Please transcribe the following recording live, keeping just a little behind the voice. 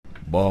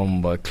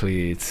Bomba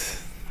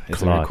cleats.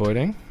 Is it Clot.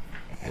 recording?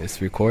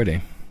 It's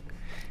recording.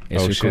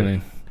 It's Oh,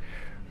 recording.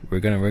 We're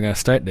gonna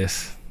start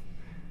this.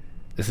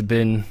 It's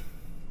been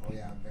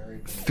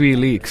 3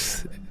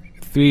 weeks.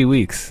 3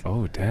 weeks.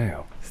 Oh,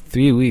 damn.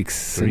 3 weeks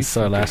since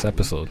our last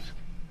episode.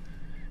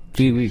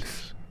 3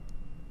 weeks.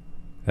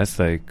 That's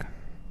like...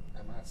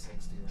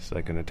 It's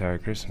like an entire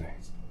christening.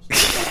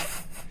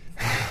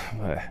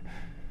 But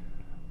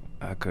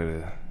I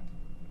could have...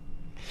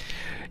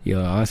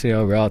 Yo, honestly,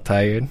 we're all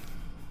tired.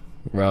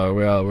 We're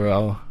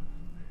all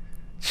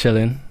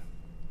chilling.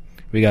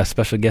 We got a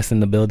special guest in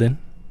the building.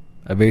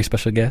 A very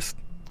special guest.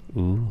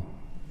 Ooh.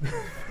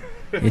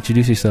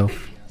 Introduce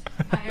yourself.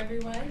 Hi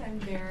everyone, I'm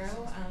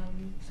Vero.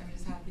 I'm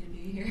just happy to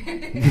be here.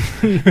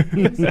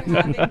 Thanks for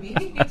having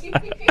me.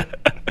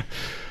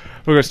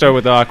 We're going to start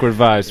with the awkward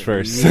vibes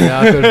first. Yeah,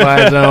 awkward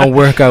vibes. I'll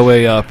work our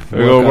way up.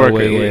 We'll work our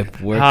way up.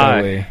 Work Hi.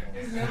 our way.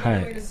 There's no Hi.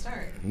 better way to start.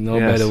 No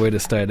Yes. better way to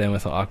start than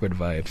with awkward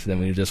vibes. Then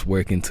we just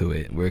work into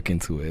it. Work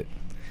into it.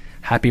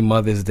 Happy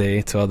Mother's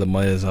Day to all the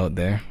mothers out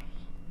there.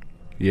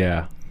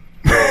 Yeah.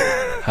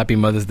 Happy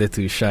Mother's Day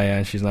to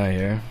Cheyenne. She's not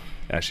here.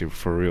 Actually,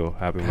 for real.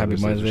 Happy Happy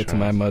Mother's Day to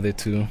my mother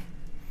too.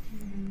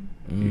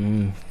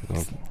 Oh.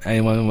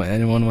 Anyone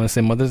want to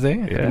say Mother's Day?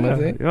 Happy Yeah.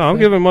 Mother's Day? Yeah, I'm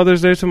giving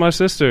Mother's Day to my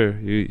sister.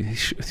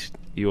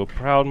 You a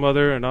proud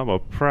mother, and I'm a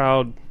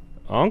proud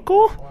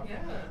uncle? Yeah.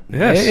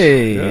 Yes.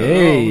 Hey, Yeah,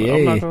 hey,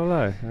 I'm not hey. gonna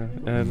lie.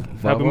 And happy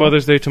Bravo.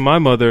 Mother's Day to my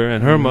mother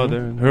and her mother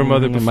and her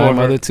mother before my her.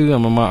 mother too.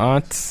 And my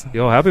aunts.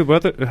 Yo, happy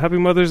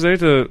Mother's Day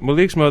to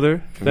Malik's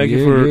mother. Thank you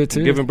Yeah, for yeah,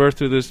 too. giving birth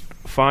to this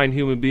fine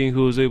human being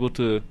who was able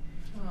to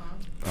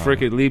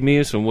frickin' lead me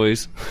in some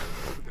ways.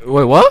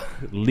 Wait, what?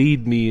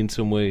 Lead me in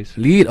some ways.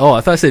 Lead? Oh,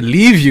 I thought I said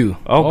leave you.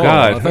 Oh,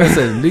 God. I thought I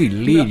said lead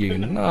you.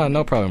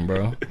 No problem,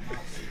 bro.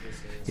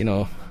 You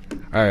know,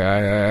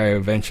 our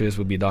adventures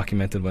will be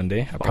documented one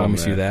day. I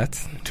promise you man.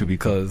 that.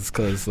 Because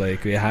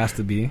like it has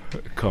to be.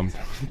 Come.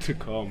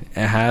 It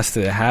has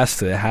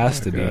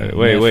to be.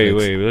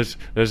 Wait.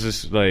 Let's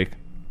just like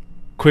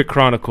quick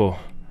chronicle.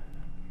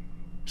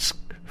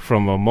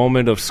 From from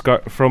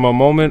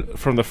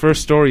the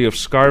first story of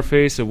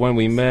Scarface of when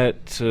we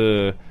met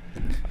to,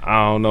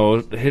 I don't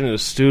know, hitting the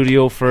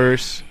studio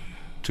first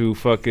to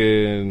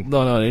fucking,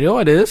 No. You know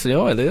what it is?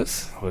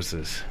 what's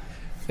this?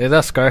 Yeah,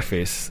 that's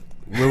Scarface.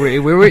 We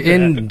were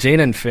in Jane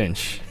and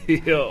Finch.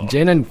 Yo.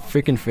 Jane and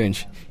freaking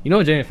Finch. You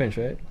know Jane and Finch,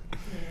 right? Yeah.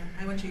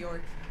 I went to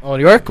York. Oh,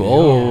 New York.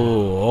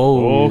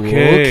 Oh,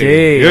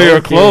 Okay. You're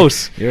okay.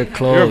 close. You're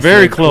close. You're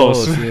very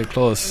close. You're It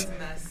close. was a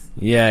mess.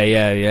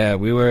 Yeah.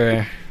 We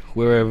were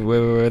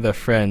the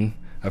friend.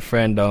 A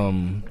friend.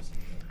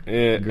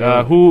 Yeah,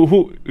 Girl.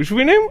 who should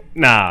we name?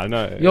 Nah,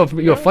 no. Yo,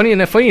 funny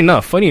enough.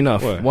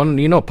 What? One,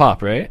 you know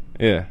Pop, right?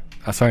 Yeah,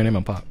 I saw her name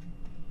on Pop.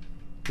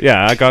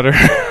 yeah. I got her.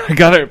 I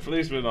got her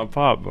placement on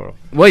Pop, bro.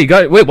 Wait,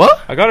 what?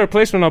 I got her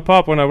placement on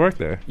Pop when I worked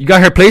there. You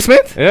got her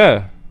placement?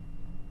 Yeah.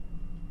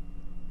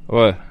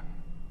 What?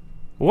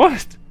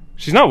 What?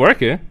 She's not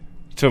working.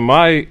 To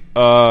my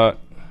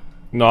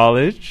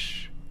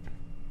knowledge.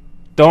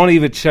 Don't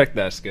even check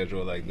that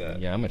schedule like that.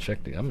 Yeah, I'm gonna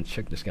check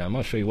this guy. I'm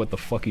gonna show you what the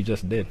fuck you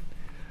just did.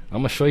 I'm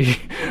gonna show you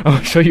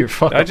your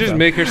fuck Did I up. just bro.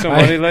 make her some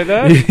money like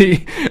that?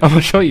 I'm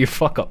gonna show you your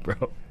fuck up,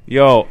 bro.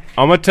 Yo,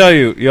 I'm gonna tell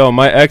you,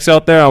 my ex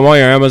out there, I want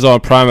your Amazon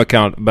Prime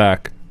account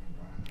back.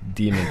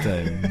 Demon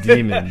time.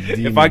 Demon.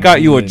 If I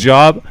got you a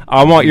job,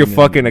 I want your Demon,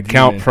 fucking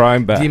account demon.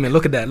 Prime back. Demon,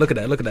 look at that.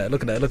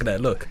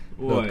 Look.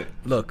 What?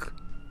 Look.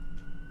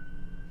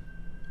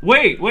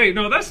 Wait,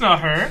 no, that's not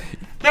her.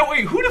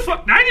 Wait, who the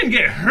fuck? I didn't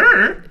get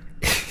her.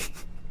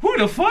 Who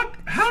the fuck?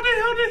 How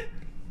did?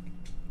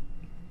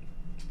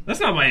 That's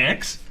not my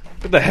ex.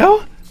 What the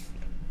hell?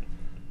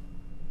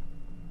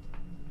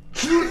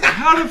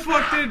 How the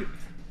fuck did?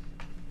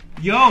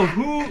 Yo,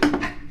 who?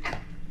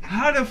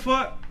 How the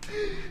fuck?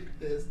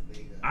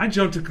 I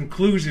jumped to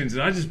conclusions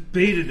and I just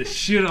baited the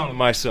shit out of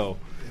myself.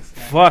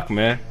 Fuck,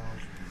 man.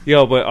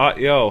 Yo, but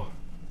yo.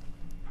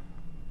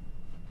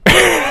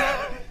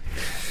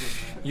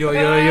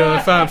 Yo,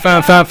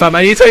 fam.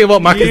 I need to tell you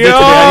what Marcus did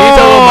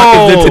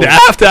Yo! today.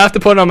 I have to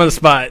put him on the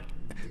spot.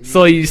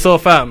 So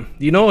fam,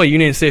 you know a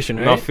Union Station,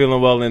 right? Not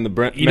feeling well in the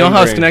brain. You know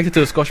how it's connected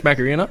to the Scotiabank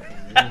Arena?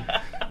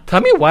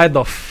 Tell me why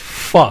the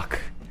fuck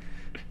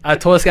I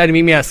told this guy to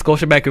meet me at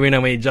Scotiabank Arena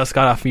when he just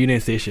got off Union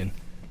Station.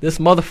 This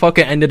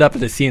motherfucker ended up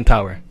at the CN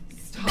Tower.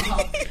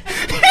 Stop.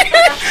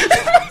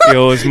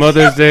 Yo, it's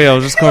Mother's Day. I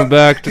was just coming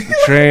back to the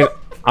train.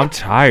 I'm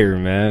tired,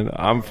 man.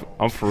 I'm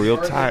for real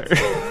tired. The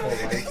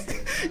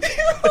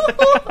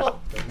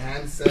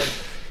man said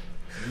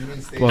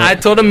Union Station. I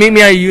told him meet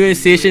me at Union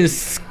Station,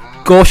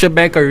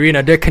 Scotiabank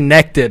Arena. They're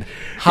connected.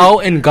 How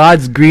in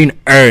God's green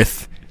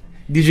earth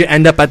did you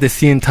end up at the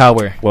CN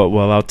Tower?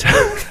 Well, I'll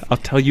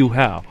tell you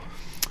how.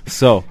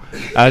 So,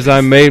 as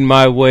I made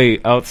my way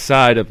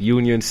outside of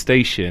Union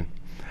Station,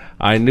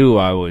 I knew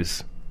I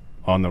was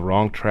on the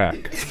wrong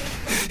track.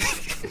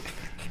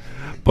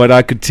 But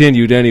I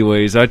continued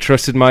anyways. I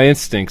trusted my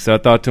instincts. I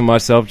thought to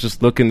myself,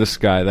 just look in the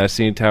sky. That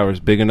CN Tower is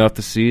big enough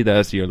to see.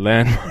 That's your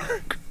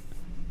landmark.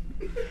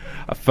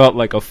 I felt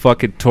like a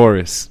fucking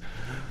tourist.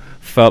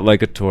 felt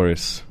like a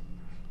tourist.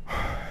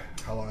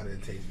 How long did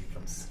it take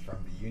you from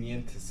the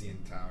Union to CN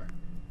Tower?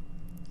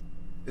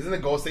 Isn't the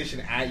GO station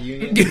at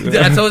Union?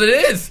 That's what it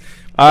is.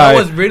 I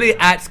was really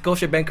at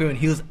Scotiabank Arena.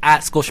 He was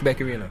at Scotiabank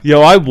Arena.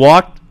 Yo, I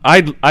walked.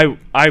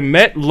 I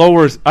met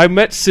Lowers. I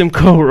met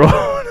Simcoe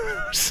Road.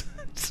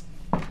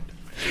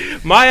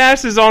 My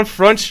ass is on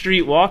Front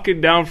Street,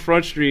 walking down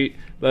Front Street,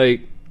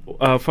 like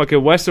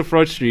fucking west of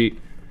Front Street,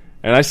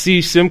 and I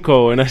see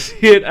Simcoe, and I see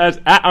it as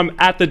I'm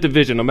at the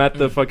division. I'm at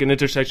the fucking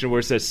intersection where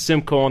it says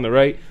Simcoe on the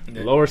right,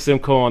 Lower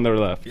Simcoe on the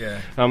left. Yeah.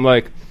 I'm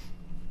like,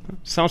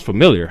 sounds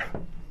familiar.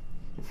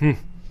 I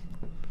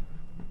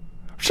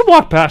should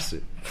walk past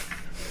it.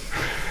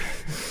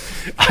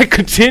 I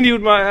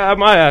continued my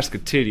ass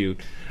continued.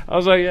 I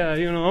was like, yeah,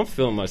 I'm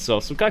feeling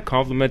myself. Some guy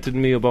complimented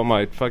me about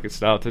my fucking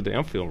style today.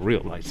 I'm feeling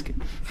real light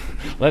skin.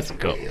 Let's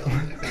go.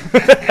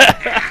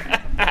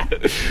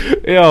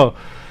 Yo,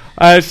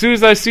 as soon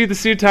as I see the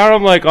CN Tower,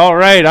 I'm like, all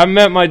right, I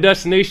met my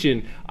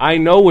destination. I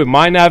know with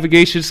my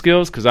navigation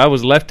skills, because I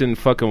was left in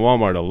fucking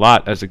Walmart a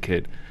lot as a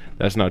kid.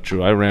 That's not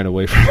true. I ran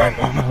away from my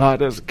mom a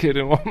lot as a kid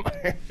in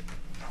Walmart.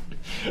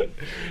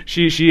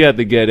 She had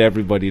to get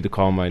everybody to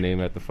call my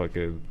name at the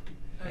fucking...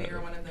 Oh, you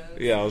were one of those?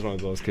 Yeah, I was one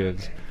of those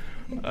kids.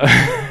 Okay.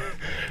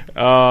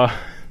 I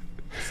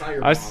saw your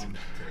mom today.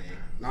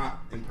 Not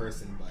in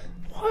person, but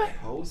What?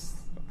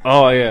 posts.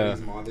 Oh, yeah.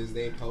 These Mother's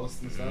Day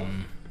posts and stuff.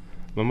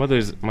 My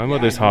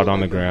mother's hot on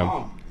the gram.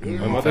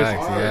 My mother's-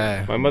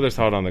 Yeah. My mother's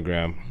hot on the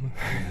gram.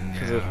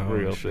 It's a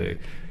real thing.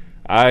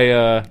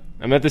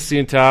 I'm at the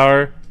CN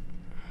Tower,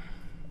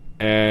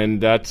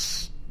 and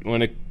that's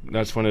when it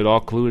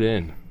all clued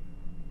in.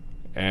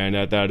 And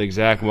at that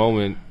exact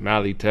moment,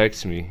 Mally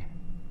texts me,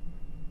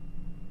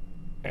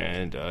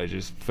 and I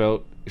just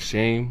felt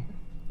shame.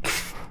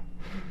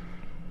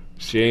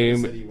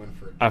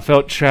 I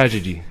felt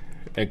tragedy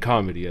and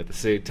comedy at the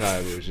same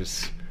time. It was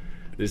just,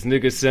 this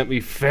nigga sent me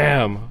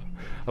fam.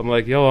 I'm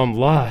like, yo, I'm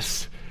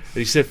lost. And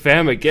he said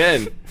fam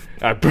again.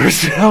 I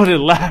burst out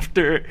in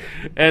laughter,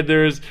 and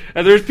there's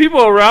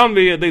people around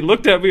me, and they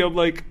looked at me. I'm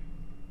like,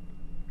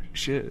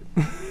 shit.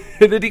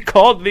 And then he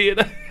called me, and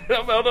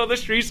I'm out on the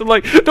streets. I'm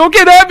like, don't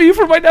get at me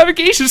for my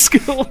navigation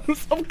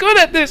skills. I'm good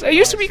at this. I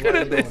used to be good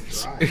at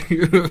this.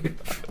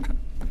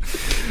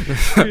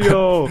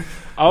 Yo,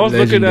 I was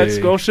looking at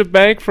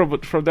Scotiabank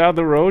from down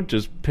the road,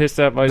 just pissed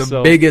at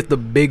myself. The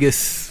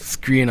biggest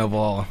screen of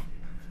all.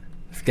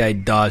 This guy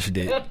dodged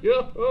it.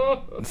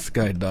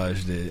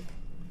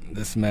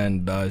 This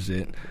man dodged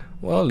it.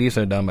 Well, Leafs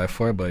are down by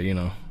 4, but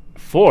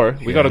 4?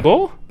 We got a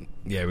goal?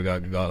 Yeah, we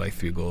got like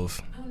 3 goals.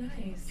 Oh,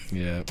 nice.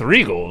 Yeah.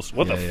 3 goals?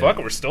 What the fuck?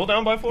 We're still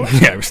down by 4?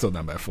 Yeah, we're still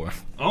down by 4.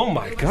 Oh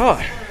my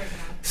god.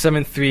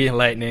 7-3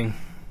 Lightning.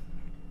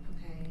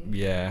 Okay.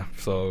 Yeah,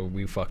 so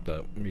we fucked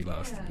up. We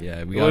lost.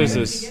 Yeah, we What got is it.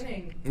 this?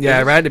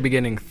 Yeah, right at the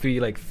beginning,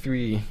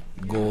 3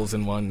 goals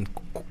in one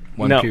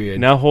period.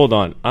 Now hold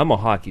on. I'm a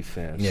hockey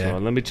fan, Yeah. so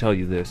let me tell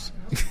you this.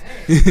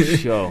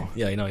 Yo,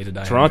 Yeah, he's a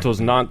die.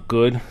 Toronto's not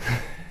good.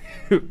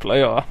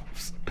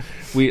 Playoffs.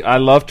 I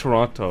love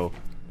Toronto,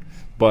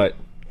 but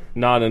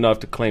not enough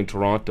to claim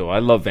Toronto. I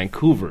love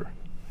Vancouver.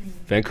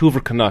 Vancouver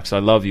Canucks, I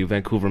love you.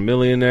 Vancouver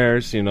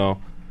Millionaires,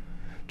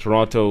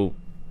 Toronto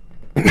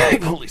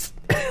Maple Leafs.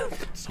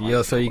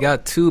 Yo, so you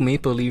got 2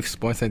 Maple Leaf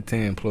Sports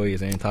Entertainment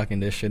employees and you're talking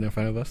this shit in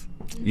front of us?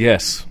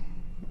 Yes.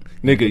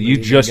 Nigga, you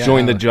just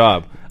joined the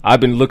job. I've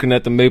been looking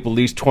at the Maple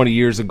Leafs 20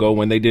 years ago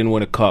when they didn't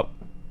win a cup.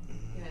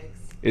 Yikes.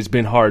 It's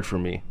been hard for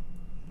me.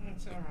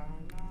 That's all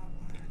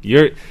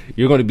right.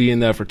 You're going to be in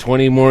there for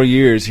 20 more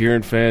years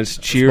hearing fans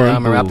cheer Well, and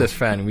I'm a boo. Raptors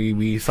fan.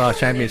 We saw a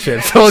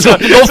championship. So go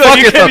fuck you yourself.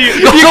 can't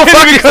even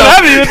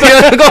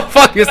come Go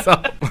fuck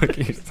yourself. Fuck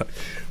yourself.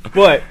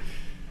 But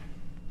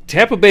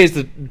Tampa Bay is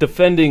the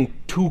defending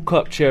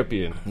 2-cup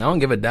champion. I don't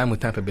give a damn who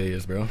Tampa Bay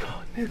is, bro.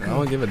 I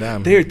don't give a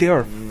damn. They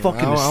are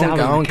fucking the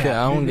salary I don't cap, care.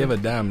 I don't dude. give a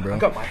damn, bro.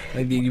 got my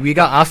Like, we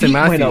got Austin feet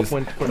went Matthews.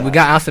 up when- We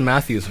got Austin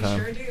Matthews, fam.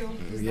 Sure do.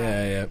 Who's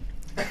Yeah.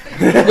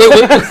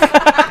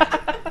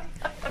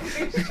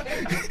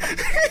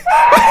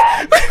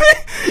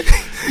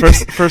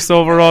 First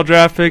overall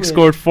draft pick,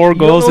 scored 4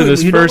 goals in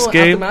his first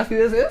game.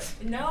 Matthews is?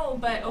 No,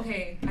 but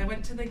okay. I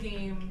went to the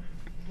game,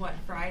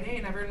 Friday,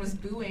 and everyone was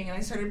booing, and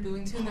I started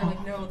booing too, and they're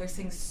like, no, they're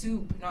saying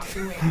soup, not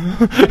booing.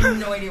 I have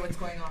no idea what's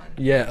going on.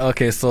 Yeah.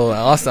 Okay. So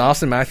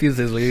Austin Matthews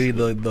is literally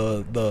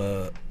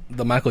the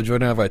Michael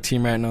Jordan of our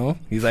team right now.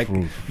 He's like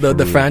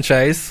the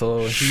franchise.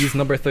 So he's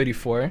number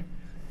 34.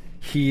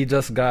 He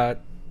just got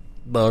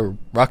the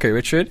Rocket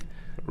Richard,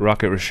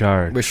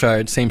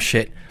 same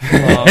shit.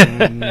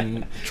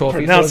 Trophy.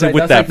 Pronounce So it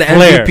with that's that like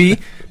flair. the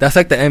MVP. That's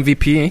like the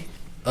MVP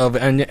of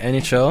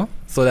NHL.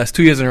 So that's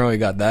 2 years in a row he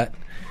got that.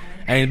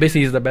 And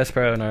basically he's the best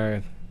player on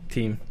our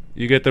team.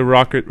 You get the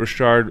Rocket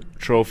Richard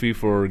trophy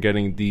for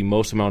getting the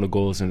most amount of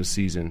goals in a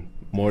season,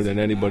 more than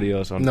anybody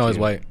else on the No, team. it's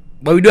white.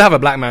 But we do have a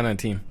black man on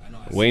the team.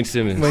 Wayne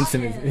Simmons.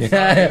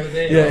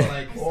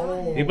 Yeah.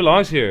 He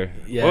belongs here.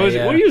 Yeah, What was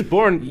yeah. Where he was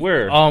born?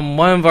 Where?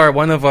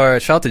 One of our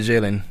shout out to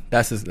Jalen.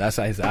 That's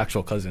his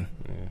actual cousin.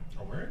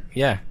 A word?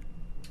 Yeah.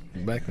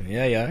 Back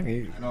yeah.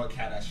 I know a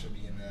cat that should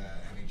be in the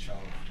NHL.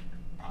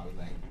 Probably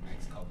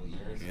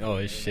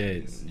Oh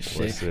shit!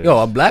 What's it?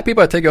 Yo, black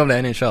people are taking over the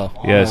NHL.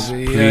 Yes,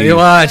 Yeah, please. you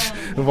watch,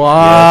 Yes,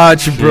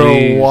 bro,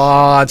 please.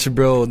 watch,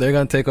 bro. They're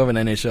gonna take over the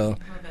NHL, Love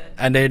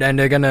it. and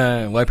they're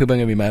gonna white people are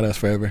gonna be mad at us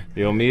forever.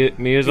 Yo, me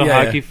as a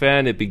Yeah. hockey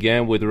fan, it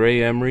began with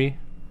Ray Emery,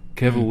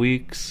 Kevin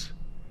Weeks,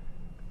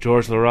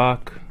 George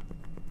Laraque,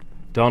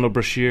 Donald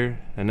Brashear,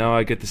 and now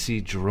I get to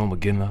see Jerome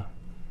McGinley,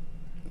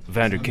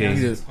 Vander Let me ask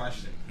you Kane. this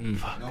question. You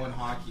know in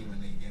hockey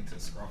when they get into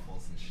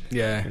scruffles and shit.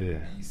 Yeah, Yeah.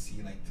 And you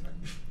see like,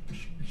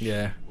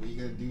 yeah. what are you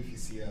gonna do if you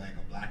see like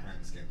a black man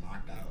just get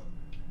knocked out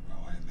by a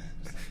white man?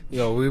 Just like,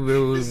 Yo, we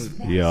this is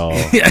more Yo,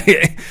 yeah.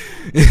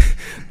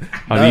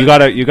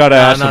 you gotta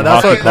have nah, some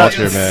that's hockey what-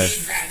 culture, man.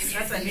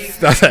 That's a hate.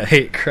 That's a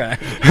hate crime.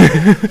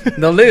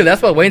 No, literally,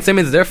 that's what Wayne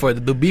Simmons is there for.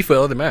 The beef with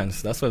other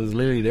mans. That's what it's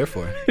literally there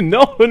for.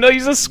 No,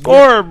 he's a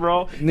scorer,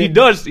 bro. He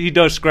does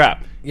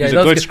scrap. Yeah, He's he a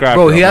does good get- scrapper.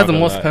 Bro, he I'm has not the gonna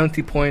most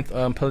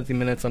lie. penalty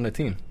minutes on the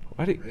team.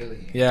 Why do you-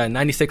 Really? Yeah,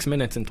 96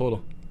 minutes in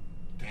total.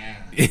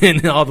 Damn.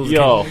 In all those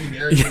Yo.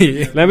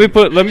 games. Let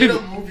me.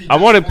 I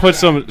want to put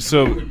some.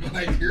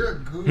 Like you're a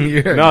good.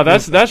 You're- No,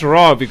 that's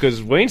wrong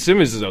because Wayne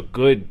Simmons is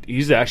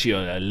he's actually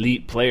an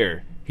elite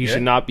player. He Yeah?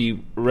 should not be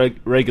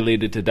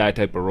regulated to that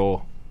type of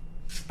role.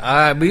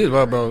 bro,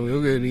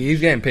 he's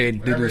getting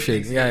paid to do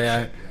shit.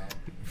 Yeah.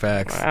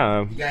 Facts.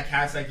 Wow. You got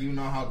cats like you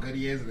know how good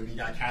he is, and then you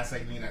got cats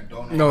like me that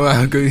don't No,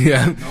 know. good,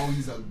 yeah. No,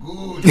 he's a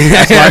good.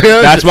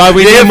 That's why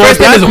we Yeah, need more first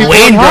name black is people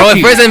Wayne, in bro.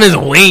 hockey. First name is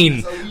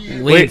Wayne. So he-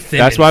 Wayne Wait, Simmons.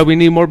 that's why we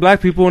need more black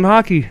people in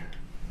hockey.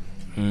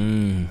 You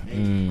need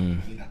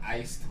the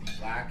ice to be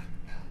black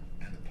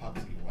and the puck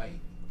to be white.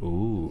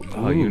 Ooh.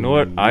 Oh, you know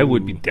what? I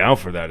would be down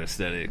for that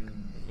aesthetic.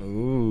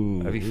 Ooh,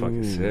 That'd be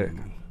fucking sick.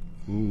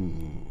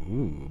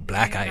 Ooh,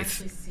 black I can ice.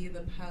 actually see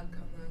the puck on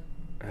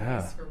the Yeah.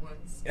 ice for once.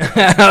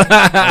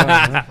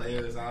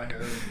 Players out here.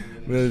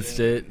 doing Real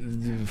shit. shit.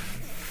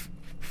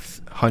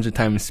 100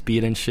 times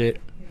speed and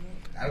shit.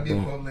 That would be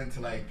equivalent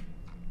to like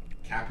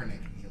Kaepernick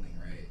kneeling,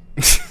 right?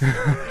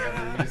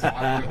 Yeah, we just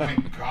watch, oh my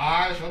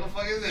gosh, what the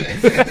fuck is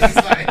this? It's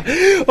like,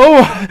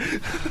 Oh, what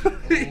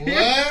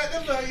the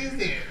fuck is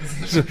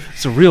this?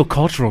 it's a real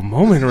cultural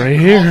moment right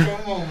here.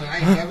 Cultural moment. I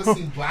ain't never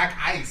seen black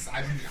ice.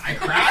 I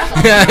crashed.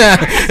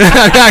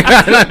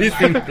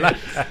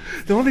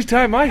 The only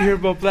time I hear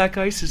about black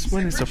ice is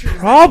when it's a Richard, is that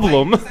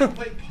problem. Is that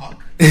play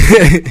puck? Oh my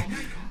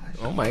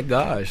gosh. Oh my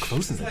gosh.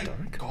 Close in It's the like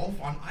dark.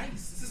 golf on ice.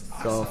 This is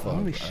awesome. Golf on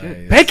Holy ice.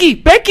 shit. Becky!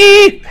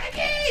 Becky!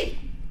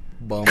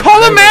 Bum.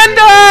 Call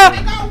Amanda!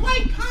 I got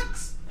white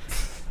pucks.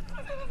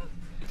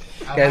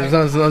 Guys,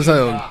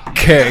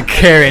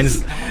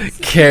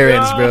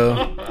 Karens,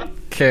 bro.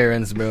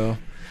 Karens, bro.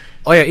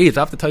 Oh yeah, Eve,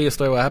 I have to tell you a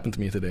story what happened to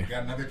me today. You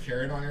got another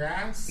Karen on your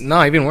ass?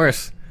 No, even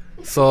worse.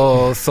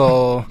 So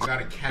You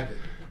got a Kevin.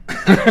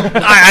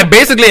 I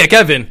basically a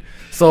Kevin.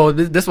 So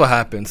this what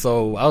happened.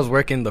 So I was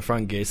working the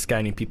front gate,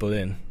 scanning people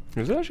in.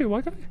 Is that actually a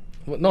white guy?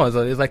 Well, no,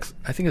 it's like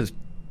I think it's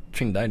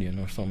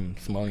Trinidadian or some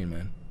Somalian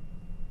man.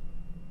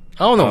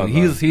 I don't know. Oh,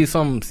 no. He's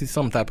some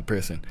type of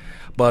person.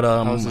 But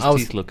How's his I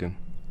was teeth looking?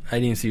 I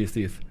didn't see his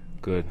teeth.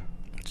 Good.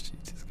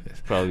 Jesus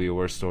Christ. Probably a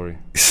worse story.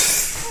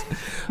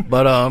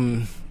 But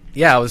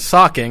yeah, I was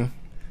talking,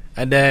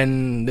 and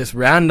then this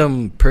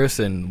random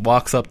person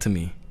walks up to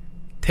me,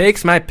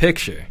 takes my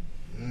picture,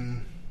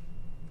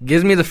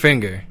 gives me the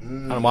finger,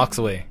 and walks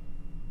away.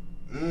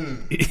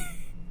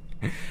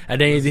 And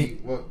then Was he he,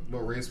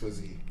 what race was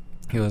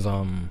he? was I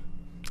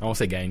won't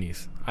say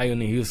Guyanese.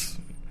 He was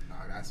Nah,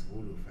 that's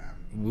voodoo, fam.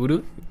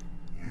 voodoo.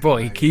 Bro,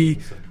 Like, he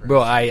was suppressed.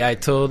 bro, I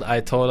told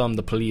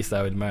the police that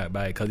I would marry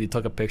by because he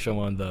took a picture of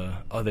one of the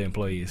other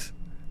employees.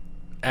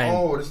 And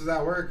Oh, this is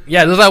at work.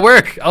 yeah, this was at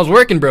work. I was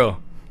working, bro.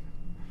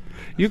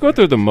 You go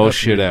through the most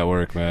shit at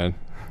work, man.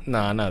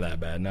 Nah, not that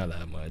bad, not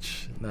that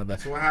much, not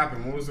that. So what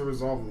happened? What was the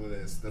result of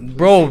this? The police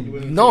Bro, said you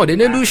wouldn't no, take they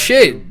didn't do action.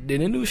 shit. They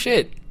didn't do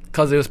shit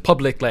because it was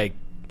public. Like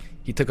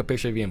he took a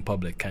picture of you in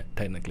public,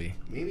 technically.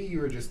 Maybe you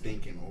were just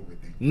thinking,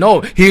 overthinking.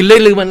 No, he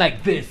literally went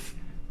like this.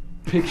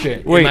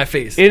 Picture in my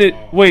face.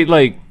 Wait,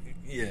 like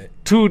Yeah,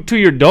 to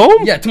your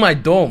dome? yeah, to my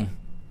dome.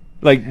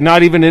 Like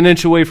not even an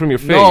inch away from your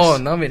face. No,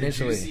 not Did you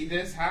initially. see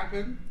this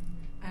happen?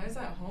 I was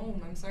at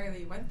home. I'm sorry that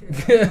you went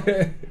through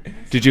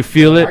that. Did you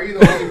feel Are it? you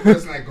the only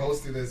person that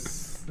goes through this?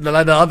 The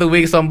other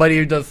week,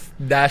 somebody just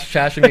dash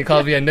trash at me,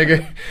 called me a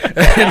nigger.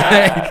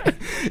 Like,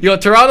 yo,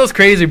 Toronto's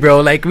crazy,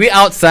 bro. Like we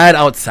outside.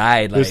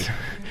 Like This-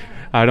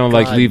 I don't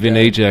like God leaving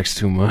damn. Ajax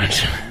too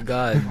much.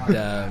 God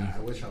damn. I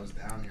wish I was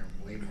down here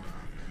way more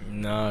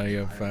often. No,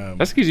 you're fam.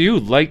 That's because you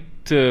like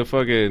to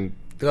fucking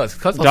Cause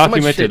so much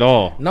document shit. it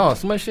all. No,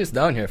 so much shit's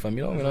down here, fam.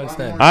 You don't even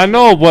understand. I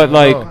know, but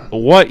like, Oh.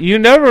 what? You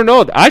never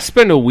know. I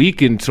spend a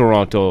week in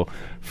Toronto.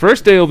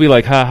 First day will be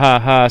like, ha ha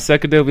ha.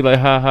 Second day will be like,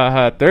 ha ha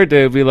ha. Third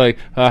day will be like,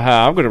 ha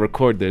ha. I'm gonna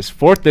record this.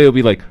 Fourth day will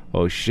be like,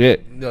 oh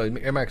shit. No,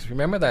 Marcus,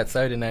 remember that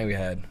Saturday night we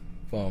had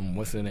from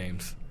what's the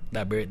names?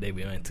 That birthday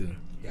we went to.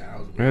 Yeah, that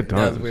was Yeah, weird.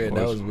 darn. That was weird. That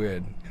course. was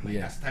weird. Like,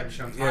 Yeah. that's the type of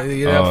shit I'm Yeah, talking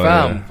yeah, Oh,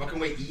 fam. Fucking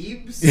with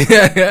Ebes.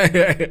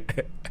 Yeah.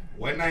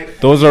 One night.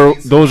 Those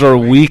are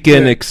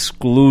weekend Yeah.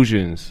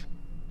 exclusions,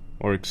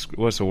 or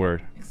what's the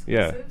word?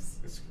 Yeah.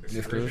 Exclusives?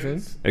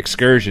 Excursions?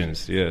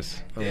 Excursions,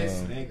 yes.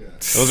 This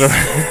nigga. Those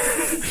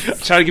are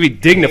trying to give me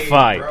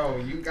dignified. Hey, bro,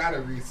 you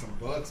gotta read some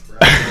books, bro.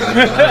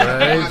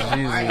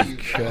 Alright,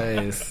 Jesus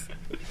Christ.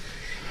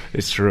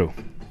 It's true.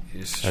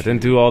 I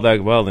didn't do all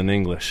that well in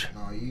English.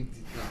 No,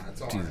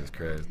 that's all Jesus right.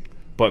 Christ.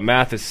 But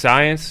math is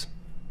science.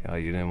 Oh,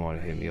 you didn't want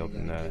to hit me up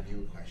in that. Give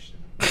you a question.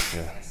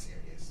 Yeah. That's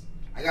serious.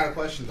 I got a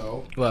question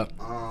though. What?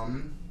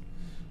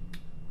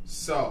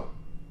 So,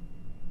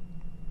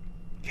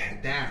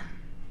 damn.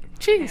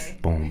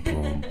 Jeez. Boom,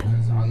 boom, boom.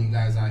 Because all you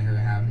guys out here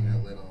having a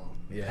little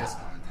Yeah. piss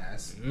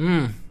contest.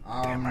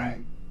 Damn right.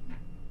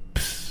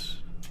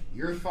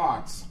 Your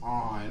thoughts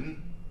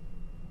on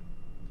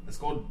let's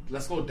go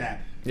Depp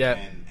Yeah.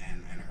 and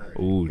Heard.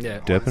 Ooh, Yeah.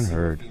 Depp and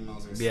Heard.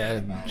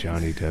 Yeah.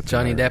 Johnny Depp.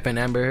 Johnny and Heard. Depp and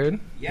Amber Heard?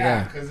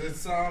 Yeah, because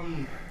it's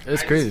I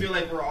crazy. just feel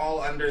like we're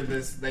all under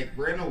this, like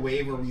we're in a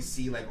wave where we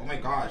see like, oh my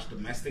gosh,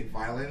 domestic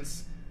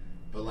violence,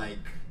 but like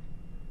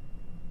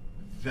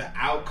the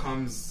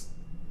outcomes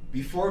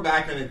before,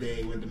 back in the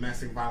day when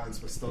domestic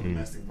violence was still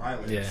domestic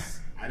violence. Yeah.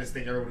 I just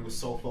think everybody was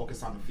so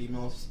focused on the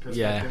female's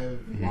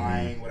perspective,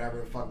 lying, whatever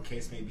the fucking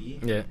case may be.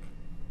 Yeah.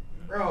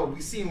 Bro,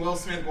 we seen Will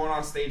Smith going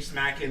on stage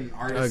smacking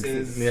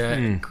artists.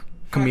 Yeah.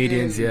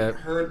 Comedians, yeah.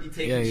 Heard be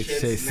taking Yeah,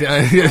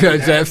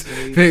 shits. Jeff's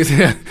face.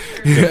 Yeah.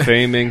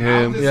 Defaming I'm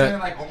him. just Yeah. saying,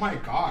 like, oh my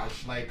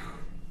gosh, like,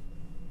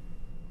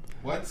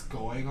 what's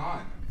going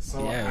on?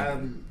 So, Yeah.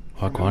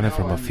 Wakwana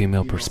from a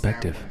female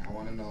perspective. standpoint, I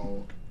want to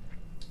know,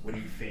 what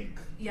do you think?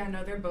 Yeah,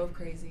 no, they're both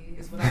crazy,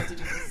 is what I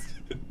deduced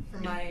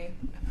from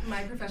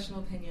my professional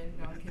opinion.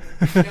 No,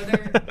 I'm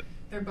kidding. No,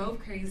 they're both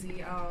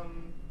crazy.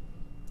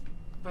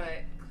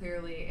 But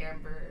clearly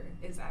Amber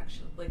is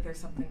actually, like, there's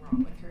something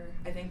wrong with her.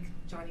 I think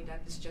Johnny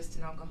Depp is just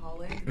an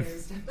alcoholic.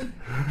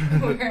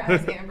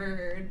 Whereas Amber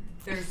Heard,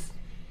 there's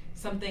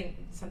something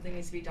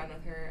needs to be done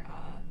with her.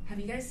 Have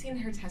you guys seen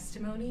her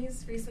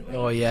testimonies recently?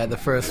 Oh, yeah, the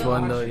first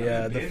one, though,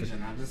 yeah.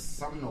 I'm just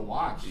something to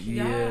watch.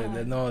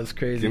 Yeah, no, it's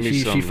crazy. Give me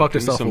She some- fucked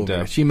give me herself some over.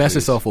 depth, She messed please.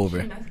 herself over.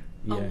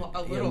 A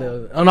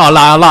little. Oh, no, a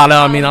lot.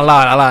 I mean a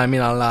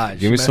lot.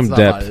 Give me She some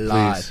messed up depth, a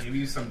lot. please. Give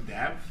you some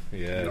depth.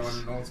 Yes. You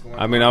don't know what's going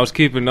I mean, on. I was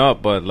keeping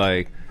up, but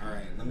like, All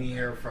right, let me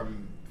hear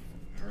from.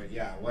 All right,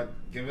 yeah.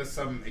 Give us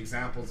some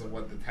examples of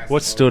what the testimony.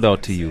 What stood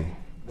out to you?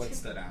 What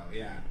stood out?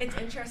 Yeah. It's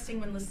interesting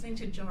when listening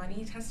to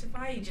Johnny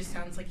testify, he just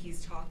sounds like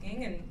he's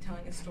talking and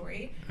telling a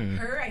story.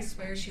 Her, I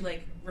swear, she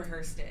like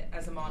rehearsed it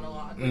as a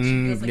monologue. Like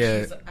she feels like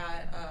yeah. she's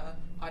at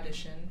a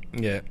audition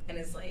Yeah. and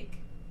is like,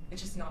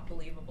 it's just not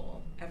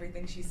believable,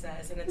 everything she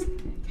says, and it's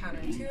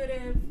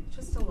counterintuitive.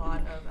 Just a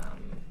lot of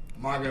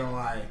I'm not gonna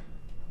lie.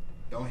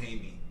 Don't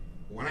hate me.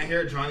 When I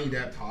hear Johnny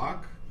Depp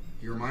talk,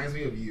 he reminds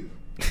me of you.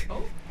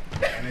 oh.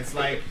 And it's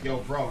like, yo,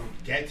 bro,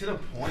 get to the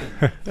point.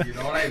 You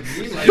know what I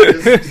mean? Like,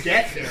 just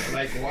get there.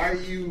 Like, why are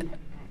you...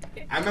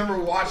 I remember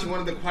watching one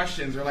of the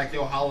questions. They're like,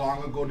 yo, how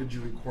long ago did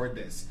you record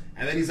this?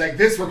 And then he's like,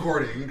 this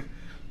recording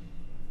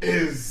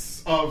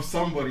is of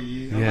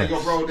somebody. I'm like,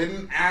 yo, bro,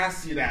 didn't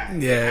ask you that.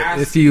 Yeah,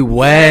 Ask it's you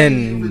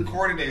when. you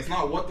recorded it. It's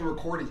not what the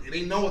recording...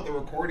 They know what the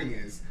recording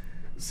is.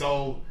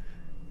 So...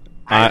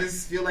 I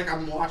just feel like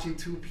I'm watching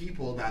two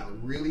people that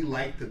really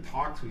like to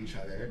talk to each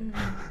other.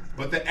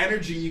 But the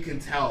energy, you can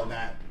tell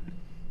that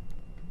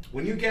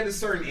when you get a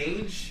certain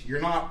age,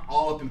 you're not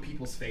all up in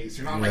people's face.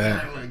 You're not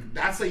like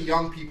that's a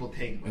young people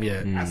thing. Bro.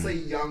 Yeah. That's a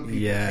young people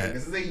thing.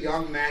 This is a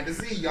young man. This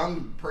is a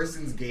young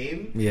person's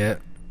game. Yeah.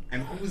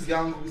 And who's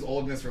young, who's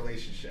old in this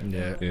relationship.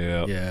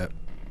 Yeah.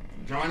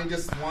 Johnny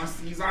just wants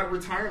he's out of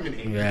retirement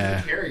age. Yeah. He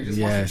doesn't care. He just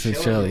wants to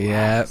chill. chill. And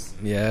Yeah. relax.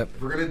 Yeah. If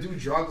we're gonna do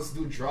drugs, let's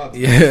do drugs.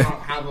 Yeah. Let's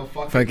not have a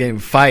Fucking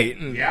fight.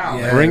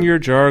 Yeah. bring your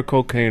jar of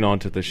cocaine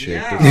onto the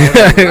shit.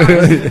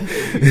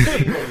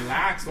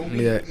 Relax. Don't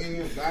be. Yeah.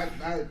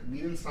 We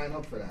didn't sign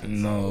up for that.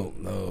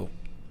 No.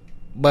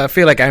 But I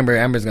feel like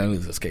Amber's gonna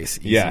lose this case.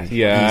 Easy. Yeah.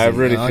 I Easy.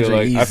 really feel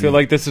like I feel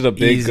like this is a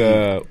big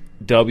Easy.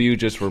 W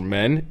just for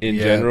men in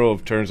general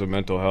of terms of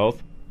mental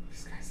health.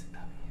 This guy's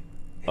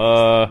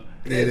a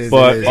W.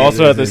 But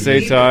also at the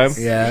same time,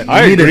 yeah,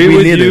 I we agree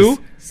with need you.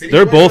 this.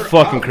 They're both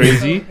fucking So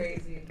crazy.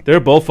 crazy. They're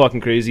both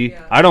fucking crazy.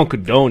 Yeah. I don't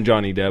condone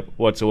Johnny Depp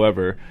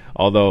whatsoever,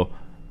 although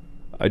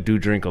I do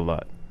drink a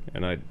lot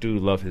and I do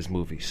love his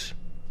movies.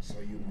 So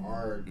you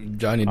are.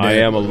 Johnny Depp. I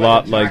am a Look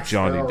lot Jack like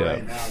Johnny Sparrow Depp.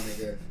 right now,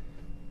 nigga.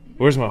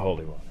 Where's my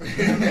holy water?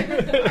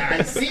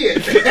 I see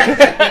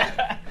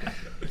it.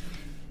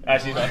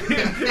 Actually, no.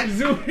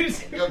 Yo,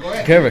 go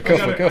ahead. Careful,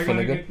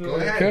 nigga. Go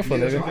ahead. Careful,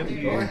 Johnny,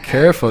 nigga. go ahead.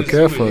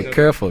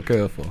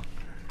 Careful.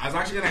 I was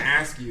actually gonna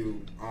ask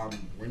you,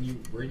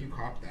 where you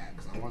cop that?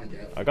 Because I want to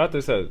get. I got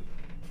this at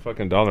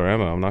fucking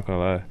Dollarama. I'm not gonna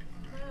lie. It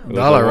was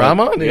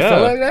Dollarama? They Yeah.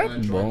 sell like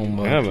that? Boom,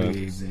 Yeah, man.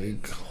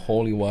 big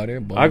holy water.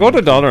 Boom. I go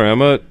to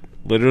Dollarama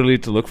literally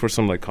to look for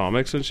some like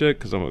comics and shit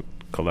because I'm a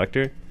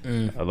collector.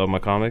 I love my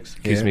comics.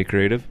 Keeps Yeah. me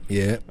creative.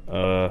 Yeah.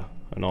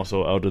 And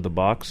also out of the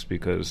box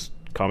because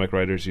comic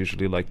writers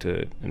usually like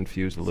to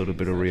infuse a little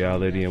bit of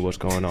reality in what's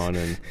going on.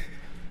 And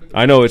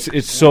I know it's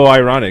so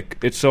ironic.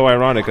 It's so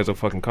ironic as a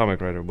fucking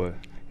comic writer, but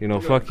You know,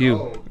 fuck you.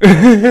 When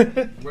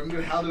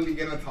the hell did we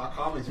get into talk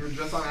comics? We were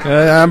just on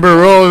Amber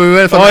Rose. We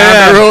went from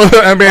Amber Rose,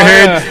 Amber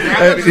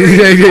Heard.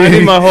 I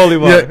need my holy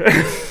water.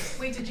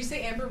 Wait, did you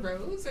say Amber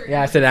Rose? Or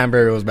Yeah, I said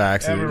Amber Rose by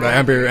accident.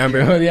 Amber, yeah.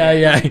 Amber Rose.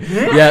 Yeah,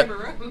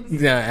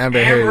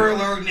 Amber Heard.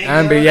 Alert,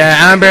 nigga.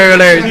 Amber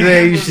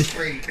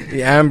Alert.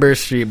 Amber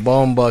Street,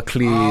 Bomba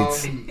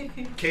Cleats.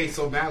 Okay,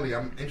 so Valley,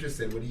 I'm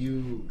interested. Have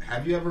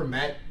you ever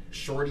met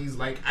shorties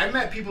like I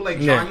met people like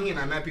Johnny and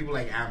I met people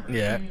like Amber?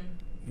 Yeah.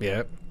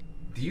 Yeah.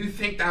 Do you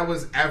think that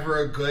was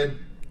ever a good?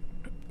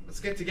 Let's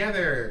get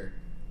together.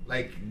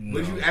 Like,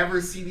 would you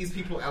ever see these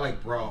people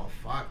like, bro?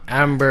 Fuck.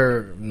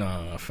 Amber,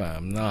 nah,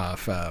 fam.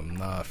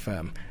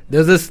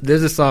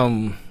 There's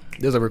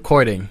a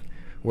recording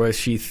where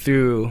she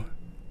threw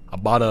a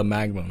bottle of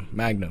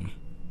Magnum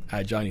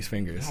at Johnny's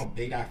fingers. How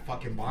big that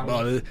fucking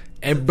bottle?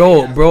 And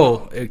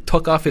bro, it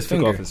took off his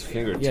finger.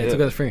 Yeah, it took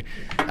off his finger.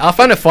 I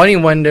find it funny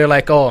when they're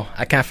like, "Oh,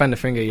 I can't find the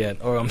finger yet,"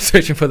 or "I'm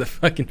searching for the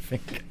fucking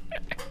finger."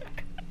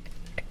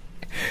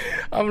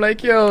 I'm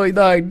like, yo,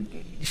 dog,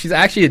 she's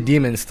actually a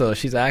demon still.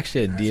 She's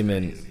actually a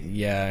demon. Crazy.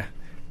 Yeah.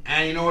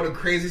 And you know what the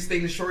craziest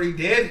thing the shorty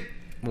did?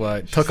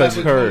 What? She slept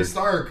with Tony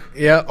Stark.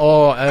 Yeah.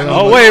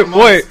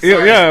 Wait.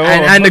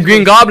 Yeah. And the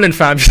Green Goblin,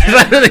 fam. She's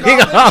the Green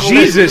Goblin.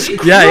 Jesus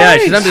Christ. Yeah.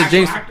 She's under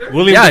James.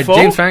 William Dafoe?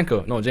 James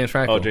Franco. No, James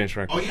Franco. Oh, James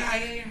Franco. Oh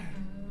yeah.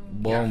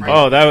 Boom.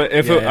 Oh,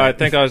 I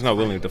think I was not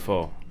William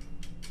Dafoe.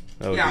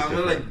 Yeah,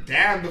 I'm like,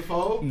 damn,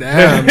 Dafoe.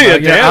 Damn.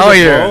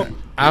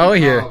 Out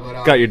here.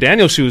 Got your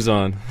Daniel shoes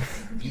on.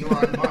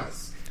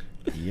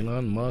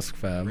 Elon Musk,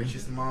 fam.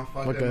 Richest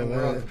motherfucker in the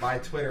world to buy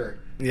Twitter.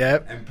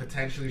 Yep. And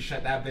potentially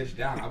shut that bitch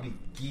down. I'll be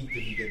geeked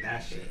if he did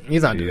that shit.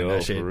 He's not doing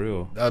that shit. For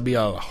real. That'll be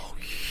a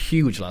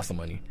huge loss of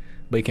money.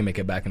 But he can make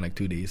it back in like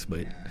 2 days.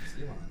 But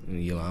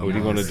Elon. What are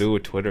you going to do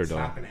with Twitter, though?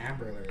 Slapping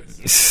Amber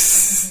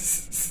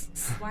Alerts.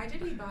 Why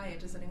did he buy it?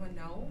 Does anyone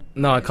know?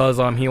 No, because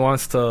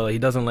he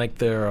doesn't like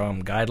their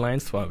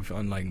guidelines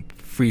on like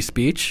free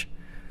speech.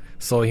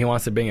 So he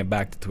wants to bring it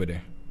back to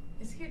Twitter.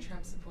 Is he a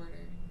Trump supporter?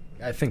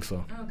 I think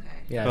so. Okay.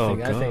 Yeah,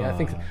 I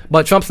think so.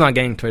 But Trump's not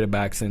getting Twitter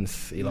back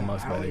since Elon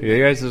Musk. Yeah, he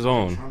has his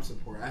own. Trump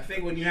support. I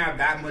think when you have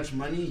that much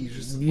money, you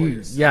just support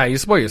yourself. Yeah, you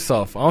support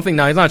yourself. I don't think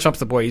he's not a Trump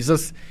supporter. He's a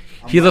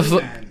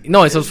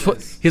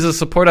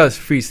supporter of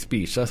free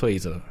speech. That's what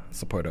he's a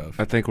supporter of.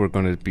 I think we're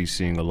going to be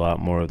seeing a lot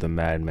more of the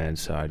madman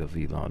side of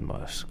Elon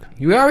Musk.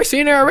 You already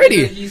seen it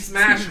already. He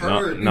smashed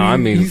her. No, I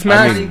mean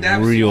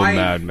real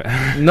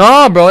madman.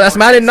 No, bro, that's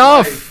mad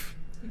enough.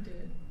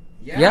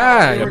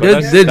 Yeah,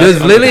 there's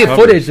literally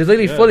footage. There's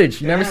literally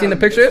footage. You never seen the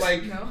pictures?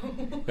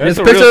 No. There's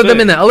a picture of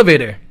them in the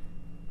elevator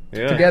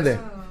together.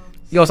 Oh.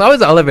 Yo, it's always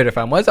the elevator,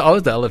 fam. Why is it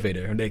always the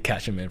elevator when they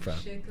catch him in from?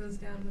 Shit goes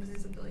down when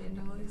there's $1 billion.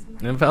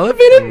 In the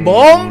elevator?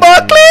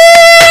 Bomba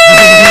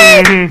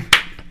clip!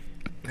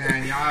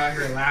 Man, y'all out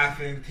here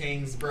laughing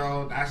things,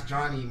 bro. That's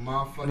Johnny,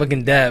 motherfucker.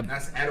 Looking Deb.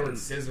 That's Edward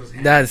Scissors.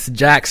 That's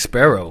Jack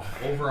Sparrow.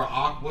 Over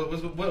what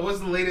was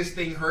the latest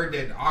thing her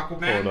did?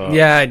 Aquaman?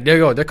 Yeah, there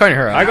you go. They're cutting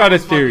her out. I got a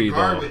theory,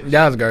 though.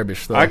 That was garbage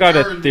stuff. I got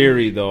a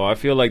theory, though. I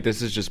feel like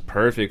this is just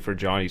perfect for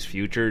Johnny's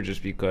future,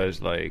 just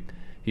because, like,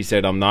 he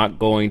said, I'm not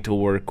going to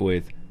work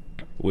with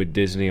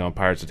Disney on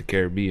Pirates of the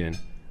Caribbean,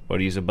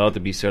 but he's about to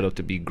be set up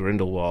to be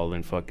Grindelwald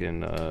in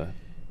fucking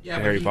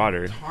Harry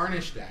Potter.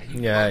 Tarnished that.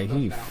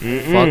 He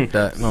fucked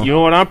that. No. You know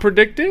what I'm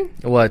predicting?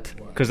 What?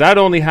 Because that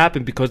only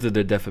happened because of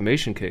the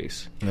defamation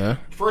case. Yeah.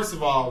 First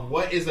of all,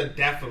 what is a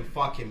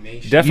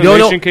defamation?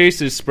 Defamation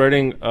case is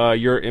spreading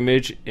your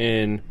image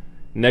in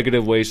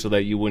negative ways so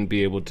that you wouldn't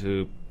be able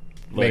to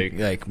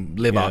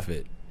live off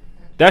it.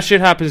 That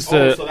shit happens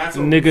to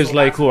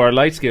niggas who are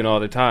light skinned all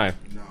the time.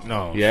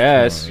 No.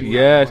 Yes.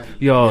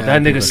 Yo,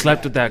 that nigga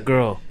slept with that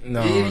girl.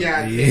 No.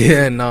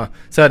 No.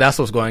 So that's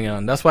what's going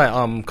on. That's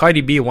why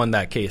Cardi B won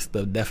that case,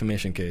 the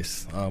defamation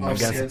case. I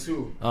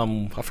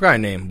forgot her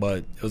name,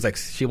 but it was like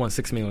she won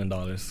 $6 million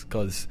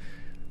because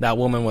that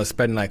woman was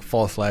spreading like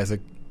false lies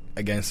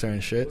against her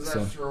and shit. Was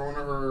that for one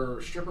of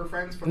her stripper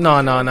friends?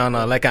 No.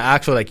 Like an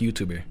actual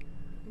YouTuber.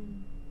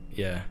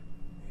 Yeah.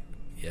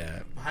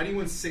 How do you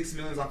win $6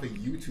 million off a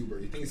YouTuber?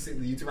 You think the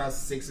YouTuber has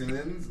 $6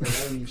 million? Like,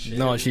 that mean shit.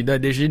 No, she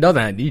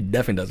doesn't. He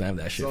definitely doesn't have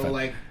that shit. So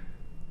like,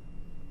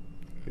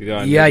 you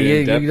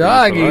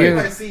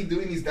I see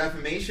doing these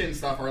defamation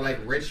stuff are like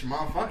rich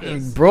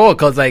motherfuckers, bro.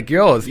 Cause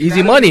it's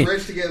easy money.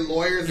 Rich to get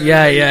lawyers.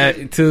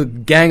 To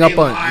gang up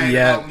on.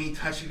 About me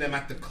touching them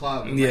at the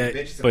club. Like, bitch,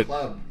 it's a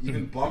club.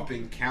 Even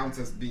bumping counts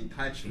as being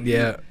touched.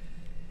 I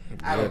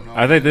don't know.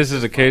 I think this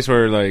is a case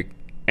where like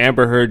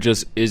Amber Heard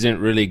just isn't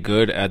really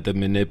good at the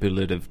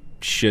manipulative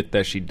shit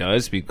that she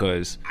does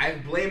because I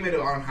blame it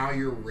on how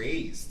you're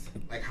raised.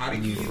 Like, how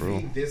did you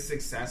be this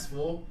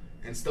successful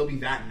and still be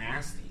that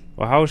nasty?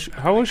 Well, how was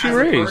she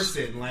raised? As a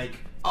person, like,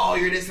 oh,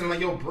 you're this, and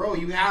like, yo, bro,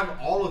 you have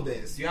all of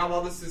this. You have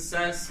all this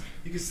success.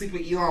 You can sleep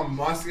with Elon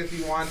Musk if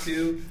you want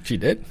to. She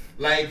did.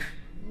 Like,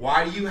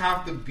 why do you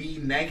have to be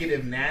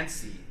negative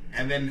Nancy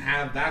and then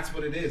that's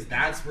what it is?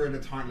 That's where the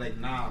time, like,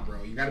 nah,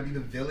 bro, you got to be the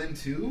villain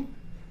too.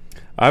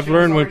 I've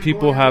learned when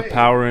people have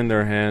power in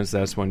their hands,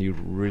 that's when you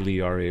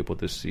really are able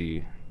to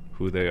see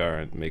who they are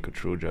and make a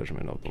true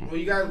judgment of them. Well,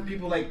 you got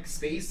people like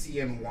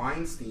Spacey and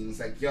Weinstein. It's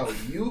like, yo,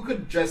 you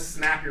could just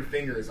snap your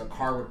fingers, a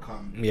car would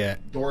come. Yeah.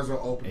 Doors will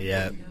open.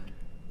 Yeah. For you.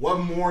 What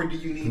more do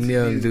you need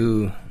to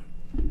do?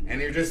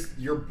 And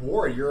you're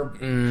bored. You're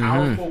a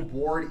powerful,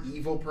 bored,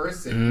 evil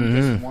person.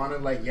 You just want to,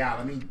 like,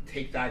 let me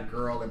take that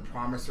girl and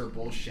promise her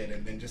bullshit,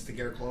 and then just to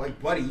get her close.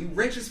 Like, buddy, you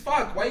rich as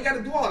fuck. Why you got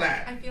to do all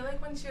that? I feel like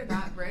once you're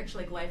that rich,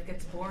 like, life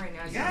gets boring.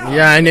 As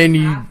and then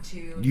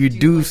you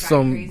do like,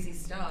 some crazy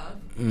stuff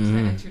to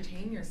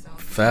entertain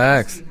yourself.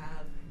 Facts. You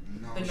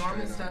have the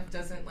normal stuff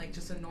doesn't, like,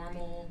 just a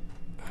normal.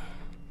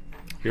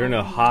 You're in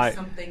a high.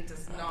 Something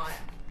does not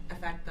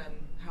affect them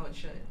how it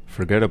should.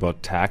 Forget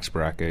about tax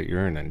bracket.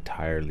 You're in an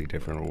entirely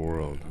different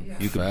world. Yeah.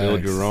 You could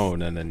build your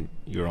own, and then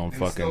your own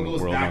fucking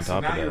world on top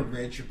of that. Now you're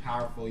rich, you're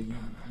powerful, you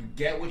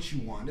get what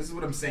you want. This is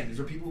what I'm saying. These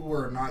are people who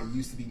are not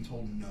used to being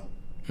told no.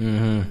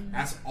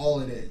 That's all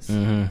it is.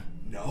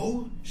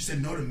 No? She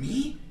said no to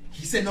me?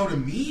 He said no to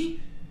me?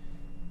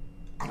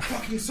 I'm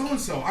fucking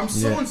so-and-so. I'm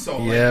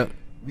so-and-so. Yeah. Like,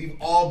 we've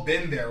all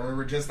been there where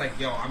we're just like,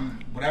 yo, I'm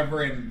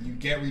whatever, and you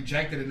get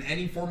rejected in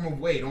any form of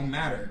way. It don't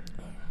matter.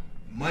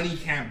 Money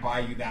can't buy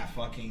you that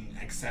fucking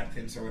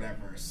acceptance or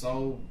whatever.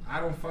 So,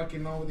 I don't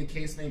fucking know what the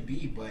case may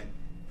be, but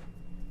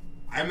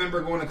I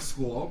remember going to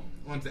school,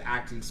 went to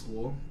acting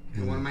school,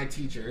 and one of my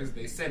teachers,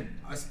 they said,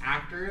 us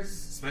actors,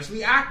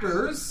 especially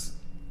actors,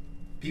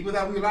 people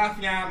that we were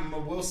laughing at,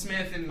 Will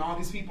Smith and all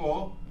these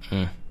people,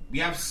 we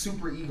have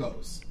super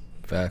egos.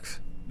 Facts.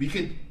 We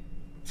could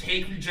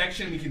take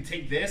rejection, we can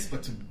take this,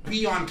 but to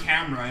be on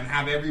camera and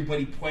have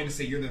everybody point and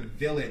say you're the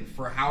villain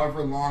for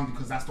however long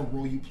because that's the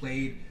role you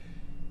played,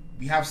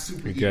 we have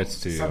super egos,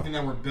 something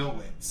that we're built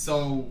with.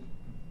 So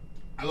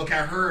I look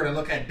at her, I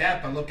look at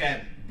Depp, I look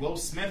at Will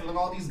Smith, I look at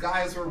all these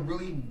guys who are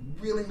really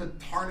willing to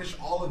tarnish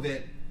all of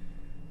it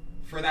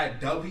for that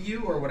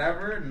W or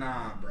whatever.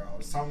 Nah, bro.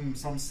 Some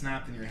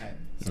snapped in your head.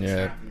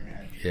 Snapped in your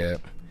head. Yeah.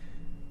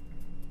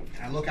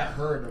 And I look at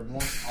her,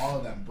 amongst all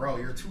of them, bro,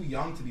 you're too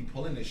young to be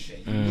pulling this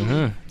shit.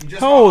 You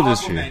just How old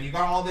is she? You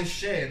got all this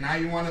shit, and now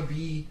you want to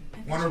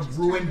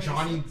ruin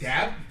Johnny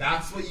Depp?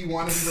 That's what you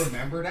want to be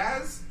remembered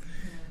as?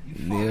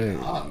 You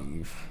fucked up.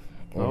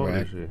 How old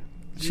is she?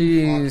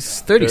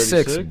 She's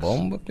 36.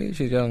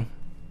 She's young.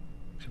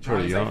 She's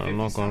pretty young, I'm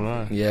not gonna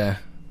lie. Yeah.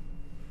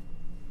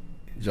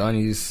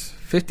 Johnny's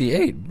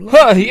 58.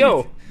 Huh,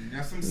 yo!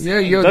 Yeah,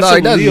 you're that's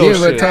dog. That's Leo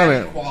Leo shit.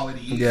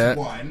 Yeah.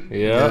 One.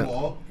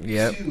 Yeah.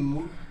 Yeah.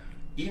 Two.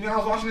 Even I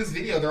was watching this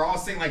video, they're all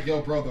saying like,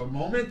 yo, bro, the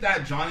moment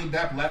that Johnny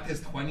Depp left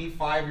his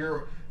 25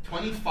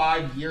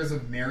 years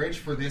of marriage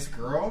for this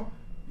girl,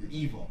 you're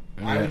evil.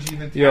 Why would you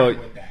even tamper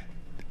with that?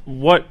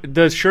 What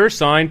the sure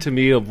sign to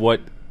me of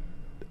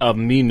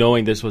me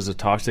knowing this was a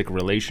toxic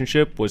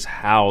relationship was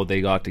how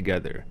they got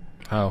together.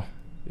 How?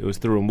 It was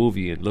through a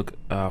movie. And look,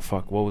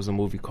 what was the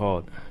movie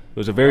called? It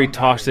was a very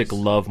toxic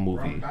love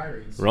movie.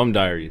 Rum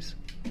Diaries.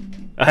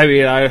 I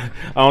mean, I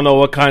don't know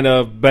what kind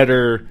of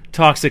better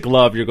toxic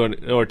love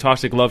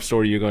toxic love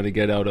story you're going to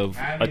get out of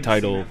a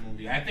title.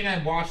 I think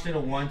I watched it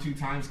 1-2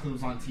 times because it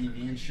was on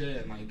TV and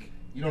shit, and like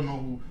you don't know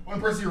who. One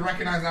person you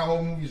recognize that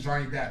whole movie is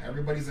Johnny Depp.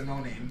 Everybody's a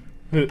no name,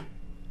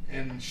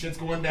 and shit's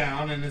going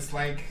down, and it's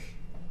like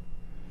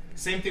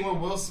same thing with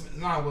Will Smith.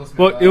 Not Will Smith.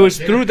 But it was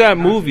through that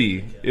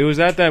movie. It was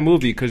at that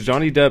movie because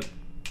Johnny Depp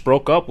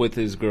broke up with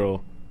his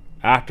girl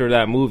after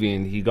that movie,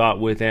 and he got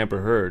with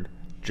Amber Heard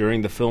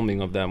during the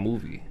filming of that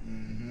movie.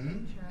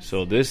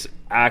 So this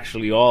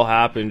actually all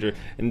happened,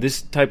 and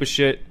this type of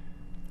shit,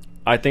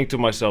 I think to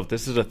myself,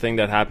 this is a thing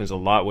that happens a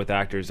lot with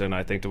actors, and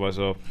I think to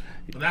myself...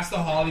 But that's the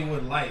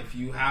Hollywood life.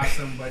 You have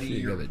somebody,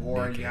 you're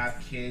bored, you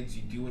have kids,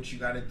 you do what you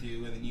gotta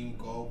do, and then you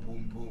go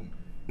boom, boom.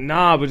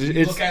 Nah, but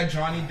you look at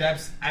Johnny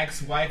Depp's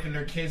ex-wife and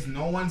their kids,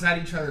 no one's at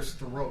each other's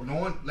throat. No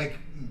one, like,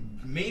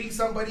 meeting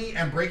somebody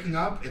and breaking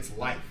up, it's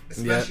life.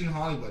 Especially in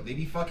Hollywood. They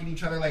be fucking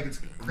each other like it's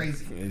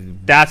crazy.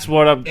 That's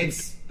what I'm...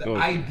 It's the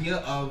idea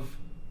of...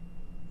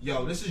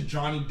 Yo, this is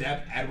Johnny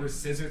Depp, Edward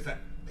Scissorhands.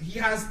 He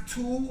has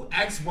 2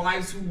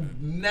 ex-wives who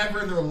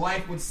never in their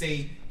life would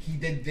say he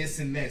did this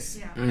and this.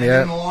 Yeah. And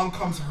then along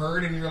comes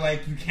Heard, and you're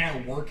like, you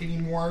can't work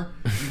anymore.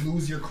 You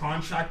lose your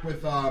contract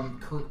with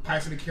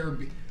Pirates of the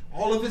Caribbean.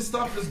 All of this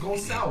stuff just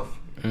goes south.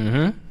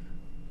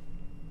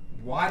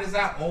 Why does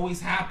that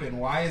always happen?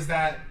 Why is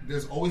that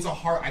there's always a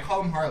heart? I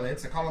call them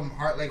harlots.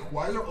 Like,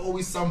 why is there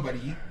always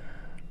somebody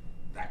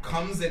that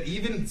comes that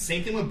even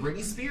same thing with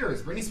Britney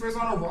Spears. Britney Spears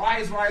on a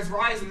rise,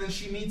 and then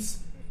she meets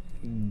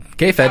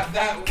Kevin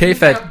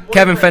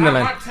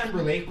Federline. Not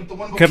Timberlake, but the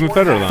one Kevin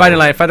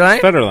Federline.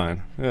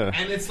 Federline. Yeah.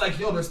 And it's like,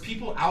 yo, there's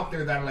people out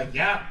there that are like,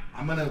 yeah,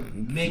 I'm gonna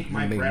make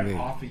my bread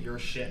off of your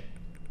shit,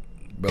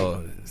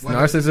 bro. It's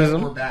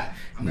narcissism. Or bad,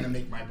 I'm gonna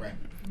make my bread.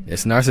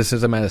 It's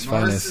narcissism at its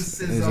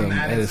finest.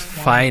 At its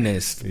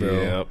finest,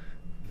 bro. Yep.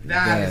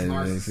 That is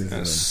narcissism.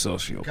 That's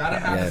sociopath. You gotta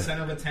have the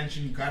center of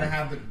attention. You gotta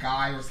have the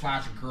guy or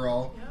 /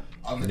 girl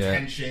of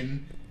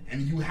attention,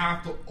 and you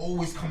have to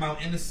always come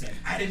out innocent.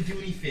 I didn't do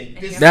anything.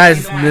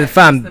 That's the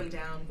fam.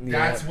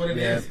 That's what it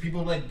is.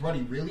 People are like,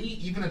 buddy, really?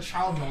 Even a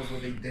child knows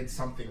when they did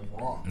something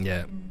wrong.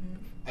 Yeah.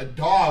 A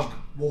dog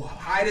will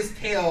hide his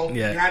tail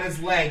Yeah. behind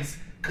his legs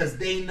because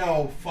they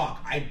know,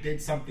 fuck, I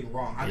did something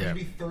wrong. I'm Yeah. gonna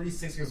be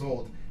 36 years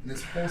old in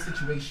this whole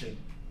situation.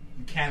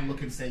 You can't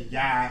look and say,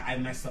 yeah, I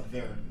messed up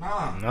there.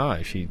 Nah.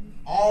 No, she.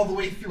 All the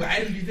way through. I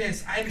didn't do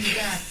this. I didn't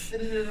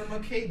do that. I'm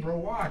okay, bro.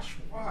 Watch,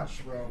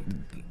 bro.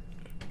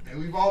 And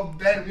we all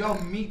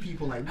meet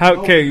people like.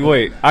 Okay,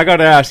 wait. I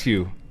gotta ask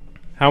you,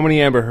 how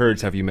many Amber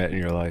Heards have you met in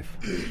your life?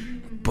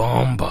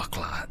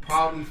 Bombaclat.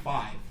 Probably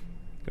 5.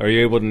 Are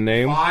you able to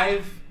name?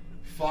 5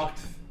 fucked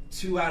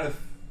 2 out of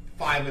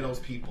 5 of those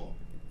people.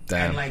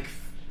 Damn. And like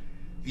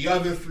the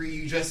other 3,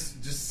 you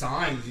just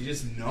signs. You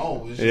just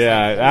know. It's just Yeah,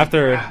 like, holy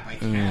after- crap, I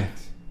can't.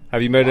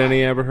 Have you met Wow.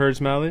 any Amber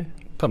Heards, Mally?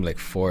 Probably like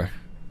 4.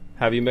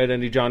 Have you met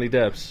any Johnny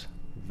Depps?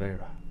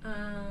 Vera.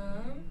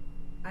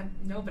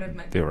 No, but I've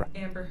met Vera.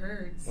 Amber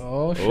Heards.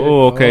 Oh shit.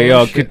 Oh, okay,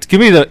 yo, give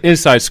me the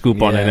inside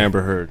scoop on Yeah. an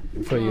Amber Heard.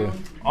 For you.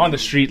 On the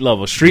street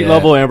level. Street Yeah.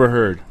 level Amber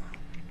Heard.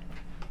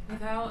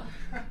 Without,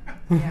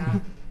 yeah.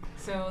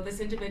 So this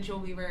individual,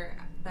 we were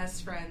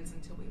best friends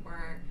until we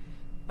weren't.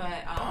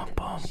 But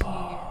she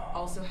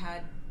also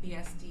had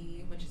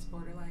BSD, which is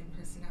borderline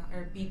personality,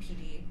 or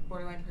BPD,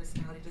 borderline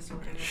personality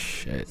disorder.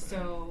 Shit.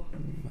 So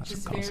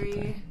just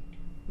very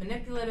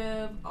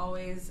manipulative,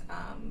 always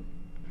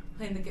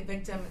playing the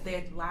victim.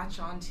 They'd latch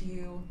onto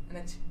you and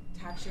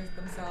attach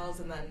themselves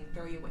and then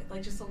throw you away.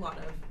 Like just a lot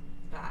of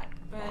that.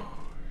 But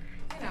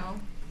you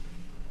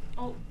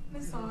know,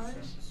 massage.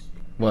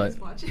 What? Just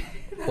watch it.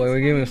 What are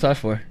we giving a massage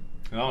for?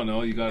 I don't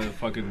know. You got a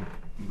fucking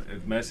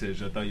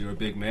message. I thought you were a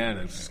big man.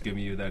 I was just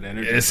giving you that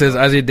energy. It says,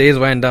 as your days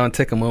wind down,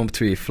 take a moment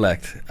to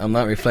reflect. I'm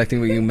not reflecting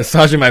with you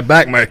massaging my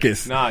back,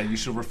 Marcus. Nah, you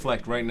should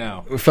reflect right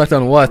now. Reflect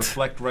on what?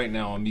 Reflect right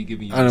now on me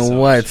giving you a On massage.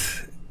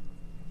 what?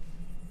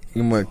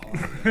 You more.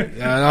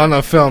 Yeah, on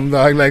a film,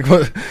 dog. Like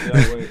what?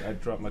 Yeah, wait. I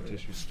dropped my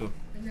tissue still.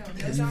 No,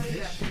 no Johnny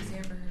Depp. It's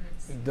Amber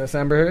Heard's. Does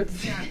Amber Heard?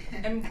 Yeah,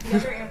 and the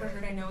other Amber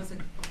Heard I know is a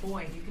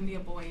boy. You can be a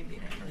boy and be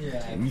an Amber Heard.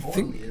 Yeah. You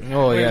think? totally.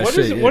 Oh Wait, yeah, what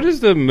shit. is yeah. what does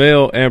the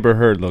male Amber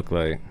Heard look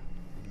like?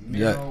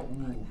 Yeah. Ooh.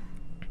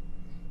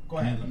 Go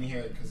ahead. Let me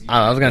hear it. Cause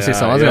I was gonna say Yeah,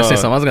 something. I was gonna say yo.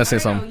 something. I was gonna say I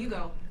don't know, something. you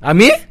go.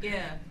 Me?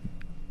 Yeah.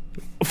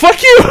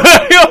 Fuck you!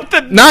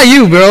 Not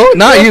you, bro.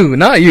 Not you.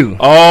 Not you.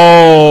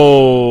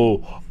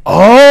 Oh.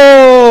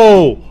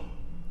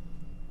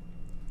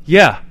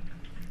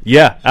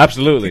 Yeah,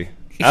 absolutely.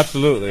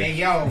 Absolutely. Hey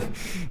yo,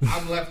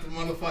 I'm left the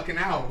motherfucking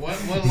out. What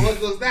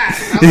was that?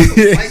 That was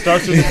some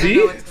Starts with a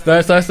B?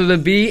 Starts with a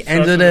B,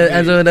 ends with with a a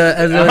ends B. with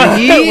a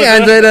E,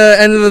 ends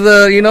with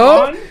a you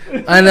know,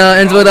 and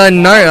ends with a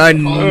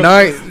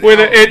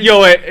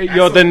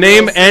Yo, the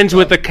name ends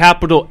with a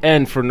capital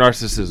N for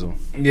narcissism.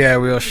 Yeah,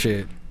 real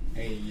shit.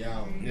 Hey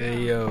yo. Yeah,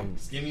 yo.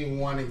 Just give me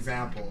one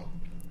example.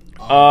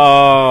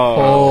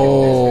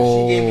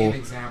 Oh. She gave me an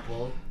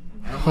example.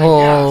 And I'm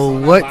Oh,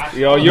 so what- that's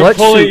Yo, What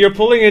should- you're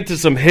pulling into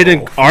some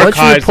hidden What should we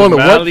archives pull of up?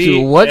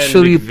 Mally What and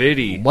should we?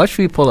 McVitie. What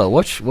should we pull up?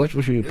 What should we It's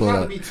pull not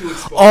up? gonna be too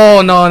exposed.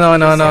 Oh no no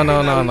no no Something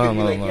no that no we no could be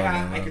no like, no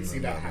yeah, no I can see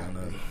that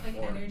happening. Like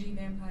energy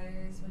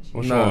vampires. Which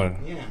Which No. one?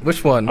 Yeah.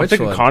 Which one? I'm Which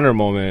thinking one? Connor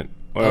moment.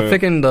 I'm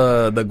thinking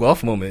the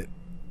Guelph moment.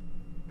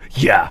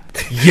 Yeah.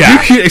 You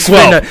can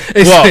explain Well,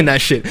 explain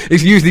that shit.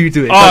 It's usually you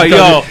do it. Oh,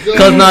 yo.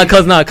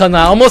 Cause not.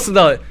 Almost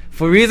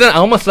for a reason, I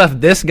almost left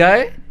this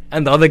guy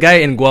and the other guy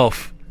in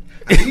Guelph.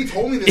 You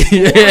told me this.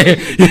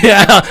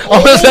 Yeah,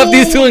 almost left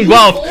these two in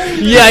Guelph.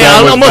 Yeah,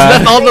 I almost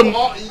left all them.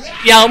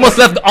 Yeah, I almost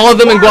left all of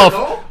them in Guelph.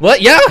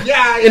 What? Yeah.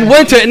 Yeah, In yeah.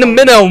 winter, in the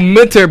middle of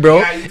winter, bro.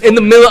 Yeah, you In the told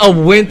me middle that. of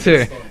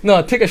winter.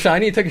 No, take a shot. I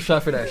need to take a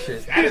shot for that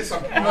shit. That is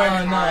some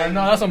prime time.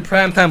 No, that's some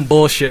prime time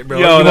bullshit, bro.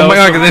 Yo, You that want was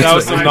Marcus some- into that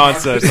was it. some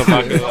nonsense. I'm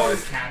not gonna lie.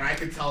 Notice that, I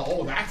can tell.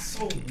 Oh, that's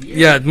so weird.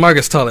 Yeah,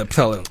 Marcus, tell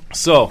him.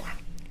 So,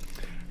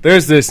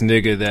 there's this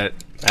nigga that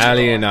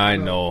Ali and I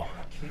know.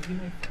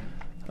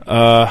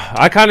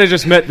 I kind of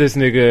just met this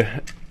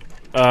nigga.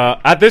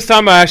 At this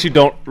time, I actually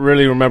don't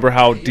really remember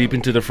how deep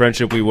into the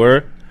friendship we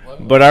were.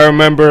 But I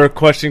remember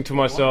questioning to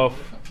myself,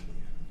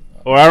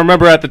 or I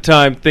remember at the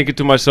time thinking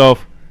to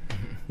myself,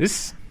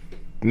 this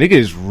nigga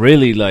is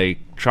really like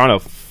trying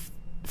to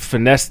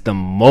finesse the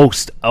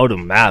most out of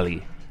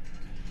Mally.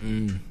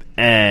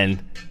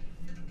 And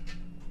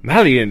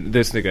Mally and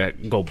this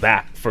nigga go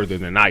back further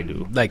than I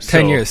do. Like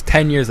 10 So- years.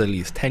 10 years at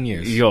least. 10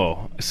 years.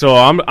 Yo, so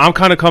I'm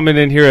kind of coming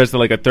in here as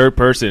like a third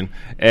person,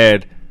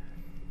 and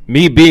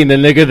me being the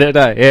nigga that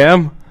I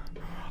am,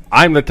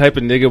 I'm the type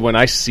of nigga when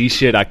I see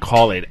shit I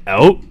call it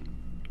out.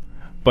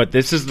 But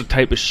this is the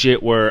type of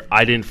shit where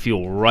I didn't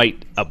feel right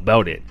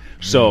about it.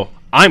 So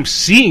I'm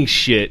seeing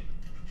shit,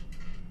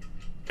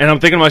 and I'm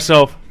thinking to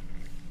myself,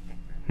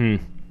 So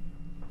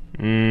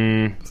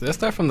let's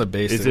start from the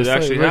basics. Is it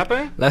actually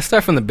happening? Let's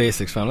start from the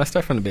basics, fam. Let's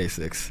start from the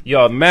basics.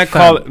 yo, man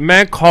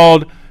Fam.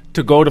 called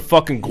to go to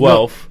fucking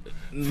Guelph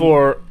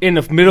for in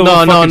the middle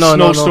of a fucking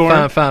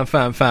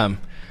snowstorm. Fam.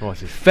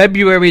 What's it?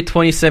 February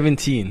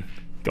 2017. Yo, you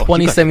got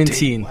the date.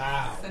 2017.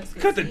 Wow.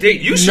 Cut the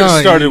date. You should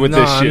have started with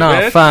this shit,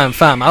 man.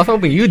 Fam. I was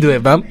hoping you do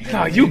it, fam.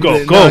 Nah, you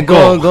go.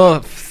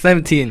 Go.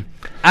 17.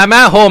 I'm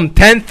at home,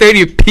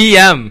 10:30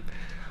 p.m.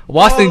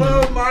 Watching.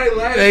 All of my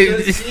life, Hey,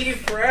 just see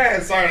friends.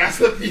 friends. Sorry, that's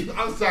the people.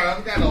 I'm sorry,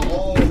 I'm kind of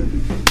old.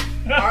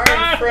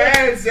 Aren't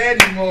friends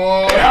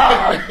anymore.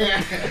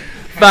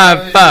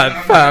 Fam.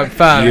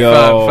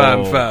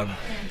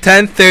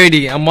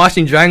 10:30. I'm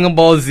watching Dragon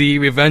Ball Z: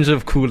 Revenge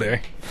of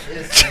Cooler.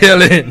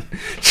 Chilling.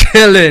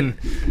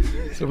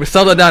 So we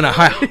settled down a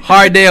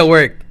hard day at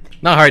work.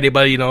 Not hard day,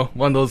 but you know,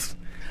 one of those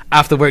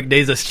after work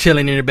days, just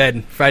chilling in your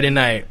bed Friday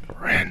night.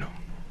 Random.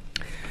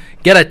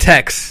 Get a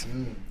text.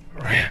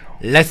 Random.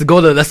 Let's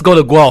go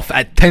to Guelph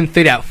at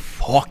 10:30 at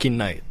fucking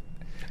night.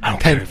 I don't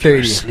care if you're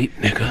asleep,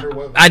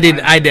 nigga. I did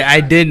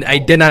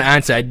not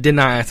answer. I did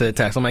not answer the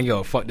text. I'm like,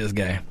 yo, fuck this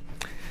guy.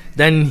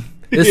 Then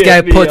this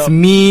guy puts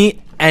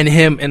me and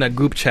him in a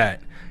group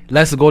chat.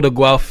 Let's go to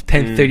Guelph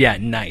 10:30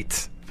 at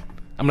night.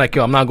 I'm like,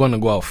 yo, I'm not going to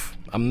Guelph.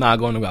 I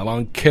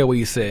don't care what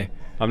you say.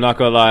 I'm not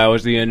gonna lie, I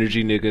was the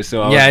energy nigga,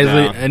 so I was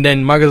like, and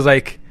then Marcus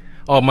like,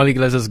 oh, Malik,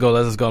 let's just go.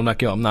 I'm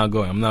like, yo, I'm not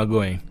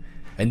going.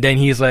 And then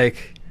he's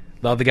like,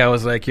 the other guy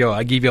was like, yo,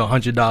 I give you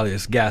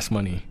 $100 gas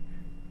money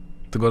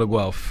to go to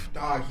Guelph.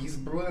 Dog, he's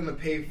willing to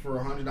pay for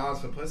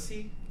 $100 for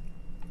pussy?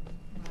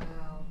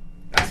 Wow.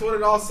 That's what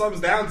it all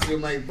sums down to.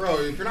 I'm like, bro,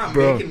 if you're not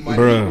making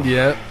money,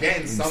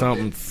 getting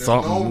something, there's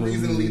no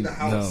reason to leave the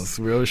house. No, it's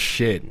real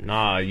shit.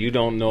 Nah, you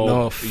don't know.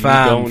 No,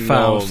 fam.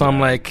 So I'm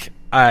like,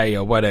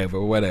 alright,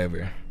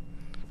 whatever.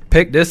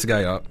 Pick this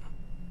guy up.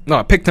 No,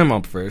 I picked him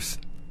up first.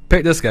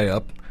 Pick this guy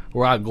up.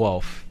 We're at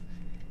Guelph.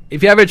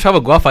 If you ever travel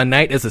Guelph at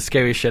night, it's the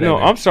scariest shit ever. No,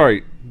 I'm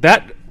sorry.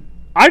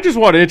 I just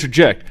want to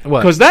interject.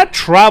 What? Because that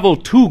travel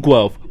to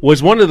Guelph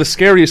was one of the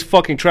scariest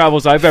fucking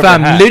travels I've ever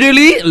had.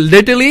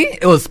 Literally,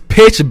 it was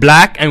pitch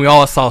black and we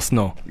all saw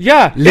snow.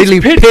 Yeah, literally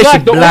it's pitch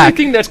black. The only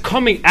thing that's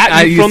coming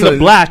at you from the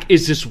black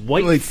is this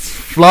white like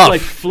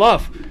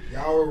fluff.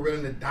 Y'all were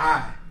willing to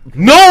die.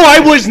 No,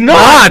 I was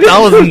not. I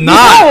was not.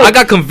 No. I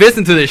got convinced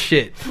into this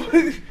shit.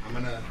 I'm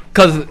gonna...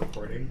 Cause...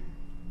 Recording.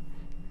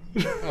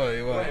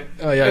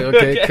 Oh yeah,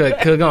 okay.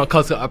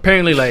 Cause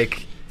apparently,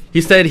 like,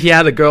 he said he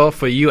had a girl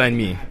for you and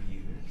me.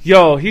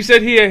 Yo, he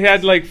said he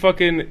had like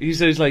fucking. He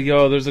said he's like,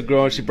 yo, there's a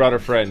girl and she brought her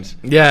friends.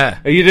 Yeah.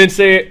 And he didn't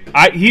say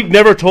it. He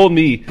never told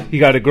me he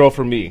got a girl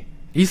for me.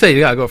 He said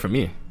he got a girl for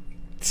me.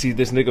 See,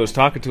 this nigga was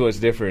talking to us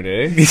different,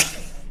 eh?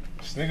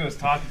 This nigga was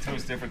talking to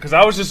us different. Cause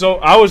I was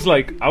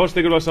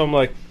thinking about something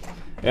like,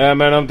 yeah,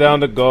 man, I'm down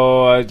to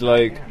go.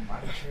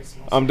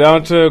 I'm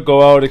down to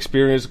go out,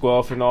 experience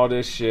Guelph and all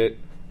this shit.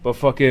 But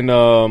fucking,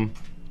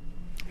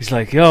 he's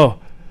like, yo,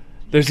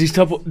 there's these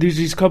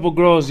couple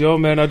girls, yo,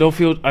 man. I don't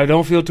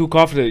feel too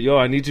confident, yo.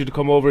 I need you to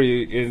come over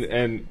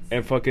and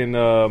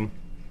fucking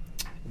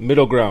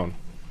middle ground.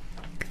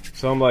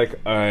 So I'm like,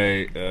 all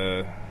right,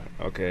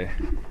 okay.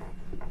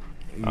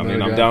 I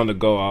mean, I'm down to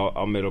go.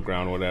 I'll middle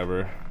ground,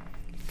 whatever.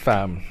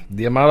 Fam,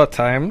 the amount of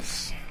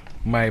times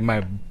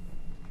my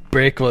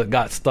brake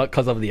got stuck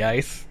because of the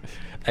ice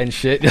and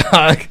shit.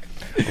 I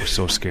was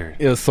so scared.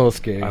 It was so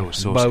scary. I was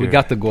so scared. But we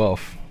got the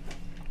Guelph.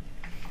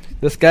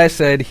 This guy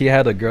said he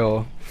had a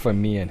girl for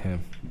me and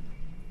him.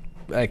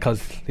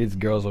 Because his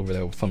girl's over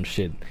there with some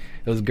shit.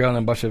 It was a girl and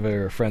a bunch of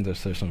her friends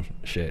or some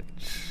shit.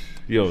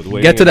 Yo,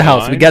 get to the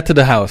house. We get to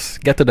the house.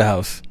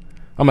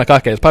 I'm like,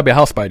 okay, it's probably a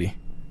house party.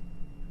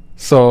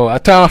 So I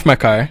turn off my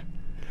car.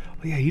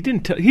 Oh, yeah, he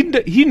didn't tell.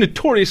 He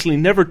notoriously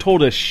never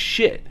told us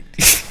shit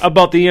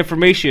about the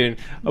information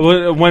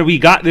when we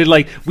got there.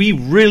 Like, we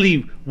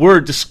really were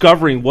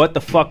discovering what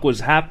the fuck was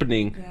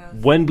happening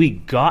when we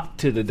got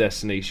to the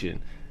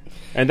destination.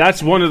 And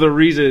that's one of the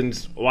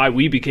reasons why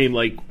we became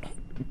like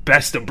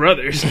best of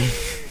brothers.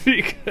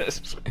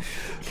 Because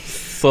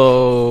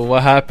so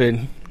what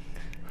happened?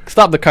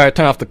 Stop the car,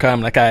 turn off the car.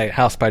 I'm like, alright,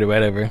 house party,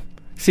 whatever.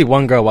 See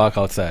one girl walk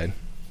outside.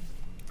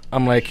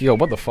 I'm like, yo,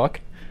 what the fuck?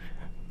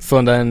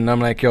 So then I'm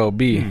like, yo,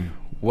 B,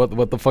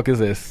 what the fuck is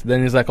this?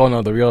 Then he's like, oh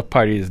no, the real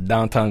party is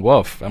downtown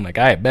Guelph. I'm like,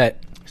 alright,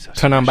 bet.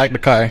 Turn on back the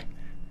car.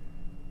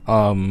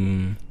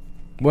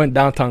 Went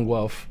downtown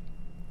Guelph,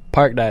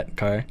 parked that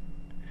car.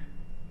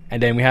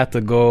 And then we had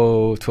to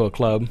go to a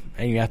club,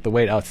 and you have to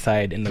wait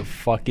outside in the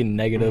fucking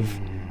negative,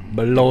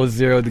 below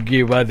 0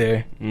 degree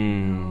weather.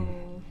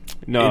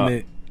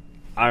 No,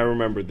 I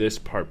remember this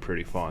part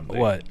pretty fondly.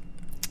 What?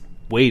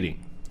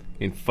 Waiting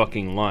in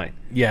fucking line.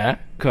 Yeah.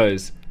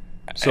 Because,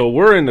 so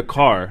we're in the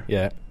car.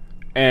 Yeah.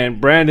 And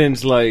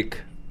Brandon's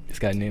like, this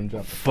guy name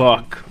dropped.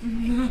 Fuck.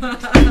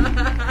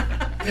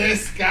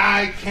 This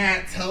guy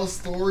can't tell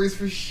stories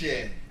for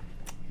shit.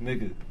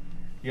 Nigga.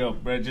 Yo,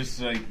 Brad,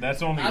 just like,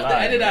 that's only I have live. to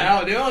edit that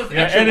out. Dude,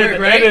 Yeah, extra work,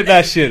 right? edit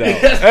that shit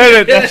out.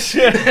 Edit that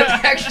shit out.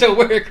 That's extra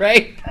work,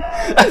 right?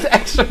 That's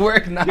extra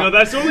work now. Yo,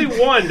 that's only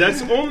one.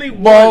 That's only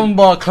one.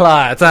 Bomba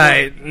clots.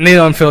 Alright,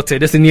 neon filter.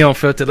 This is neon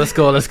filter. Let's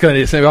go. This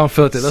is neon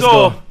filter. Let's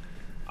go.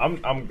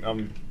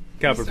 I'm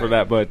capping for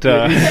that, but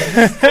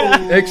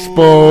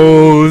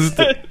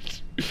exposed.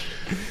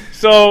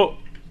 So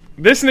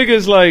this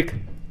nigga's like,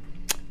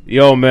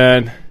 yo,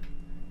 man,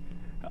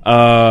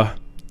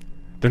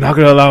 they're not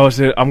gonna allow us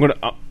to.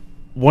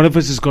 One of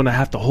us is gonna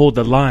have to hold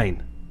the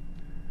line.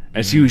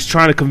 And so he was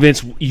trying to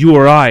convince you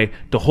or I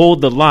to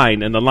hold the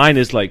line, and the line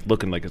is like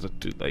looking like it's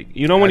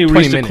when you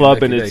reach the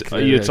club and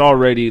it's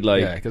already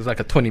like because it's like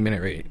a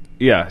 20-minute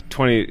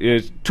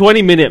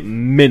 20-minute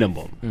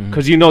minimum.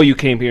 Because you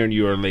came here and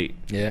you were late.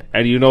 Yeah.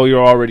 And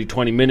you're already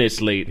 20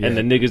 minutes late. Yeah. And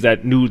the niggas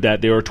that knew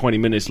that they were 20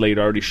 minutes late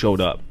already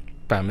showed up.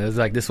 Bam, it was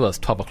like this was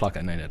 12 o'clock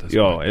at night at this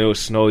Yo, point. it was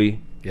snowy.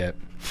 Yep.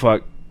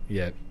 Fuck.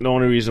 Yep. The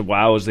only reason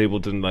why I was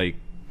able to, like,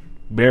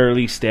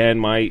 barely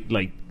stand my,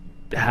 like,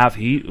 half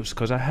heat was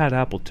because I had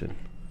Appleton.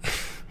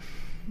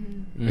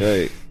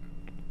 Like,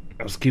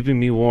 it was keeping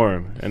me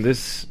warm. And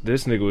this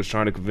nigga was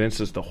trying to convince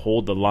us to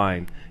hold the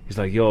line. He's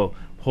like, yo,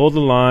 hold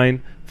the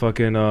line.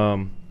 Fucking,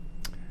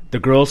 the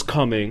girl's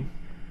coming.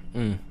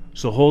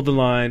 So hold the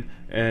line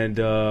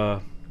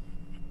and,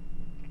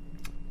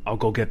 I'll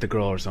go get the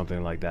girl or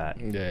something like that.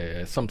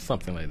 Yeah,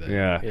 something like that.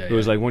 Yeah. It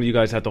was like, when you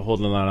guys have to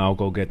hold the line, I'll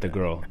go get the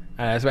girl.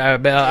 I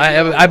What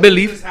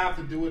believe. does this have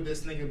to do with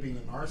this nigga being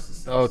a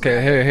narcissist?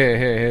 Okay,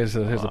 here's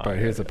the part.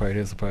 Here's the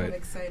part. I'm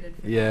excited.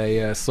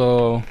 Yeah.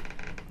 So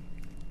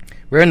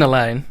we're in the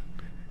line.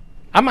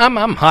 I'm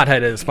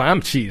hot-headed at this point.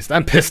 I'm cheesed.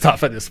 I'm pissed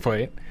off at this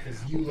point.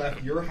 Because you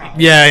left your house.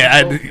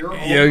 Yeah. Okay.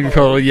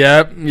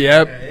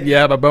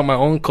 I brought my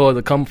own clothes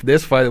to come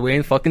this far away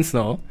in fucking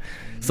snow.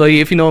 So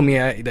if you know me,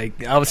 I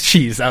was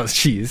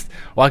cheesed.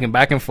 Walking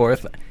back and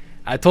forth.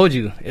 I told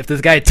you, if this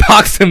guy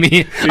talks to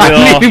me,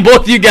 I'm leaving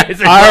both you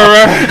guys.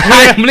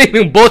 I'm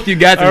leaving both you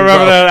guys. I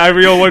remember that.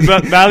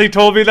 When Mally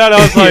told me that,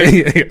 I was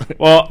like,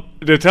 well,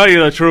 to tell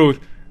you the truth,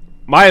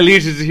 my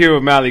allegiance is here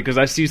with Mally because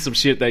I see some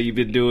shit that you've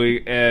been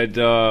doing, and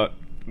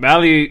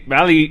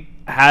Mally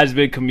has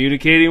been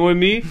communicating with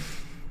me,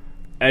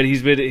 and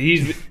he's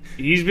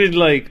been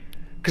like,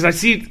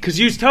 because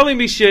he was telling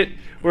me shit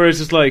where it's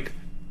just like,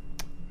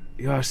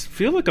 yo, I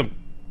feel like I'm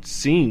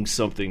seeing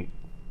something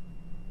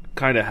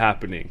kind of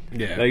happening.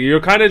 Yeah. Like, you're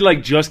kind of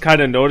like just kind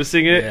of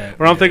noticing it. Yeah,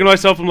 Where I'm thinking to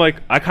myself, I'm like,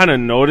 I kind of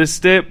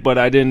noticed it, but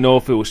I didn't know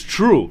if it was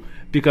true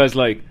because,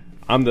 like,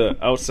 I'm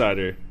the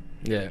outsider.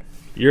 Yeah.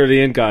 You're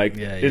the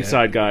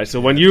inside guy. So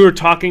when you were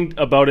talking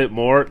about it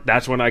more,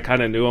 that's when I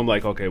kind of knew. I'm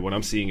like, okay, what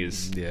I'm seeing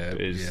is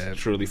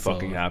truly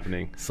fucking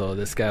happening. So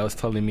this guy was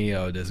telling me,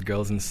 oh, there's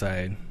girls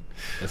inside.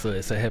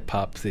 It's a hip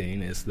hop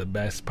scene. It's the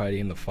best party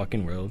in the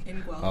fucking world.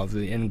 In Guelph.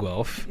 Obviously in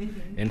Guelph.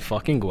 In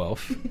fucking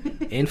Guelph.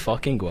 In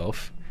fucking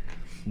Guelph.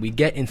 We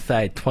get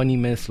inside 20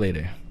 minutes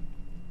later.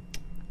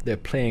 They're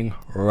playing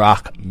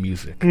rock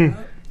music.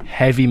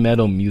 Heavy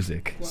metal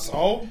music.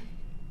 So?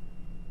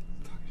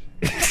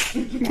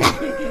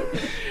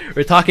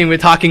 We're talking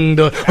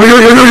the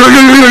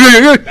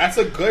That's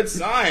a good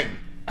sign.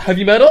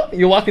 heavy metal?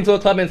 You walk into a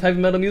club and it's heavy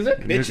metal music?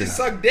 Bitches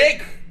suck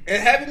dick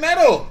and heavy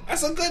metal.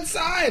 That's a good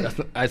sign.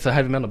 It's a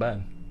heavy metal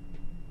band.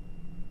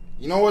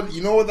 You know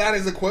what that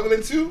is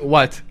equivalent to?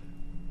 What?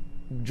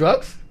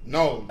 Drugs?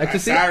 No, that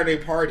Ecstasy? Saturday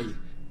party.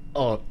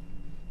 Oh,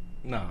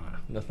 no,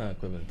 that's not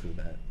equivalent to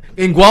that.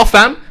 In Guelph,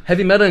 fam?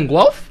 Heavy metal in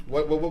Guelph?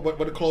 What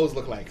the clothes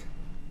look like?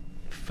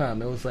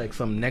 Fam, it was like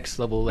some next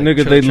level. Like,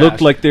 Nigga, they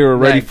looked like they were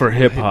ready for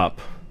hip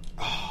hop.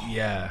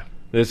 Yeah.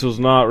 This was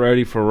not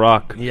ready for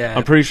rock. Yeah.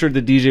 I'm pretty sure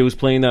the DJ was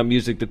playing that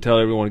music to tell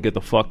everyone to get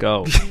the fuck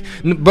out.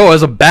 Bro, it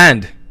was a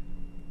band.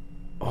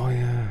 Oh,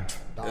 yeah.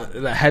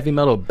 A heavy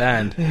metal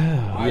band.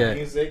 Live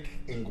music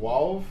in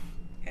Guelph?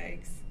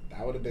 Yikes.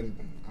 That would have been...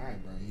 Alright,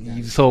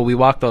 bro. So we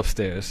walked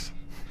upstairs.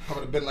 I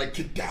would have been like,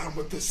 get down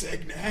with the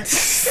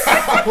sickness.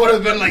 I would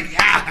have been like,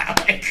 yeah.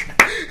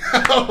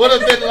 I would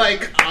have been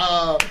like,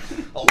 a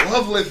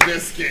Loveless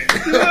biscuit.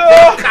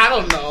 I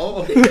don't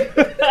know.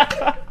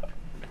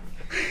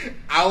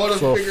 I would have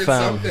figured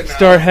something out.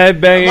 Start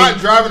headbanging. I'm not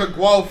driving to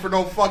Guelph for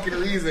no fucking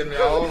reason,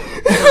 yo.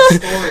 What a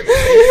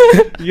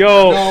story.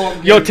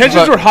 Yo,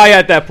 tensions were high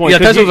at that point. Yeah,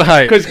 tensions were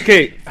high. Because,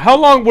 okay, how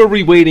long were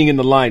we waiting in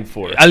the line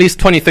for? At least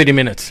 20-30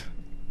 minutes.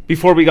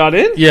 Before we got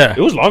in? Yeah.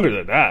 It was longer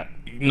than that.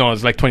 No,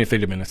 it's like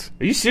 20-30 minutes.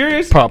 Are you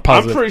serious?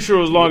 Positive. I'm pretty sure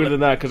it was longer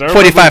than that.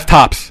 45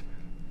 tops.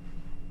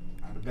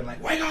 I'd have been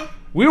like, wake up.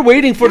 We were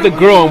waiting for the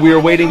girl, and we were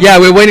waiting. Yeah,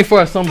 we were waiting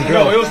for some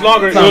girl. No, it was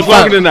longer. It was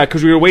longer than that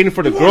because we were waiting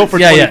for the girl for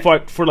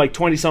like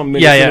 20-something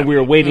minutes, and then we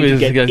were waiting to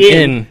get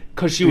in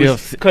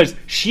because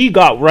she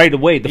got right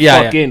away the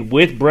fuck in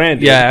with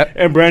Brandon. Yeah,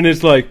 and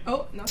Brandon's like,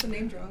 oh, not the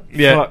name drop.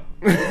 Yeah,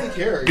 he doesn't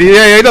care.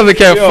 Yeah, he doesn't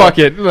care. Fuck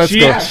it. Let's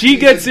go. She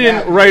gets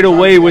in right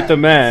away with the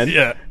man.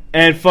 Yeah,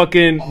 and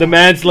fucking the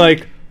man's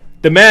like,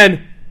 the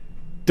man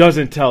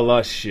doesn't tell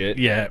us shit.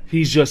 Yeah,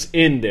 he's just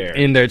in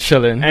there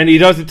chilling, and he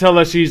doesn't tell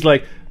us. He's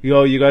like,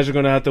 yo, you guys are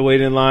gonna have to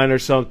wait in line or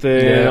something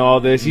and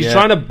all this. He's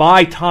trying to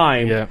buy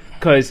time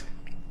because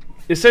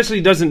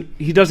essentially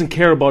he doesn't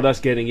care about us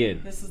getting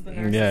in. This is the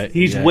narcissist.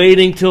 He's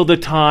waiting till the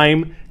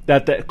time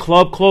that the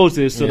club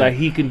closes so that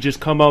he can just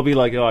come out and be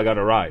like, yo, I got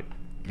a ride.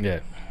 Yeah.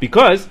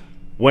 Because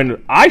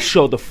when I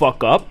showed the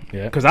fuck up,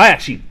 because I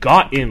actually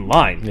got in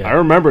line. I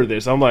remember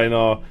this. I'm like,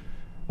 no,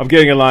 I'm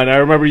getting in line. I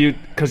remember you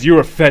because you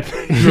were fed.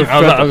 You were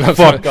fed the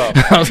fuck up.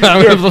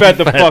 You were fed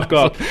the fuck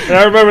up. And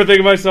I remember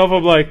thinking to myself,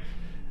 I'm like,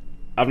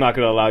 I'm not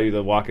going to allow you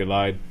to walk in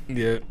line.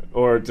 Yeah.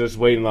 Or just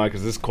wait in line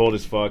because it's cold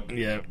as fuck.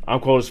 Yeah. I'm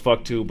cold as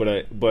fuck too,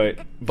 but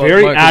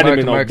very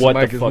adamant on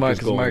what the fuck is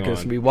going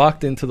on. We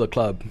walked into the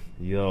club.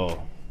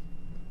 Yo.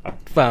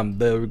 Fam,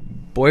 the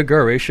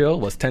boy-girl ratio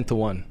was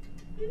 10-1.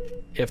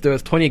 If there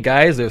was 20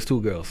 guys, there's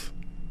 2 girls.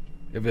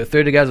 If there's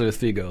 30 guys, there's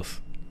 3 girls.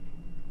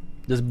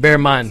 Just bear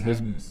in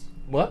mind.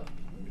 What?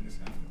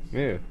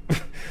 Yeah.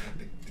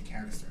 The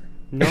canister.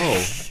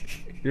 No,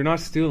 you're not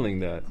stealing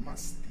that. I'm not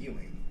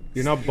stealing.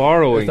 You're not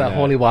borrowing It's that that.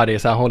 holy water.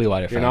 It's that holy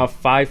water. You're not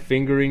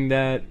 5-fingering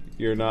that.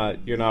 You're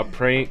not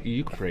praying.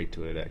 You can pray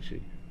to it,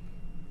 actually.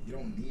 You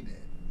don't need it.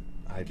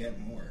 I get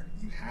more.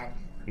 You have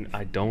more.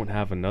 I don't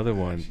have another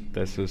one.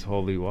 That's just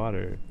holy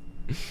water.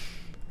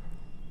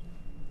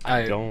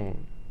 I don't.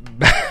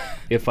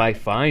 If I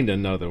find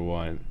another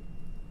one,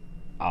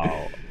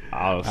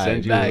 I'll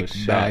send you a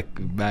shot.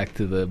 Back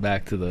to the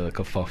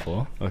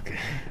kerfuffle. Okay.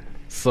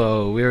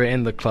 So we were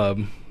in the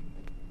club.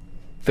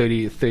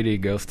 30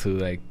 girls to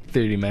like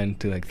 30 men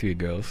to like 3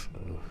 girls.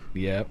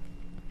 Yep.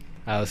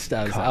 I was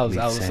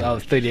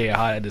 38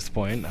 hot at this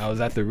point. I was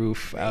at the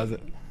roof. I'm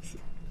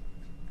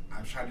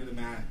trying to do the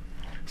math.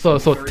 So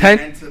 30 10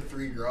 men to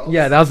 3 girls.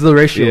 Yeah, that was the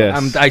ratio.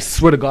 Yes. I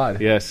swear to God.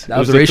 Yes. That it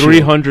was the a ratio.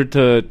 300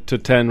 to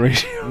 10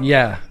 ratio.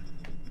 Yeah.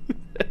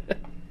 Yeah,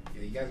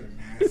 you guys are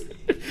nasty.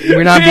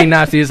 We're not being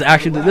nasty. It's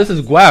actually this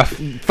is guaf.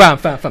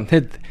 Fam.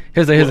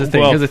 Here's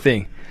the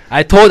thing.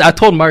 I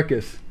told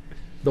Marcus,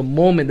 the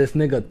moment this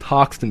nigga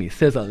talks to me,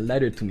 says a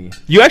letter to me.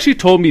 You actually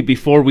told me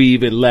before we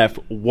even left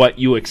what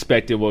you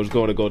expected was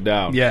going to go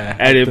down. Yeah.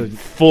 And it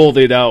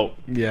folded out.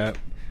 Yeah.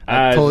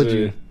 I told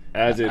you.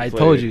 I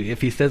told you,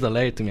 if he says a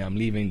letter to me, I'm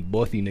leaving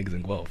both of you niggas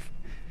in Guelph.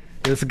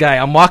 This guy,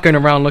 I'm walking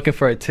around looking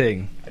for a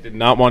ting. I did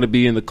not want to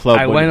be in the club.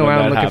 I when went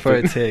around that looking for a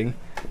happened. ting.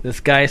 This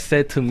guy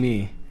said to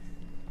me,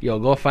 yo,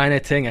 go find a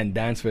ting and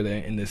dance with her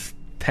in this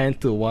 10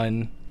 to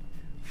 1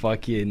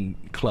 fucking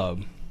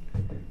club.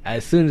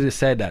 As soon as he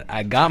said that,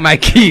 I got my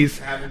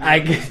keys. I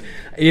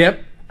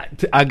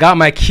got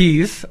my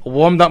keys,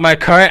 warmed up my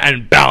car,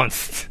 and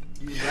bounced.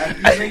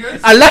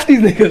 I left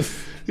these niggas.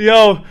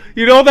 Yo,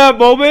 you know that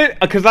moment?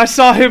 Because I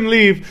saw him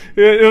leave.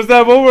 It was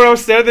that moment where I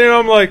was standing there and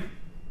I'm like,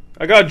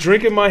 I got a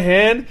drink in my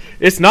hand.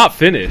 It's not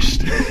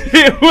finished.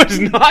 It was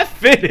not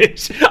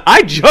finished.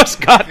 I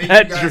just got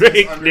that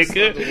drink,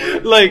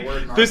 nigga.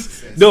 Like,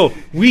 this. No,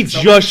 we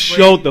just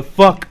showed the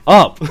fuck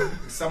up.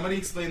 Somebody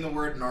explain the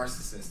word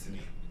narcissist to me.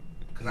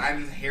 Because I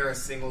didn't hear a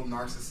single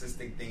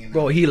narcissistic thing in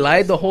Bro, he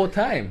lied the whole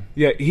time.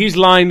 Yeah, he's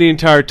lying the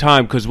entire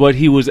time because what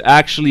he was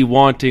actually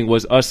wanting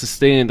was us to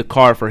stay in the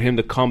car for him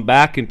to come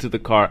back into the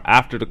car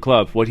after the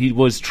club. What he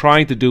was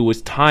trying to do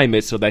was time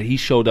it so that he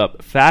showed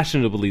up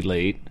fashionably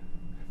late,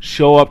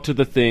 show up to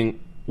the thing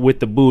with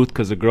the booth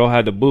because the girl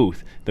had the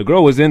booth. The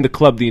girl was in the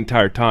club the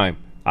entire time.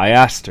 I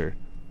asked her.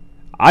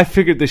 I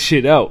figured this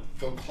shit out.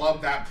 The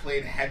club that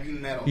played heavy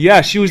metal.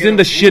 Yeah, she was in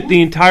the shit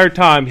the entire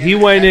time. He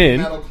went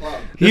in.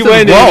 He This went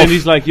is in Guelph. and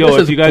he's like, yo, This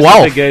if is you guys Guelph.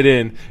 have to get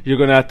in, you're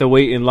going to have to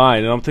wait in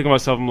line. And I'm thinking to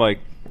myself, I'm like,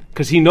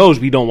 because he knows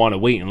we don't want to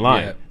wait in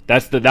line. Yeah.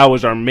 That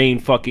was our main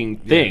fucking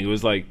thing. It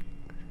was like,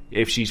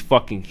 if she's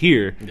fucking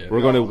here,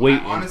 we're going to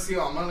wait. Honestly,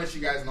 I'm going to let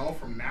you guys know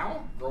from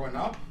now, growing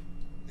up,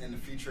 in the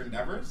future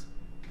endeavors,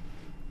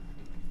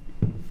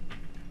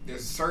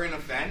 there's certain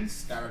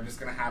events that are just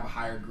going to have a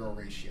higher girl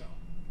ratio.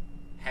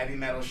 Heavy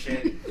metal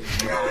shit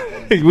is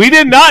not We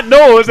did not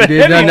know it was a heavy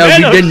metal.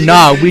 We did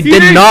not. He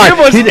didn't give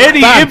us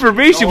any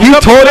information. He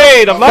told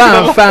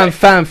us,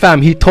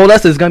 fam. He told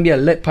us it's gonna be a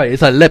lit party.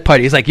 It's a lit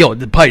party. He's like, yo,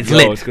 the party's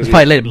lit. It's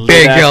party lit.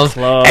 Big girls,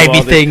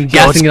 everything,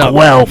 gassing it up.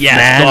 Guelph, yeah,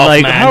 man. Guelph,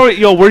 Like, man.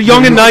 Yo, we're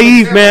young and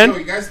naive, man.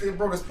 You guys think,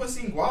 bro, there's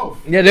pussy in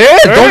Guelph. Yeah, there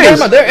is. Don't get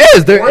me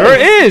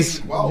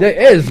wrong. There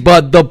is.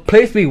 But the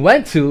place we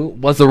went to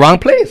was the wrong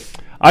place.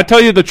 I tell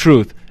you the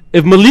truth.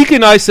 If Malik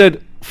and I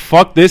said,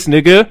 fuck this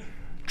nigga,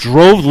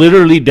 drove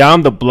literally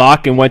down the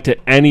block and went to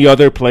any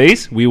other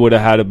place, we would have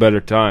had a better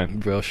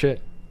time. Real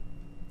shit.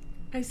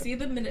 I see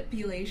the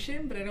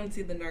manipulation, but I don't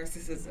see the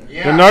narcissism.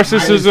 Yeah, The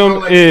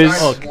narcissism is...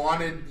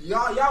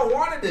 Y'all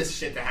wanted this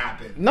shit to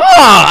happen. No,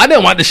 I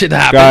didn't want this shit to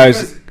happen.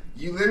 Guys,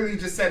 you literally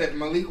just said if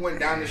Malik went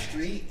down the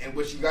street, and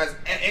which you guys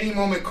at any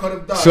moment could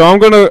have done. so I'm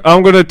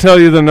gonna tell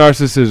you the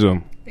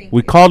narcissism. Thank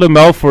We you. called him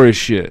out for his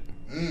shit.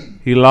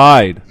 He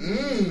lied.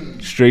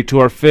 Straight to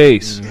our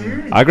face.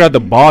 I grabbed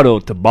the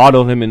bottle to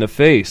bottle him in the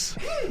face.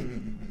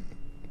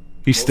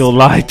 He still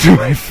lied to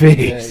my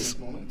face.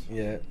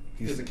 Yeah.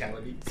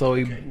 Physicality. So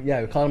we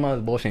called him out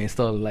as bullshit. And he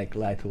still like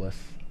lied to us.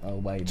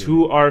 Why he did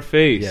To our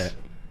face. Yeah.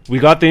 We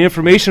got the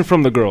information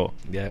from the girl.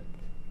 it. Yeah.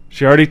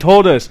 She already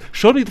told us.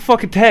 Showed me the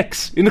fucking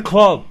text in the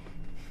club.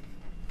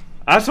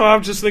 That's why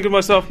I'm just thinking to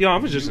myself, yo,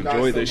 I'm gonna just You guys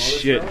enjoy still this know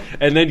this shit. girl?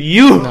 And then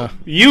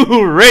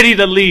you ready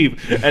to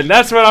leave. And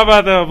that's what I'm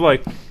out there. I'm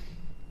like,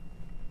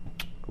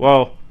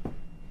 well,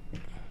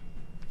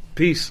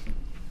 peace.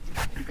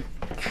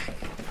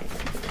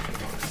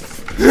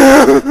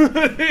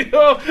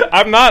 Yo,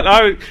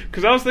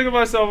 because I was thinking to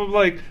myself, I'm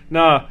like,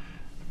 nah,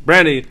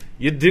 Brandy,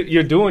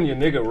 you're doing your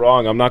nigga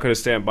wrong. I'm not gonna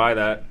stand by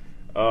that.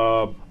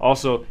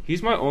 Also,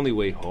 he's my only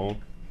way home.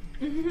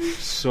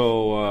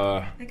 So,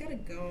 I gotta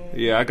go.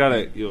 yeah, I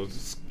gotta,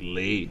 it's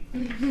late.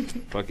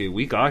 Fucking,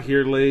 we got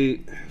here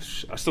late.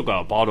 I still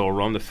got a bottle of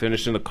rum to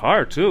finish in the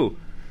car, too.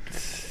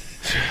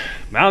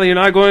 Mally and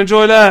I going to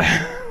enjoy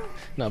that.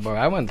 No, bro,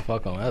 I went the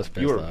fuck on. I was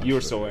pissed off. You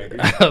were so angry.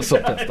 I was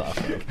so pissed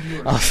off. Bro.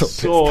 I was so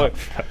pissed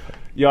off.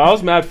 Yo, I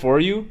was mad for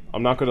you.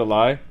 I'm not gonna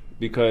lie,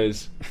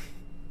 because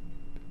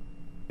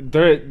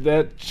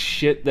that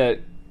shit that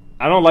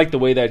I don't like the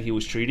way that he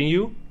was treating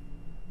you.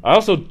 I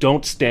also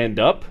don't stand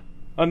up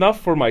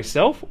enough for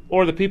myself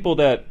or the people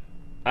that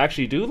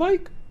actually do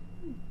like.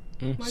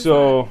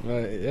 So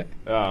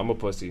I'm a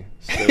pussy.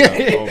 Straight up,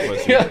 I'm a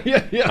pussy.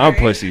 I'm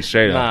pussy.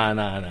 Straight up.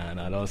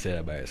 Nah. Don't say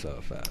that by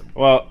yourself, fam.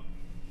 Well,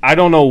 I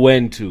don't know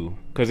when to,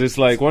 because it's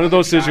like one of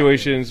those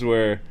situations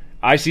where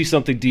I see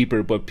something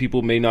deeper, but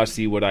people may not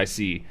see what I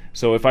see.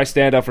 So if I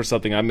stand up for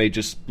something, I may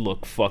just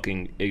look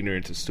fucking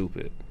ignorant and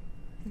stupid.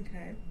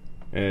 Okay.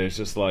 And it's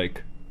just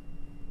like,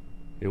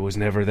 it was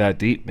never that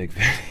deep,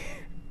 McVitie.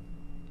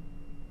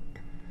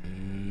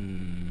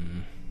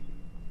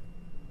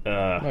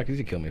 Mark,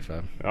 you kill me,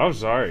 fam. I'm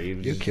sorry.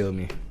 You kill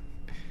me.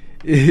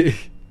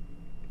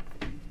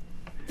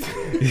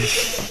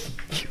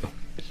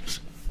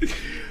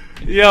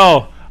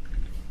 Yo,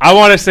 I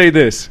want to say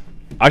this.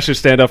 I should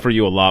stand up for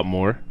you a lot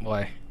more.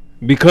 Why?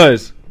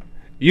 Because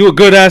you a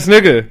good ass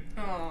nigga.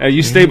 Aww. And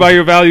you stay by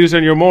your values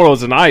and your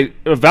morals. And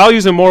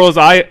values and morals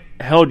I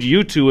held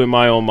you to in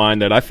my own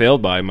mind that I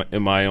failed by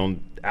in my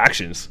own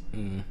actions.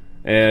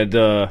 And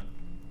to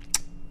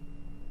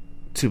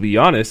be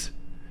honest,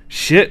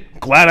 shit,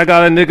 glad I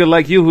got a nigga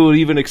like you who would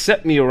even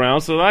accept me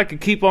around so that I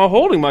could keep on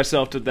holding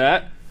myself to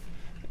that.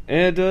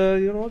 And,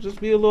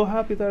 just be a little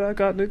happy that I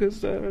got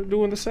niggas that are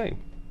doing the same.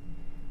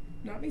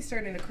 Not me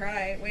starting to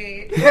cry.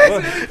 Wait.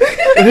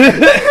 That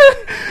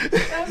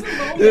was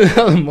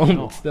a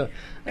moment still.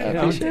 I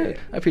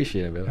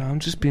appreciate it, bro. I'm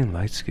just being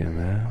light skinned,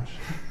 man.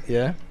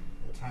 Yeah?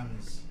 What time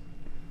is?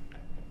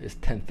 It's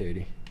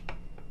 10:30.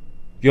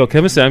 Yo,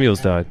 Kevin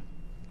Samuels died.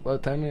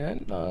 What time you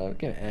end? No, it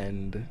can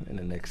end in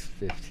the next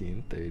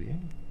 15:30.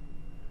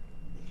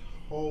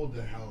 Hold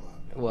the hell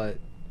up. What?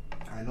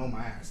 I know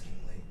my ass came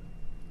late.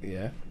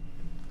 Yeah.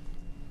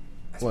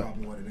 That's What?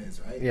 probably what it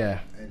is, right? Yeah.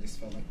 I just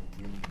felt like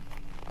a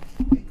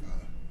really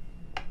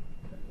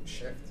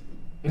shift.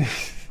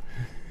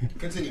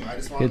 Continue. I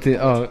just wanted to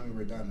know when we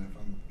were done if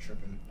I'm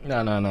tripping.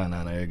 No.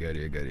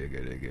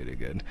 You're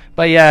good.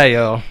 But yeah,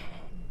 yo.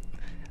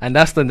 And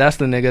that's the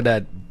nigga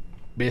that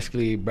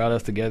basically brought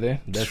us together.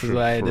 This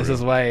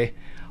is why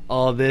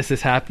all this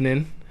is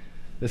happening.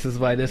 This is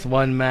why this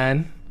one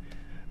man.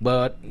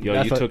 But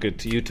yo, you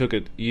took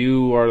it.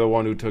 You are the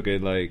one who took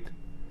it. Like,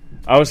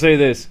 I would say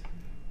this: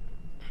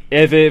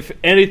 if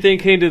anything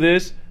came to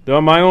this,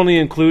 my only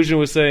inclusion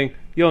was saying,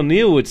 "Yo,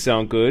 Neil would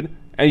sound good,"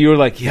 and you were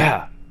like,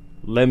 "Yeah,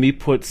 let me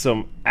put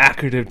some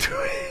acronym to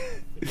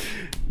it."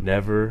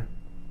 Never,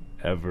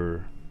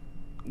 ever.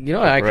 You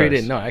know what I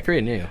created? No, I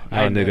created Neil.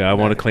 Nigga, I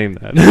want to claim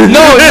that.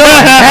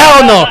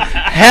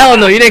 Hell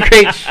no, you didn't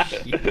create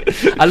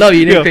shit. I love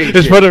you didn't create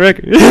it's shit. for the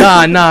record.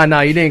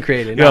 Nah, you didn't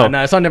create it. No,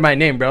 it's under my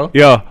name, bro.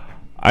 Yo,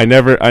 I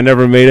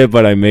never made it,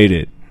 but I made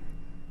it.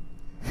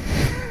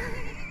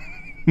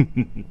 Hey,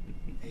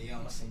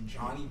 yo, some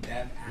Johnny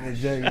Depp ass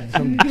shit.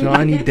 Some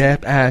Johnny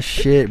Depp ass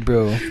shit,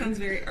 bro. Sounds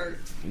very art.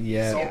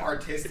 Yeah. So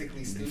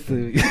artistically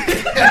stupid.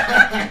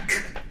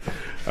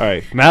 All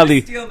right,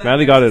 Mally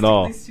got it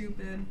all.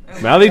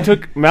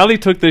 Mally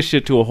took this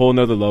shit to a whole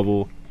nother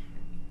level.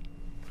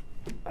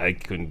 I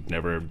couldn't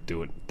never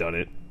done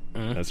it.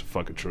 That's the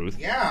fucking truth.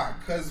 Yeah,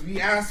 because we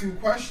asked you a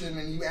question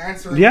and you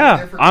answered.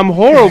 Yeah, I'm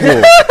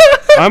horrible.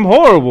 I'm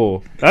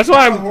horrible. That's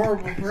why I'm a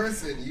horrible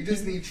person. You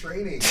just need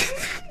training.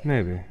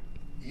 Maybe.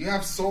 You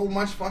have so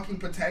much fucking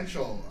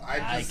potential.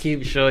 I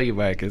keep showing you,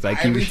 Marcus. I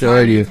keep every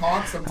showing time you.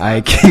 Talk, I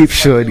keep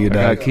showing you,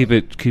 dog. Keep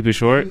it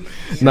short.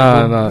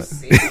 No.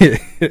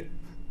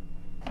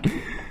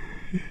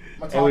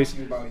 Anyways, to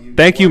you about you.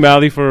 Thank you,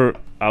 Mally, for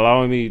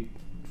allowing me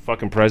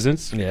fucking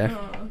presence. Yeah.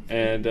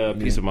 And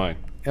peace of mind.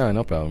 Yeah,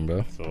 no problem,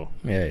 bro. So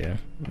Yeah.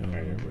 No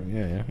problem.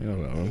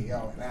 Hey,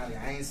 yo, Mally,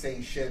 I ain't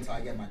saying shit until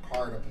I get my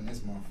card up in this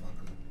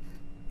motherfucker.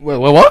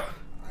 What?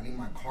 I need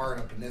my card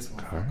up in this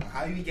motherfucker.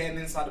 How you getting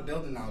inside the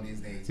building now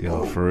these days?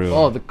 Yo, for real.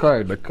 Oh, the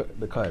card.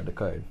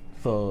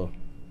 So,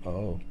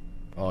 oh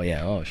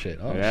yeah. Oh shit.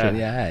 Shit.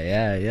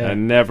 Yeah. That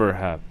never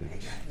happened.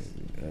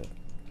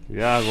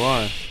 Yeah, go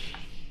on.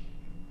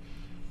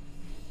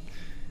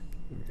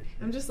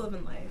 I'm just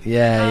living life.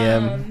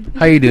 Yeah.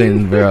 How you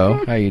doing,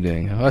 bro? How you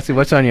doing?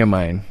 What's on your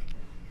mind?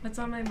 What's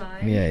on my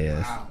mind? Yeah.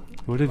 Wow.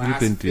 What have you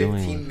been doing?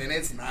 15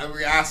 minutes, now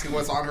we're asking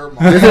what's on her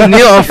mind. This is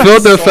Neil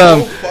Unfiltered,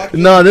 So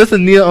fam. No, this is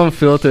Neil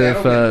Unfiltered,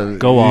 fam.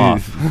 Go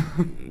off.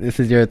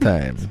 This is your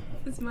time.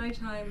 It's my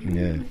time.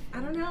 Yeah.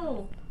 I don't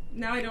know.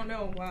 Now I don't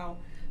know. Wow.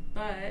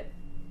 But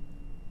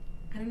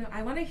I don't know.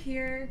 I want to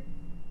hear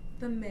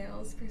the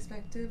male's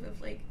perspective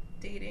of like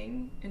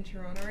dating in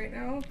Toronto right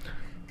now.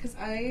 Because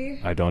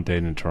I don't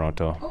date in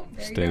Toronto. Oh,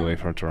 there you Stay go. away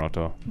from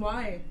Toronto.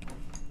 Why?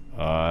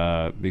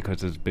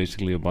 Because it's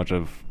basically a bunch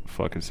of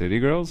fucking city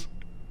girls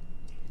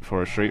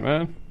for a straight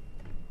man.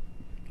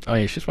 Oh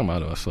yeah, she's from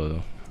Ottawa,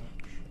 so.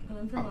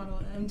 I'm from Ottawa.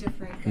 I'm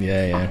different.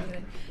 Yeah.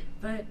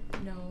 But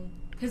no,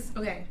 Because,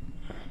 okay,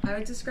 I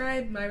would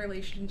describe my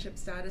relationship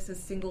status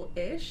as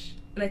single-ish,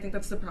 and I think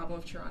that's the problem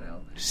with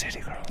Toronto.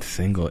 City girl.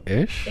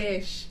 Single-ish?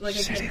 Ish. Like,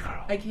 City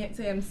girl. I can't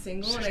say I'm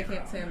single, City and I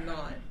can't girl. say I'm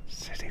not.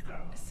 City girl.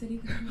 City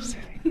girl.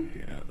 City. City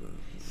girl.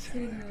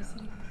 City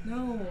girl.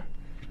 No.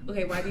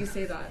 Okay, why do you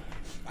say that?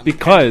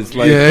 Because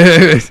like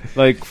Yeah.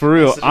 like for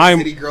real, Such a I'm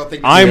city girl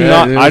thing to I'm say.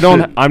 not yeah, I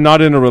don't shit. I'm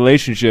not in a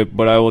relationship,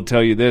 but I will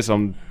tell you this,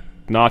 I'm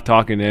not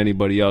talking to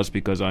anybody else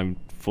because I'm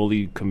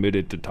fully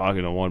committed to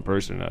talking to one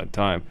person at a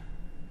time.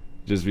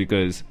 Just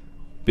because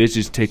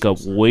bitches take up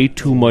way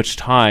too much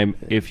time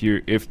if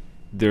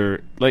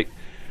they're like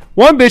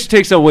one bitch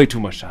takes up way too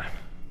much time.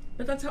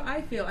 But that's how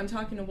I feel. I'm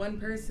talking to one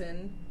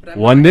person, but I'm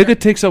One not nigga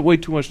takes up way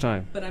too much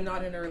time. but I'm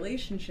not in a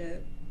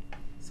relationship.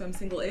 So I'm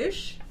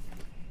single-ish.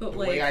 But The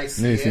like, way I Yeah,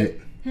 see see-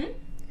 it,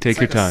 Take it's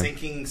your like time. a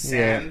sinking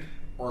sand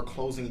or a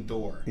closing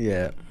door.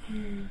 Yeah.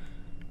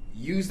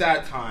 Use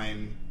that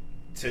time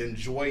to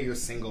enjoy your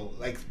single.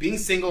 Like being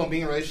single and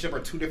being in a relationship are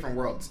two different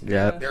worlds.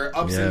 Yeah. There are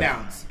ups Yeah. and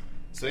downs.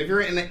 So if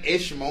you're in an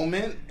ish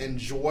moment,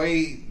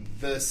 enjoy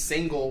the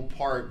single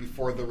part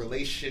before the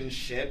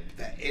relationship,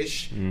 that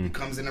ish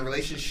becomes in a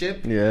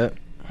relationship. Yeah.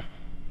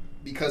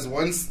 Because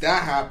once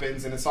that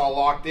happens and it's all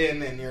locked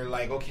in and you're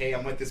like, okay,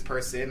 I'm with this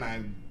person,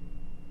 I'm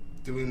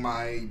doing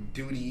my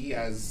duty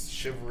as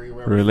chivalry or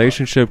whatever.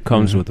 Relationship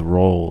comes with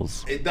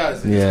roles. It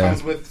does. It Yeah.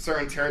 just comes with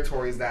certain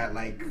territories that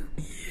like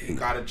you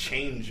gotta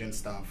change and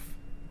stuff.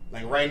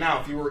 Like right now,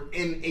 if you were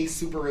in a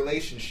super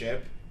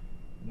relationship,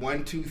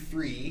 1, 2,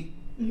 3,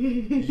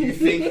 you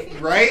think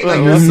right?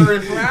 Like there's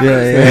certain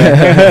parameters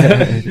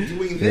that you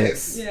doing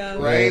this, Yeah.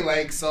 right?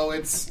 Like so,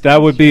 it's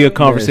That would be a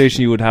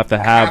conversation you would have to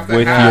have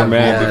with your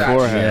man all that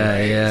beforehand. shit, Yeah,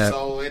 right? yeah.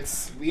 So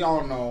it's we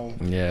all know.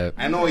 Yeah.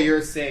 I know what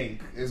you're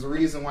saying. There's a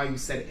reason why you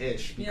said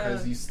ish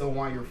because Yeah. you still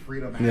want your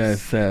freedom as, Yeah, it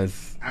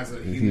says as a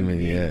human, human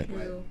being. yeah.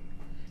 But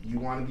you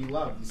want to be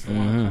loved. You still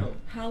want to cuddle.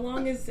 How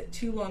long is it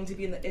too long to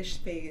be in the ish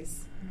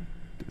phase?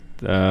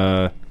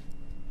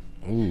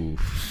 ooh.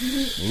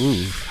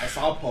 I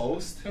saw a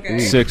post. Okay.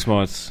 6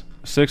 months.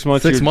 6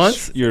 months. 6 you're,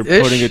 months? You're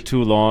Ish? putting it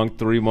too long.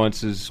 3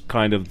 months is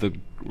kind of the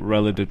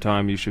relative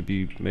time you should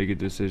be making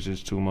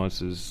decisions. 2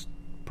 months is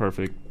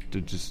perfect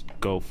to just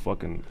go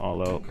fucking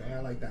all out. Okay, I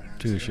like that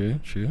answer.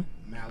 True.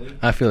 Mally?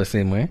 I feel the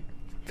same way.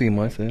 3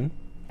 months in.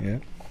 Yeah.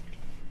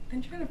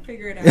 I'm trying to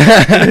figure it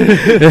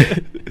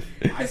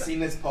out. I seen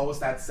this post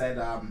that said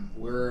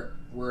we're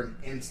an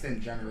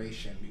instant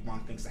generation. We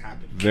want things to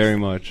happen. Very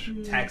much.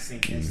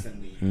 Texting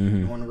instantly.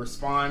 Mhm. No one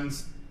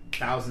responds.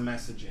 1,000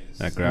 messages.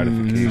 That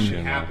Something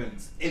gratification.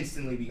 happens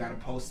instantly. We gotta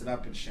post it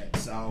up and shit.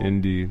 So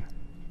Indeed.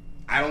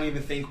 I don't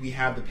even think we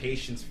have the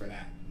patience for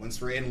that. Once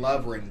we're in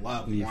love, we're in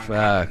love. We Yeah, want it to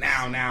happen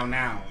facts.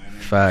 now. And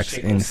then Facts,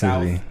 shit goes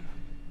instantly. south.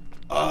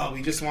 Oh,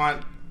 we just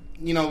want.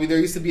 You know, there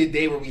used to be a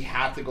day where we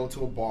have to go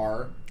to a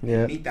bar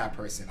Yeah. and meet that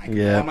person. I can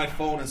Yeah. go on my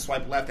phone and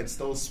swipe left and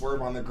still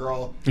swerve on the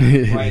girl.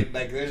 Right?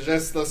 Like, there's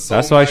just the so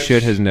That's why much.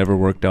 shit has never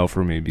worked out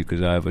for me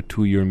because I have a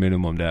 2-year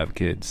minimum to have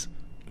kids.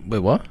 Wait,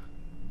 what?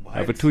 I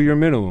have a 2-year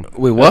minimum.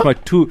 Wait, That's what?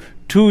 my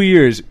two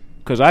years.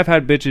 Because I've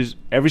had bitches.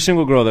 Every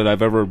single girl that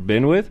I've ever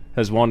been with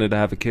has wanted to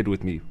have a kid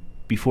with me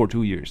before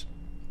 2 years.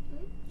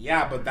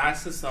 Yeah, but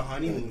that's just the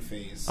honeymoon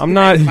phase. I'm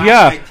not. Like,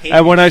 Yeah, like, hey,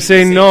 and when I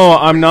say you no,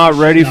 some I'm not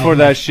crazy ready shit. for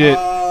that shit.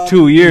 Uh,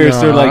 2 years.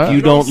 They're Nah. like,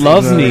 you don't Don't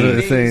love say me.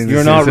 that.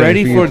 You're not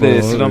ready for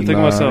this. And I'm thinking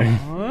to myself,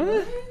 Nah.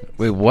 what?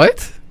 Wait,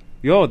 what?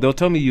 Yo, they'll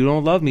tell me you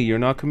don't love me. You're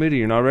not committed.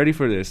 You're not ready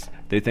for this.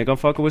 They think I'm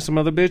fucking with some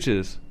other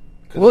bitches.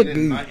 'Cause What you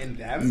didn't nut in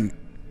them?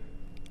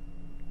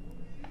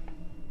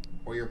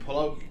 Or your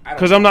pull-up?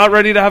 Because I'm not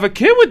ready to have a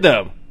kid with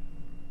them.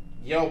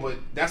 Yo, but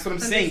that's what I'm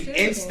saying.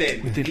 Understandable.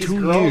 Instant. Within These 2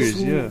 girls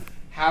years, who yeah.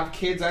 have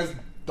kids as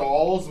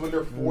dolls when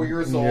they're 4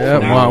 years old. Yeah,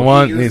 now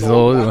one 8 years is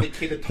old, old. want the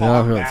kid to Yeah,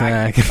 talk feel back.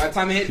 attack. By the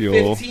time they hit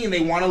Yo. 15, they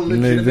want a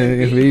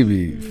legitimate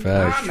Baby.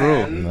 Facts. Nah,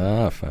 man.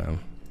 Nah, fam.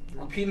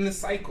 Repeating the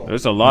cycle.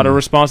 There's a lot of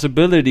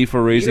responsibility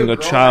for raising Need a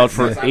girl child that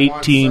for says, "I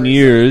want 18 certain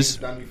years.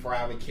 things done before I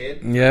have a kid.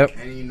 Yep.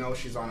 And you know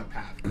she's on a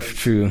path. 'Cause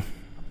True.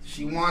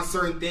 She wants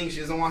certain things. She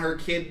doesn't want her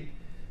kid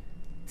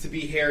to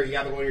be here. You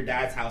have to go to your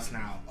dad's house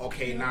now.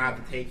 Okay, now I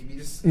have to take you.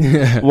 Just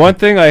One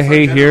thing I It's like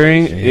hate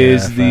hearing generation.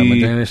 is fam, my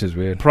the generation is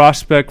weird.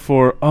 prospect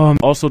for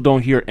also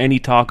don't hear any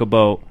talk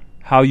about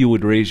how you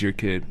would raise your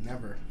kid,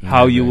 never.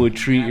 how you Never. would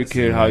treat your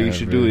kid, how you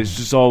should do it. It's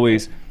just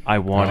always I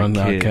want I'm a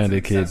not kid. kind of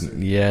It's kid.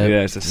 accessory. Yeah.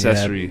 Yeah, it's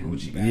accessory.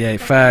 Gucci bag. Yeah,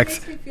 That facts.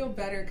 makes me feel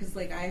better because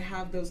like I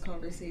have those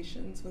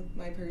conversations with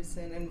my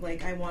person and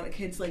like I want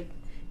kids like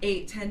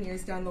 8-10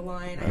 years down the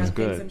line. I That's have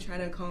good. things I'm trying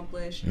to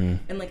accomplish Mm.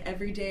 and like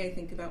every day I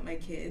think about my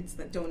kids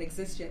that don't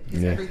exist yet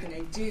because Yeah. everything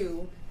I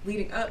do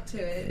leading up to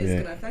it is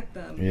Yeah. gonna affect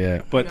them.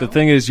 Yeah. But the No.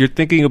 thing is, you're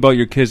thinking about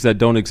your kids that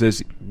don't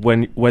exist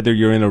whether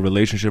you're in a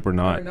relationship or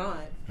not. Or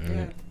not.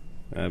 Mm.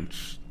 Yeah.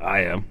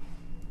 I am.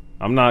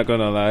 I'm not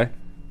gonna lie.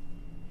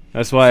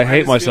 That's why I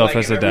hate just feel myself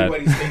like as a if dad.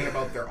 Everybody's thinking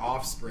about their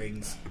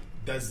offsprings.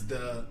 Does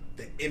the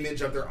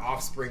image of their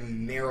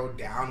offspring narrow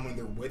down when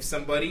they're with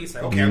somebody? It's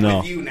like, okay, I'm No.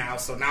 with you now,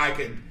 so now I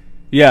could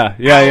Yeah.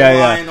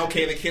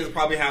 Okay, the kids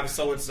probably have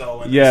so and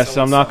so. Yes,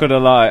 I'm not gonna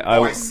lie.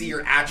 I see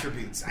your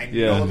attributes. I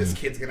know this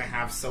kid's gonna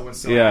have so and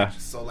so. Yeah.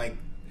 So like,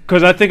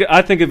 because I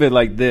think of it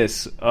like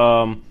this.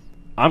 I'm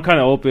kind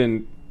of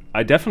open.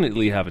 I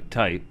definitely have a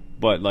type,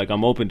 but like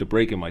I'm open to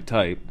breaking my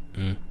type.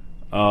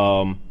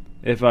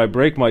 If I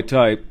break my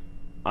type,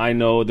 I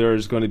know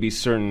there's going to be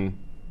certain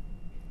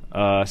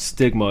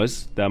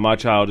stigmas that my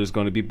child is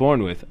going to be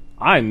born with.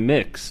 I'm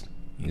mixed.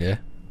 Yeah.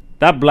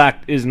 That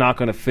black is not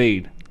going to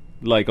fade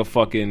like a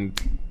fucking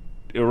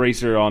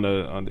eraser on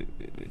a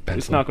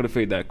it's not going to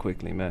fade that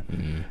quickly,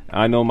 man.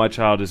 I know my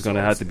child is going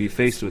to have to be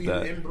faced with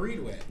that.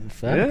 Inbreed with.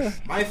 Yeah.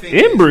 My thing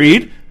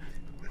Inbreed?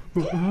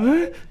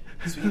 What?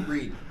 Sweet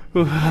breed.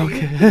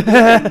 Okay.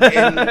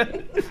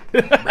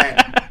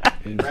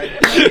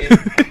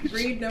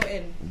 Breed no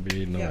in.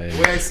 Breed no in.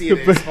 The way I see it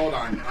is, hold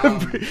on.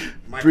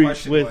 My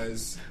question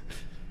was,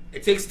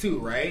 it takes two,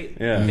 right?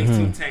 Yeah. It takes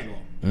two to tango.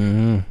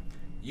 Mm-hmm.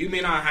 You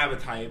may not have a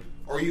type,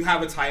 or you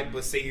have a type,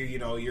 but say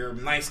you're a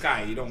nice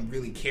guy, you don't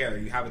really care.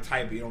 You have a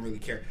type, but you don't really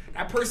care.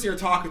 That person you're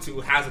talking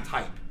to has a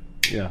type.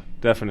 Yeah,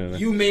 definitely.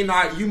 You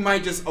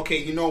might just, okay,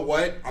 you know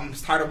what? I'm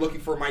tired of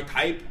looking for my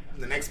type.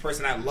 The next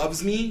person that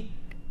loves me,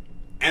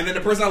 and then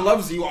the person that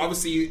loves you,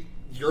 obviously,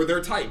 you're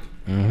their type.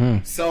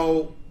 Mm-hmm.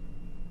 So,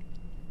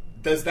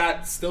 does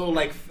that still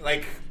like?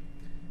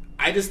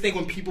 I just think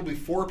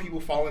before people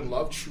fall in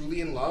love,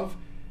 truly in love,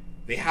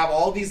 they have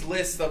all these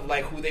lists of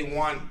like who they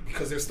want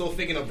because they're still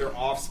thinking of their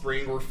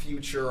offspring or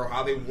future or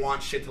how they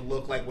want shit to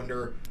look like when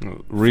they're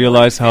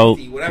realize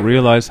 50,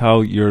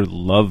 how your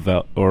love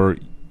or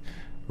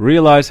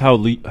realize how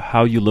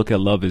you look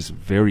at love is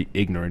very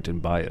ignorant and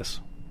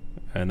biased,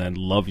 and then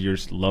love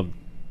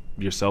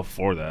yourself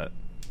for that.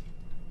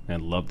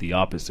 And love the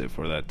opposite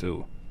for that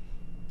too.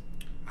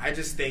 I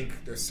just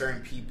think there's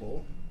certain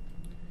people,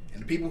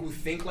 and the people who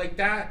think like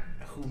that,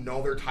 who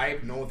know their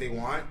type, know what they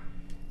want,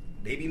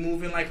 they be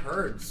moving like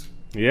herds.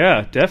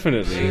 Yeah,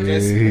 definitely. They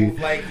just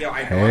move like, yo,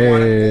 I know I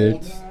want it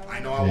old. I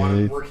know I want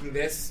it working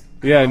this.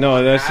 Yeah,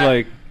 no, that's that.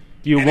 Like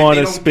you and want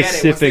a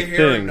specific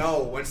thing.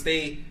 Once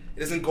it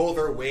doesn't go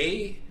their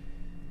way.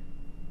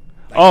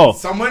 Like,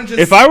 someone just.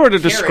 If I were to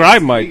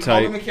describe my type,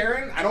 call them a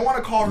Karen. I don't want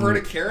to call her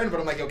a Karen, but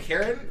I'm like, yo,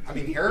 Karen. I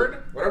mean,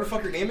 Herod, whatever the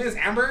fuck her name is,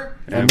 Amber.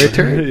 Amber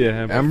Turd.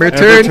 Yeah, Amber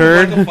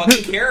Turd. Like a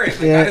fucking Karen. Like,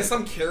 that is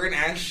some Karen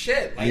ass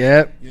shit. Like,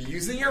 yep. You're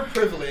using your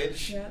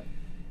privilege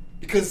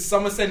because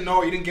someone said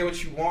no, you didn't get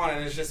what you want,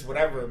 and it's just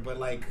whatever. But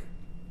like,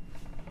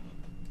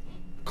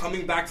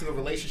 coming back to the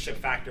relationship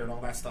factor and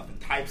all that stuff,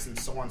 and types and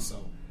so on.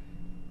 So,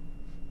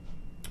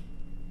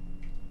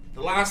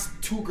 the last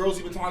two girls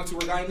you've been talking to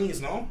were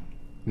Guyanese, no?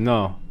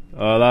 No.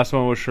 Last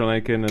one was Sri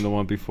Lankan, and the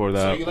one before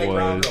that so you like was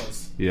brown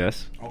girls?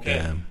 Yes. Okay.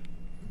 Yeah.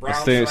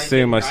 Brown,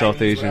 stay in my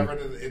South Asian.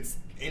 It's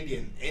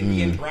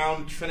Indian,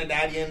 brown,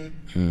 Trinidadian.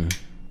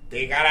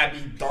 They gotta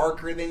be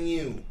darker than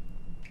you.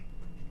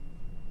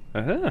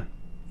 Uh-huh.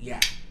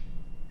 Yeah.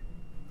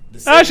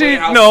 Actually,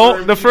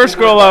 no. The first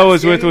girl I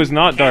was with was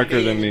not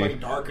darker than me.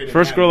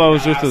 First girl I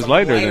was with was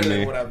lighter than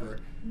me.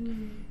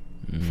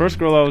 First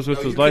girl I was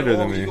with was lighter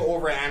than me. You can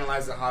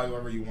overanalyze it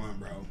however you want,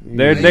 bro.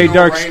 They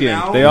dark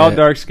skinned. They all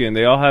dark skinned.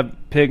 They all have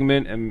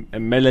pigment and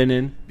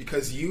melanin.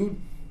 Because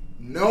you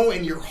know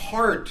in your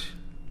heart,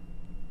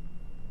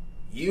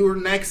 your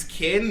next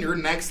kin, your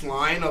next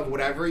line of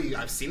whatever.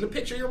 I've seen the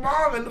picture of your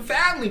mom and the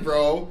family,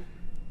 bro.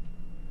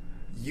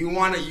 You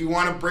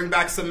wanna bring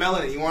back some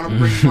melanin. You wanna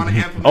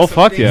implement. Oh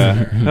fuck yeah!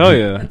 Hell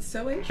yeah! That's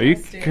so interesting. Are you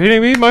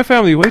kidding me? My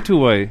family way too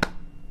white.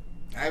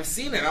 I've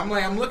seen it. I'm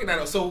looking at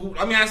it. So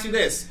let me ask you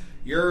this: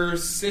 your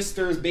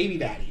sister's baby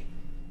daddy,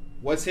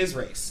 what's his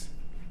race?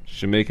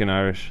 Jamaican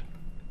Irish.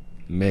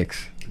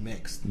 Mixed.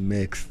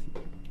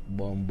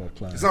 Bomba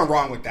class. There's nothing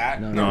wrong with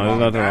that. No, there's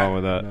nothing wrong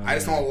with that. I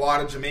just know a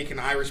lot of Jamaican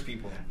Irish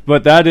people.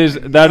 But that is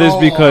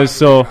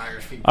because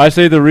I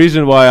say the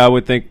reason why I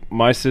would think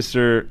my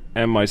sister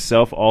and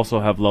myself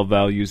also have love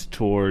values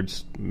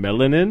towards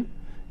melanin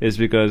is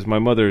because my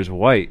mother is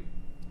white.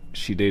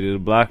 She dated a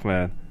black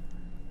man.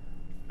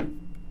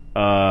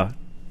 And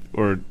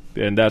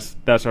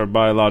that's our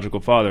biological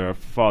father. Our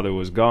father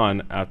was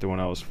gone after when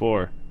I was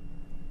 4.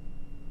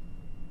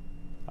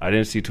 I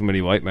didn't see too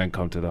many white men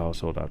come to the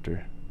household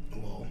after.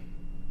 Well,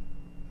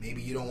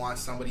 maybe you don't want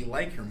somebody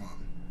like your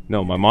mom.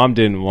 No, my mom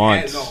didn't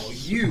want. Yeah, no,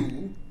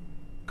 you.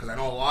 Because I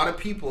know a lot of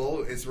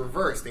people, it's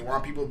reversed. They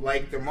want people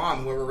like their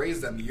mom, whoever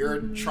raised them. You're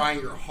trying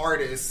your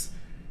hardest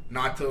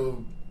not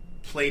to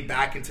play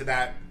back into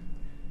that.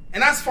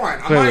 And that's fine.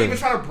 I'm not even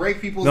trying to break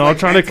people's. No, I'm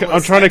trying to catch up.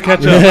 I'm trying to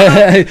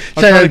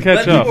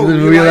catch up.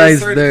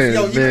 Realize even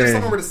if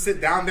someone were to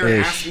sit down there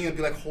and ask me and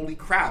be like, "Holy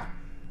crap,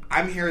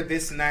 I'm here,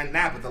 this and that and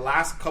that." But the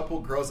last couple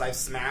girls I've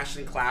smashed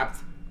and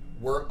clapped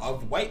were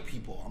of white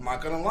people. I'm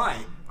not gonna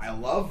lie. I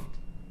love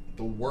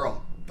the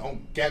world.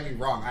 Don't get me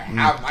wrong. I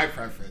have my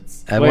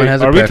preference. Everyone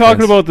has a are preference. We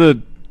talking about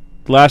the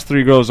last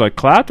 3 girls I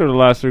clapped or the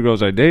last 3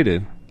 girls I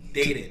dated?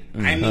 Dated.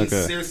 I mean,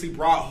 seriously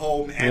brought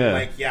home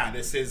and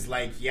this is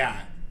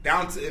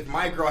down to if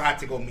my girl had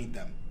to go meet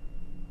them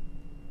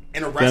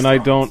in a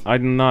restaurant. Then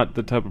I'm not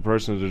the type of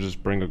person to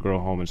just bring a girl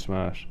home and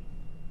smash.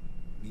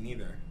 Me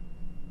neither.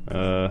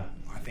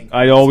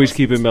 I always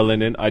keep it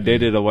melanin. I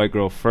dated a white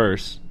girl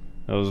first.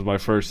 That was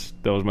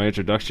my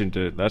introduction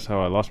to. That's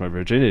how I lost my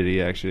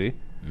virginity, actually.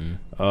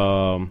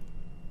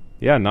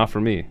 Yeah, not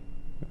for me.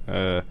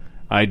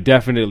 I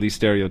definitely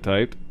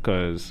stereotyped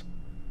because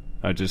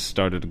I just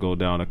started to go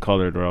down a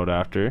colored route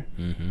after.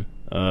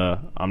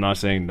 I'm not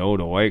saying no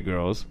to white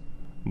girls,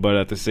 but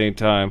at the same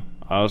time,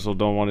 I also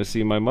don't want to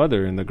see my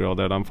mother in the girl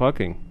that I'm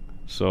fucking.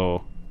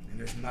 So. And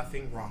there's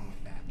nothing wrong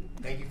with that.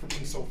 Thank you for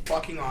being so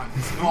fucking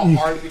honest. You know how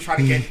hard we try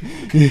to get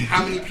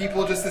how many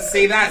people just to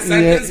say that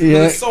sentence? But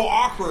it's so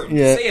awkward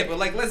to say it, but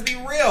like, let's be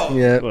real.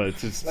 Yeah. Well,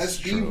 let's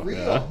be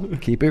real. Yeah.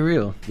 Keep it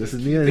real. This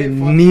is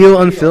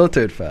Neil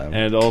Unfiltered, fam.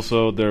 And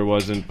also, there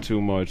wasn't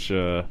too much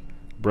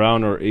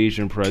brown or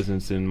Asian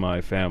presence in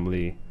my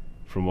family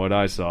from what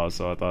I saw.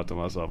 So I thought to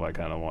myself, I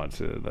kind of want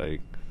to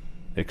like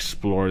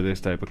explore this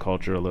type of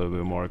culture a little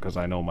bit more because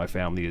I know my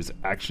family is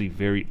actually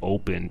very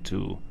open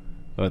to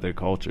other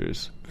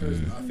cultures. There's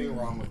nothing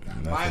wrong with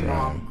that. My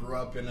mom grew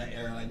up in an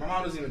era like my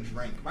mom doesn't even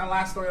drink. My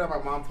last story that my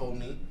mom told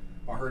me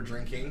about her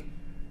drinking,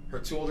 her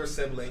 2 older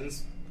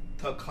siblings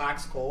took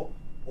Claxco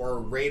or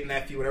Raid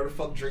nephew, whatever the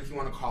fuck drink you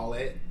want to call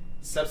it,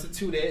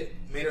 substitute it,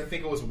 made her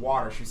think it was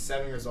water. She was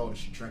 7 years old and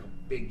she drank a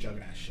big jug of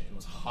that shit. It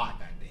was hot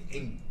that day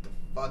in the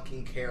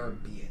fucking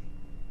Caribbean.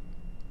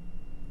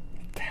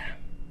 Damn.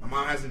 My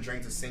mom hasn't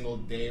drank a single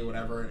day or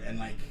whatever, and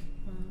like,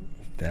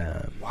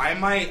 damn. Why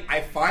am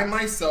I find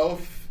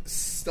myself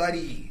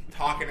study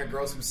talking to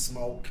girls who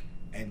smoke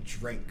and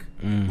drink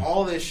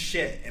all this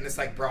shit, and it's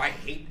like, bro,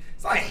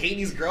 it's not I hate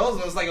these girls,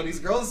 but it's like, oh, these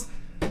girls,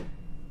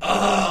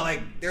 like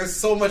there's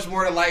so much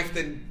more to life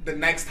than the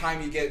next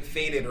time you get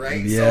faded,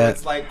 right? Yeah. So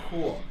it's like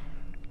cool,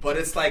 but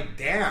it's like,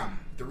 damn,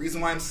 the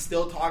reason why I'm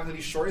still talking to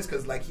these shorties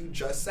because like you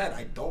just said,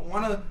 I don't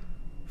want to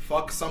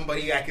fuck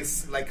somebody I can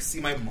like see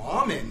my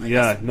mom in. Like,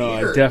 yeah, no,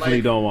 I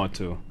definitely don't want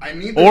to. I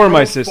need or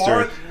my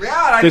sister.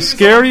 The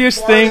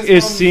scariest thing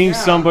is seeing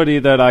somebody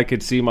that I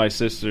could see my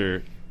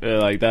sister.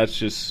 Like that's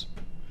just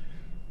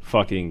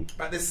fucking.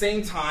 But at the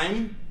same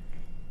time,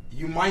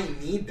 you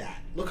might need that.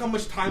 Look how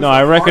much time. No,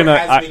 I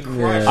recognize.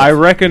 I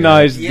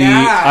recognize the.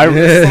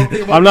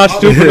 I'm not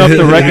stupid enough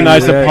to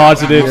recognize the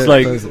positives,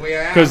 like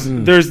because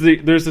there's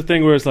the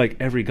thing where it's like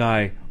every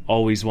guy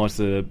always wants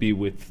to be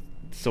with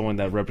someone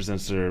that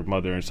represents their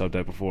mother in some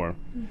type of form.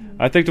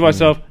 I think to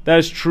myself, that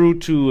is true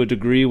to a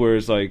degree where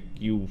it's like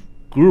you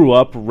grew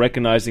up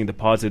recognizing the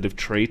positive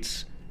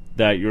traits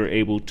that you're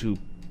able to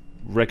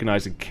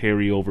recognize and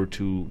carry over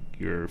to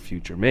your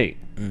future mate.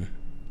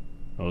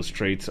 Those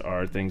traits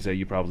are things that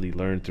you probably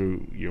learned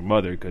through your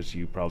mother because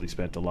you probably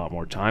spent a lot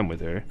more time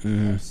with her.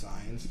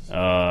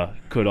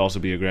 Could also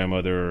be a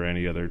grandmother or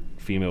any other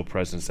female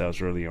presence that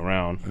was really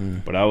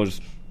around. But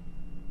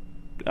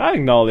I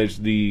acknowledge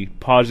the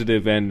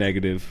positive and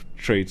negative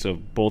traits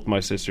of both my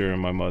sister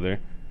and my mother.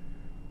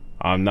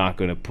 I'm not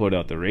going to put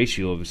out the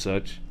ratio of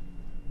such,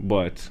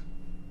 but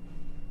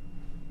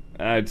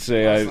I'd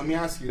say let me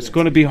ask you it's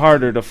going to be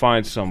harder to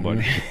find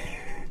somebody.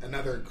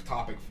 Another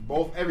topic for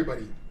both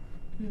everybody.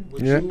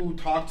 Would you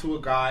talk to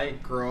a guy,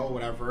 girl,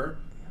 whatever,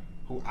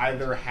 who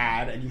either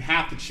had, and you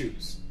have to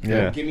choose.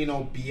 Yeah. Give me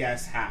no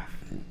BS half.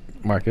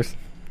 Marcus.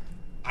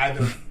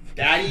 Either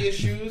daddy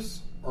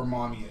issues or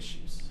mommy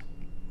issues.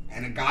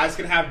 And a guy's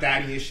gonna have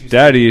daddy issues.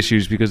 Daddy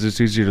issues because it's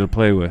easier to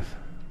play with.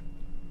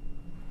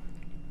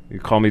 You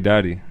call me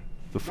daddy.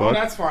 The fuck? No,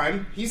 that's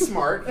fine. He's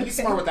smart. He's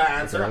smart with that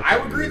answer. I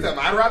would agree with him.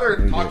 I'd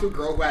rather talk to a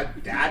girl who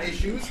had dad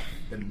issues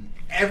than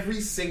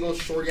every single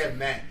shorty I've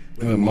met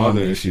with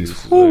mother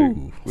issues.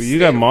 Well, you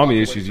got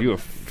mommy issues. You are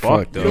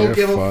fucked up. You don't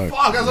give a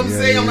fuck. That's what I'm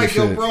saying. I'm like,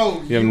 yo,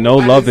 bro. You have no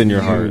love in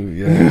your heart.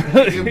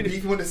 You're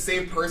beefing with the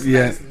same person.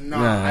 Yeah.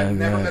 I've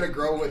never met a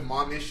girl with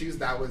mom issues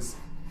that was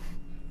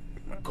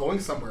going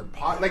somewhere.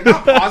 Like,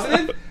 not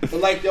positive, but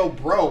like, yo,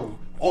 bro.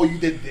 Oh, you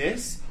did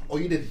this? Oh,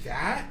 you did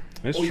that?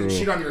 It's true. You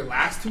cheated on your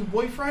last 2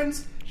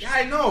 boyfriends? Yeah,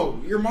 I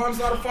know. Your mom's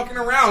not fucking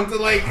around to,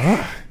 like,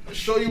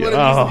 show you what it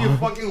means to be a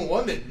fucking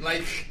woman.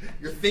 Like,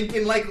 you're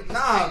thinking, like,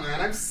 nah,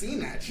 man, I've seen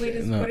that shit.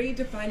 Wait, what are you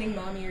defining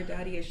mommy or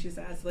daddy issues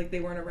as? Like, they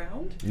weren't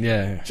around?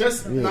 Yeah.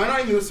 Just,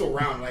 not even so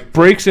around. Like,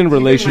 breaks in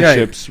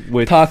relationships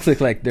with...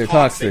 Toxic, like, they're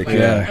toxic. Like,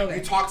 yeah. Okay.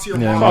 You talk to your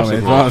mom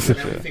and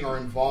everything are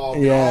involved.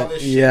 All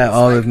this shit. Yeah,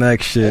 all the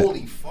next shit.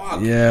 Holy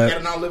fuck. Yeah. You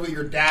gotta now live with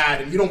your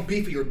dad, and you don't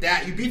beef with your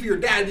dad. You beef with your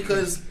dad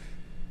because...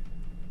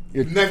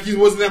 Your nephew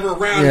was never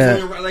around.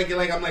 Yeah. Like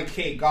I'm like,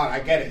 hey, God,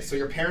 I get it. So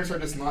your parents are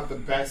just not the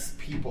best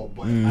people,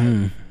 but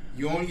like,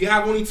 you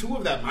have only 2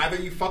 of them. Either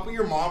you fuck with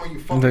your mom or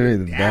you fuck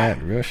with your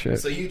dad. Real shit.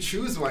 So you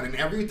choose one. And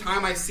every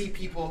time I see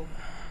people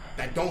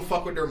that don't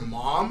fuck with their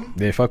mom,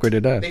 they fuck with their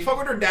dad. They fuck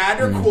with their dad.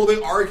 They're cool.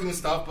 They argue and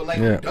stuff. But like,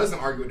 who doesn't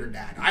argue with their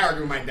dad? I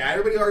argue with my dad.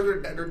 Everybody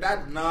argues with their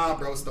dad. Nah,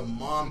 bro, it's the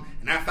mom.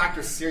 And that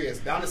factor's serious.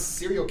 Down to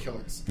serial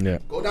killers. Yeah.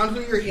 Go down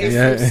to your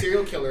history of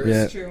serial killers.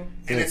 Yeah. It's true.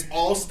 And it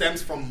all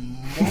stems from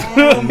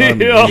mom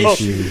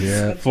issues.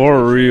 Yeah.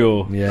 For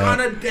real. Yeah.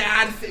 Not a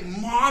dad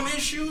thing. Mom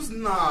issues?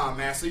 Nah,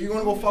 man. So you're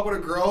gonna go fuck with a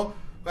girl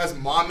who has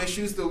mom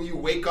issues, so you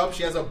wake up,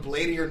 she has a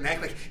blade in your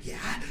neck, like, yeah,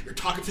 you're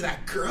talking to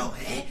that girl,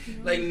 eh?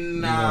 Like,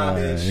 nah,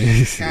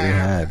 bitch.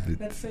 Yeah.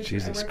 That's so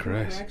Jesus true. I work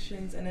in Christ.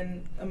 corrections, and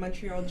in a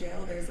Montreal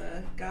jail, there's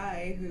a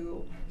guy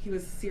who he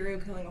was serial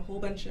killing a whole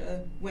bunch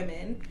of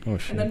women. Oh,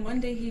 shit. And then one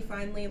day he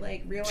finally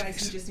like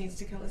realized he just needs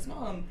to kill his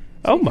mom.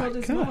 Oh he my killed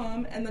his God.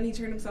 mom, and then he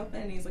turned himself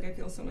in. And he's like, I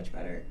feel so much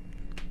better.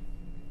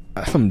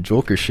 That's some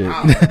Joker shit.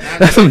 Wow,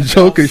 That's some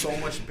felt Joker so shit.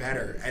 much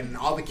better, and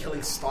all the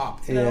killing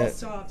stopped. And it all Yeah.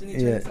 stopped, and he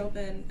turned Yeah. himself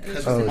in. And Because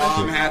it's Oh, his just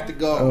mom shit. had to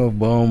go. Oh,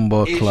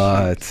 bomba Issues.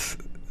 clots.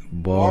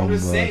 Well, I'm Bomba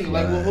just saying,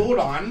 like, well, clots. hold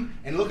on,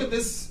 and look at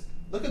this.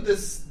 Look at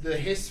this. The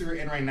history we're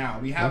in right now.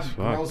 We have That's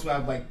fucked. girls who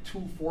have like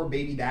 2-4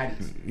 baby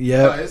daddies.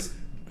 Yep. Because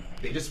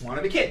they just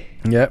wanted a kid,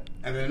 Yep.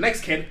 and then the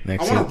next kid,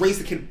 Next I want kid. to raise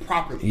the kid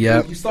properly.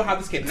 Yep. You still have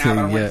this kid now, but I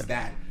don't want Yeah. his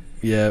dad.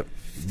 Yep.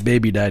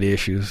 Baby daddy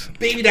issues.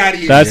 Baby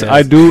daddy. That's Yes.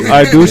 I do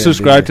Yeah,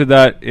 subscribe yeah. to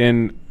that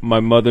in my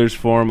mother's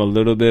form a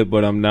little bit,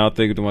 but I'm now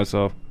thinking to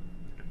myself,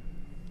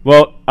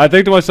 well, I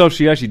think to myself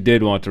she actually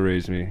did want to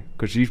raise me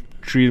because she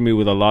treated me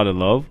with a lot of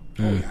love.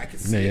 Oh, yeah, I can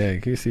see Yeah, it. yeah,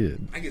 you can see it.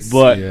 I can see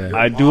But it. Yeah. Your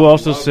I mom do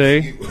also loves say,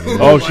 you.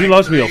 oh, she Like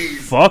loves me a crazy.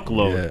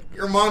 fuckload. Yeah.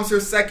 Your mom's her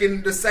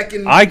second.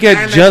 I get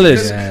man that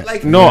jealous. doesn't, Yeah.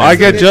 like, No, I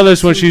get they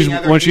jealous when seem she's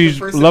together, when ain't the she's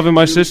person loving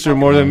my you sister fucking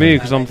more than love me that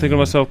because I'm much. thinking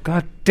to myself,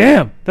 God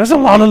damn, that's a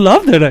lot of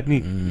love that I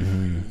need.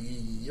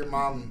 Your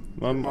mom.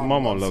 My your mom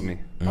won't loves love you.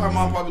 me. Our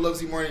mom probably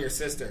loves you more than your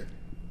sister.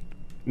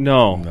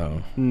 No,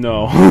 No.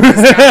 no,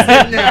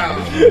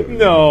 No.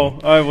 no.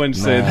 I wouldn't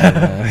say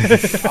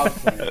that. I'll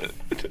play.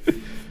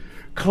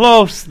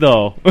 Close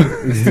though.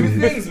 Two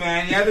things,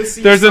 man. You either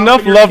see There's yourself enough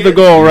in your love to kid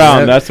go around.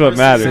 Yeah. That's what versus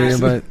matters.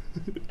 See, but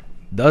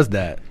does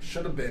that?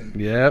 Should have been.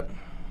 Yep.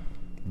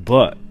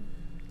 But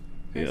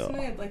yeah,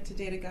 Personally, I'd like to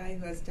date a guy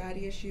who has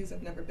daddy issues.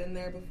 I've never been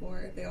there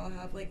before. They all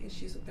have like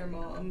issues with their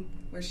mom,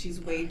 where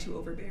she's way too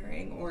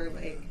overbearing or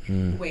like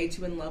way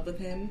too in love with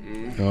him.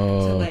 To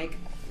Oh. like,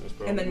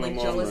 and then like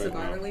jealous of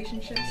our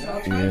relationship. So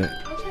I'll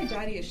try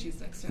daddy issues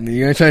next time.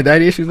 You gonna try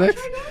daddy issues next?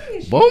 Try daddy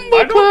issues. Bomba I don't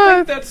think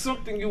clots. that's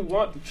something you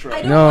want to I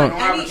try. don't No. want You don't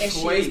have any a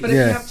issues, choice. but if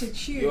Yeah. you have to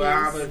choose, You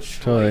have a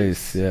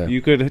Choice. Yeah.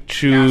 You could You have to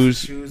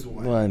choose. choose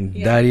one. One.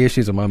 Yeah. Daddy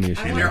issues or mommy I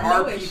issues? want There no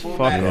are issues. people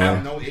Fuck that no.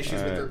 have no issues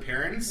with Alright. their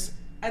parents,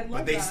 I'd love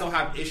but they that. still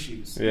have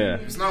issues. Yeah.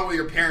 It's not with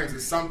your parents.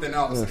 It's something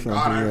else. Yeah, And something,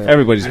 God, yeah.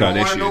 Everybody's I got don't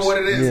wanna issues. know what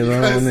it is. Yeah,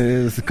 because it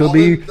is. It all could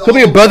be. the Could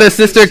be a whole brother,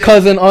 fucking sister, shit.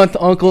 cousin, aunt,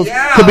 uncles.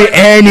 Yeah, Could be like,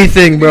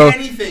 anything, bro.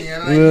 Anything.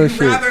 And like, Real you'd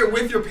shit. rather it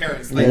with your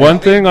parents. Like, One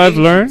they thing I've made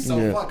you, learned- So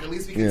Yeah. fuck. At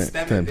least we can Yeah.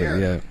 stem it Temper. there.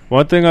 Yeah.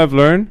 One thing I've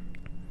learned: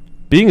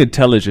 being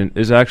intelligent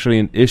is actually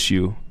an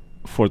issue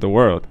for the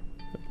world.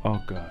 Oh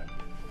God.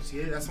 See,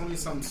 that's only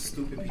some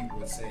stupid people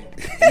would say.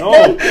 No,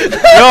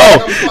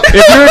 no.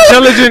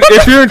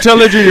 If you're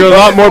intelligent, you're a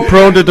lot more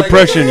prone to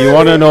depression. You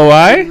want to know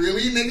why?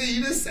 Really, nigga?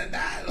 You just said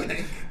that.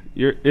 Like,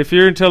 If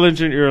you're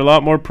intelligent, you're a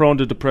lot more prone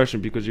to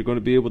depression because you're going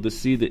to be able to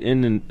see the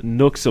in and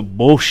nooks of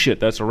bullshit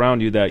that's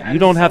around you that That you is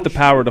don't so have the true.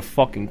 power to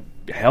fucking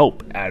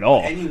help at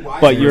all. any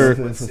wise But person you're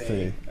would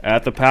say.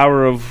 at the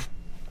power of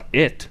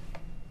it.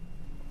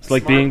 It's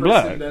like Smart being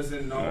person black.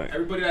 Doesn't know. Right.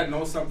 Everybody that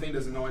knows something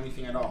doesn't know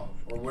anything at all,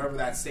 or whatever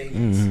that saying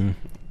is.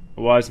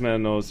 A wise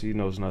man knows he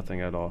knows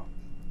nothing at all.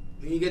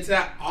 When you get to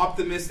that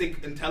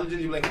optimistic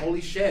intelligence, you're like,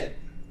 holy shit,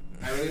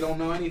 I really don't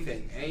know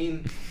anything.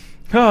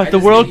 I The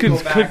just world need to go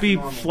could back be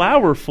to normal.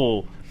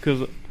 flowerful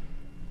because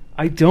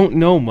I don't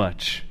know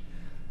much.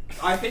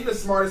 I think the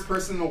smartest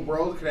person in the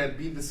world could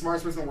be the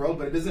smartest person in the world,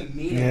 but it doesn't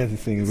mean Yeah, it. the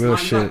thing, It's real not,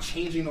 he's not shit.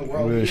 changing the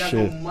world. Real He has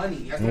shit. no money.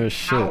 He has Real no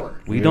shit.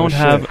 power. We Real don't shit.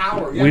 have.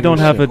 Power. We don't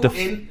have a. Go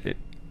in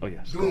Oh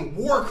yes. doing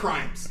war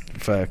crimes,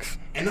 Facts.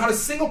 and not a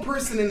single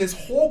person in this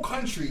whole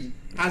country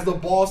has the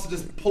balls to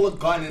just pull a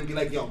gun and be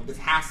like, "Yo, this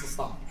has to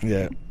stop."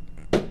 Yeah.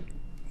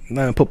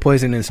 Not even put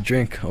poison in his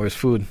drink or his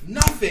food.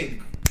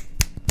 Nothing.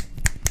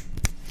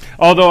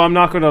 Although I'm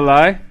not gonna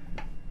lie,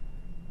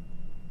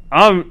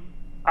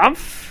 I'm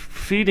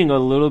feeding a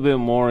little bit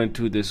more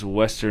into this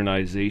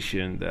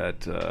westernization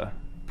that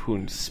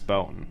Putin's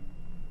spouting.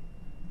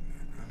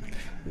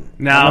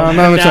 Now, I'm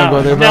not even trying to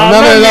go there, bro. now I'm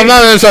not let even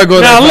me- trying to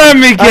go there. now bro. let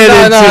me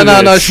get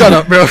into No, this. shut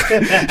up, bro.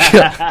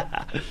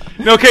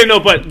 Okay, no,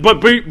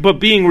 but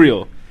being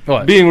real,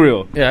 What? being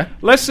real. Yeah.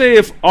 Let's say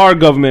if our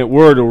government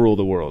were to rule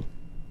the world.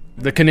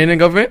 The Canadian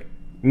government?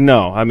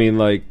 No, I mean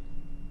like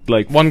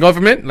One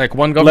government? Like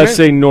one government? let's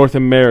say North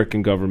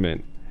American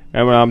government,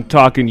 and when I'm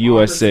talking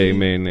USA Democracy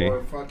mainly.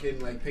 Or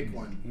fucking like pick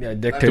one. Yeah,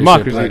 dictatorship.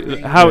 Democracy. Like,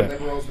 Right-wing, How-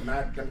 liberals,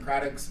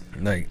 Democrats,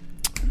 like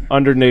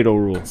Under NATO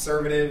rule.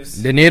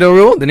 conservatives. the NATO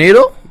rule? The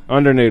NATO?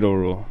 Under NATO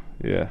rule.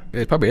 Yeah.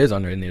 It probably is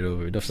under NATO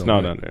rule. It's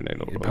not under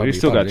NATO rule. probably- You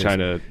still got probably is.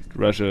 China,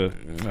 Russia,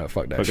 Oh,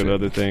 fuck that fucking shit.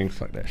 other things.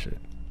 Fuck that shit.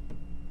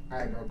 All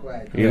right, bro, go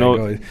ahead. You know-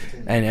 go ahead.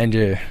 and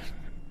your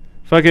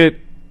Fuck it.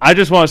 I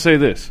just want to say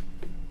this.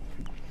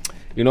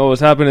 You know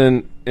what's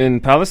happening in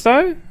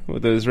Palestine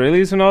with the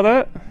Israelis and all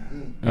that?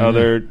 How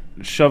they're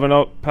shoving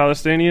out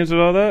Palestinians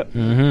and all that?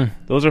 mm-hmm.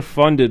 Those are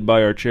funded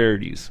by our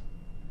charities.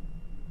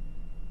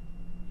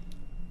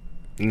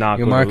 not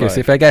Yo, gonna Marcus, lie.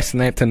 if I get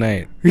sniped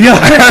tonight, Yeah.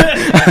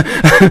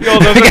 Yo,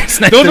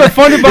 those are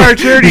funded by our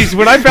charities.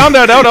 When I found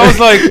that out, I was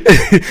like,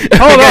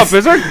 hold up,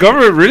 is our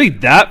government really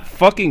that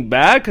fucking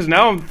bad? Because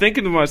now I'm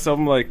thinking to myself,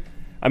 I'm like,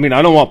 I mean,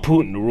 I don't want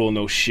Putin to rule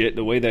no shit.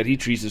 The way that he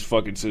treats his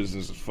fucking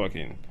citizens is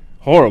fucking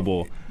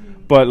horrible.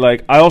 But,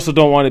 like, I also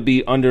don't want to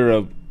be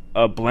under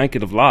a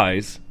blanket of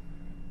lies.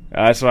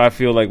 So I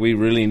feel like we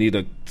really need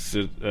a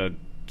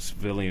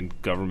civilian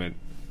government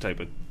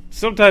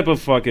some type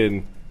of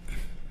fucking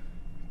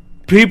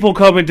people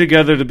coming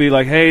together to be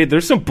like, hey,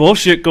 there's some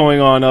bullshit going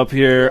on up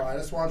here. I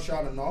just want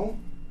y'all to know.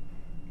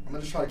 I'm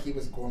gonna just try to keep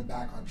us going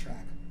back on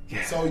track.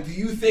 Yeah. So, do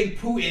you think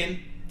Putin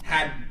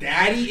had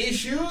daddy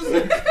issues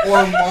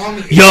or mommy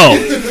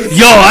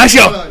issues? I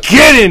shall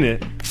get in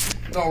it.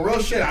 No,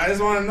 real shit. I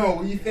just want to know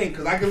what you think,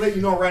 because I can let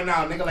you know right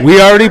now, nigga.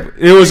 Like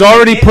It was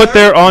already put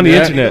there on the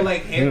internet. Nigga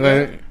like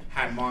Hitler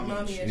had mommy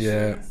issues.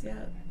 Yeah.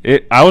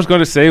 I was going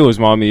to say it was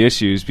mommy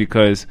issues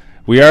because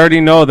we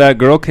already know that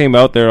girl came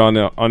out there on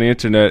the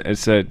internet and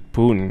said,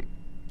 Putin,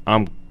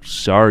 I'm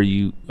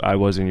sorry I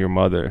wasn't your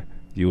mother.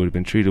 You would have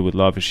been treated with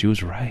love, and she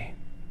was right.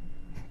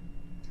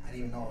 I didn't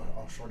even know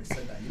how Shorty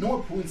said that. You know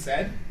what Putin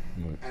said?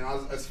 And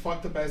as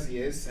fucked up as he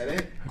is, said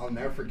it, I'll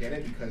never forget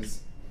it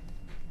because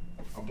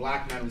a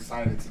black man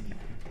recited it to me.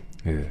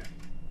 Yeah.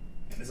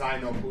 And as I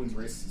know, Putin's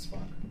racist as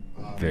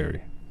fuck.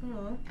 Very.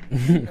 Oh, I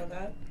didn't know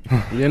that.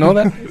 You know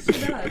that? It's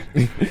too bad.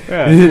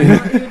 Yeah.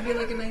 It would be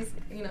like a nice,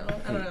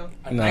 I don't know.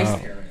 A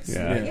nice terrorist.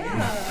 Yeah.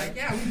 Yeah. Like,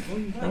 yeah,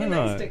 Like a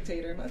nice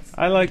dictator. That's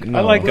I like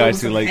No.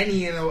 guys who with like. some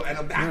Henny and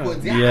a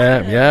backwoods.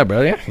 Yeah,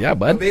 bro. Yeah, But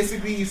bud.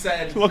 basically, he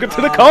said, Welcome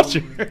to the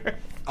culture.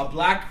 a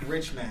black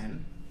rich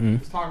man.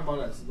 Let's talk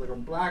about this. Like a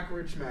black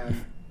rich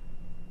man.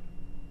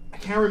 I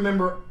can't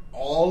remember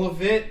all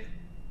of it,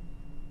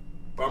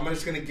 but I'm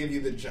just gonna give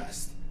you the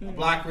gist. A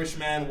black rich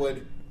man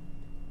would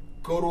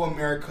go to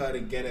America to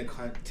get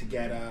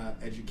a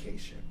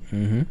education.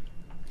 Mm-hmm.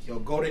 He'll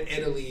go to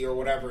Italy or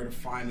whatever to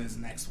find his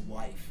next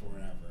wife or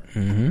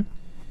whatever. Mm-hmm.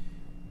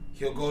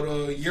 He'll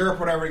go to Europe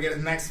or whatever to get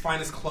his next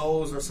finest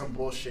clothes or some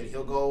bullshit.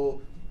 He'll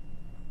go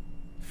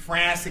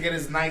France to get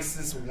his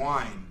nicest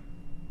wine.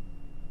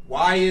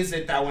 Why is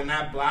it that when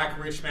that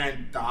black rich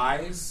man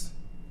dies,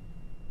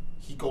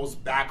 he goes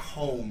back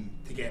home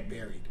to get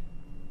buried?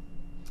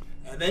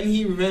 And then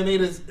he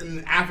made it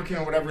in African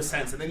or whatever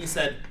sense. And then he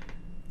said,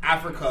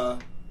 Africa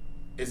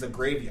is a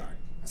graveyard.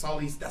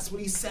 That's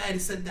what he said. He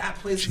said that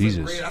place is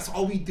a graveyard. That's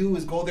all we do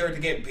is go there to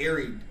get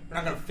buried. We're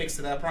not going to fix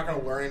it up. We're not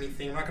going to learn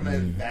anything. We're not going to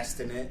invest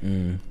in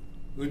it.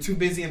 We're too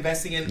busy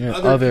investing in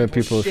other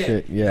people's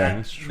shit. Yeah, that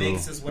that's true.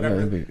 makes us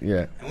whatever.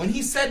 Yeah. And when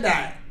he said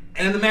that,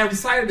 and then the man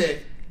recited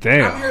it,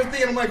 Damn. I'm here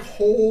thinking, I'm like,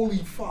 holy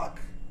fuck.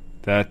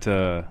 That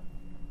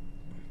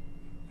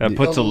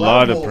puts a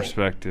lot of level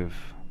perspective.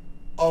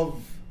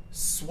 Of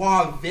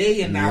suave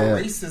and that Yeah.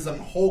 racism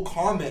whole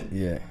comment.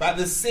 Yeah. But at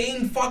the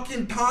same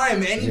fucking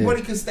time,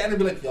 anybody can stand and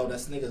be like, yo,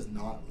 this nigga's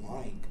not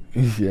lying.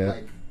 Yeah.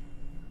 Like,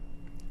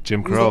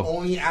 Jim who's the Crow.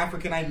 only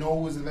African I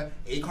know who's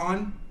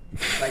Akon?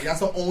 Like, that's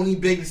the only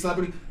big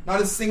celebrity.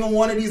 Not a single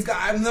one of these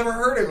guys. I've never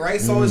heard it,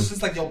 right? So it's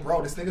just like, yo,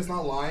 bro, this nigga's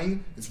not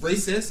lying. It's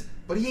racist,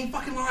 but he ain't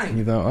fucking lying.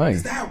 He's not lying.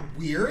 Is that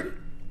weird?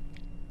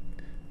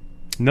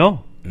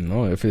 No.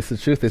 No, if it's the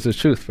truth, it's the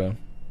truth, bro.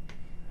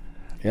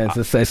 Yeah,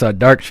 it's a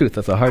dark truth.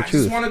 That's a hard I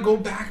truth. just want to go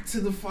back to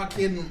the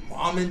fucking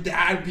mom and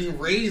dad being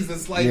raised.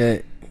 It's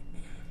like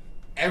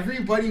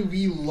everybody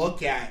we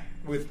look at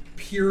with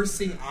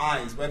piercing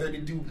eyes, whether they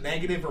do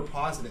negative or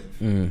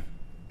positive.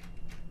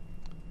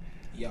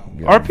 Yo,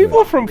 Are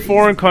people from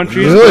foreign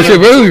countries?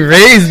 Bro,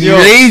 raised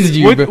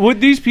you, bro.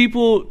 Would these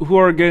people who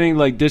are getting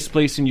like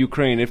displaced in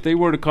Ukraine, if they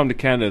were to come to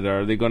Canada,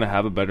 are they going to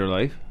have a better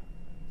life?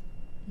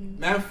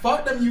 man,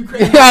 fuck them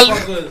Ukrainian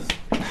fuckers.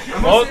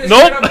 Hold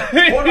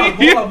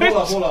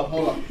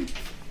up.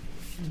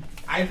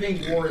 I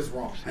think war is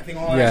wrong. I think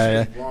all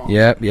that shit is wrong.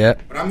 Yeah.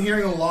 But I'm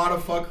hearing a lot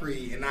of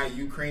fuckery in that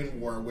Ukraine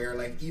war where,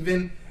 like,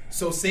 even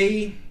so,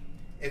 say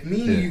if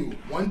me and you,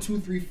 1, 2,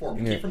 3, 4,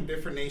 we came from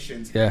different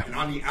nations, and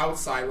on the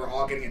outside we're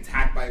all getting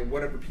attacked by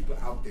whatever people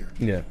out there.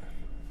 Yeah.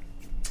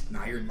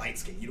 Now you're light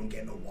skinned, you don't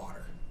get no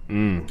water.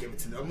 We'll give it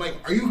to them. I'm like,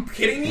 are you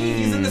kidding me?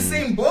 He's in the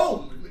same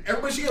boat.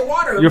 Everybody should get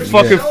water. You're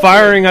fucking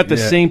firing at the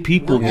same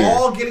people We're here.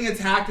 all getting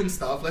attacked and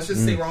stuff. Let's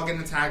just say we're all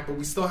getting attacked, but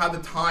we still have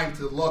the time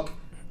to look.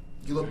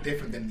 You look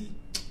different than me.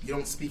 You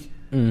don't speak.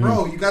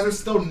 Bro, you guys are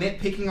still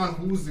nitpicking on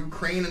who's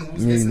Ukraine and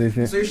who's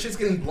this. So your shit's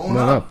getting blown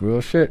up. Real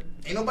shit.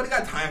 Ain't nobody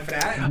got time for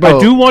that. Bro.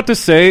 I do want to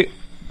say,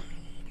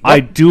 I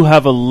do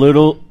have a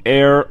little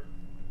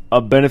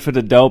a benefit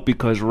of doubt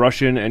because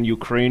Russian and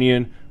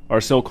Ukrainian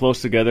are so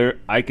close together.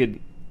 I could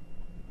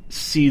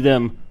see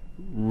them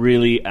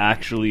really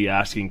actually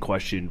asking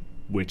question,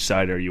 which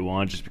side are you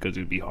on, just because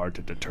it would be hard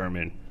to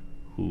determine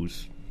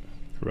who's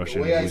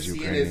Russian The way and I who's see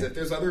Ukrainian. it is if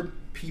there's other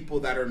people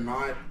that are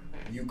not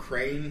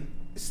Ukraine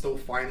still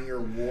fighting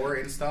your war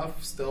and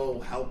stuff,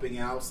 still helping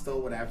out, still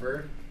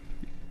whatever.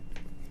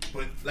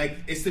 But, like,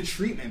 it's the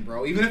treatment,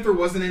 bro. Even if there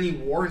wasn't any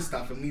war and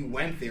stuff and we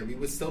went there, we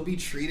would still be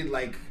treated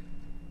like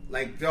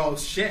Like, yo,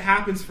 shit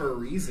happens for a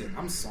reason.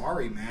 I'm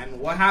sorry, man.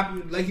 What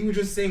happened? Like you were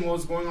just saying, what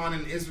was going on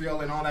in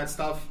Israel and all that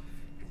stuff.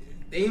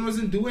 They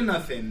wasn't doing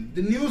nothing.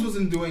 The news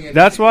wasn't doing anything.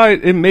 That's why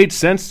it made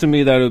sense to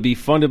me that it would be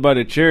funded by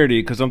the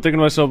charity, because I'm thinking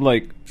to myself,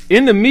 like,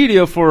 in the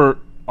media for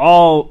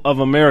all of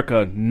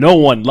America, no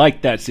one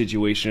liked that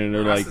situation. And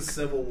they're That's like, a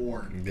civil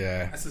war.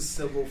 Yeah. That's a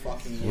civil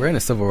fucking war. We're in a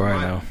civil war right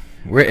now.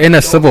 We're in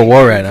a civil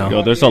war right now.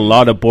 yo, there's a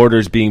lot of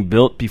borders being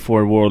built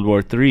before World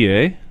War III,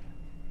 eh?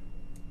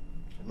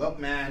 Look,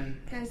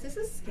 man. Guys, this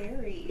is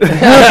scary.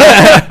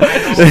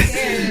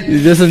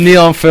 This is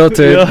neon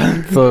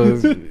filtered. So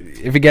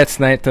if you get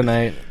sniped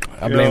tonight,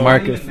 I blame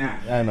Marcus.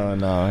 I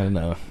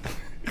know.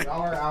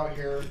 Y'all are out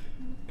here.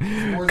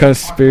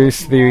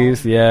 Conspiracy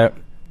theories, yeah.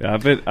 Yeah,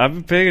 I've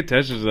been paying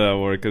attention to that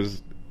war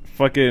because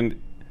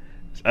fucking,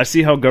 I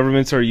see how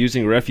governments are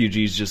using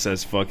refugees just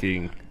as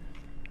fucking,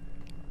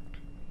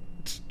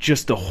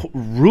 just to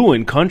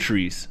ruin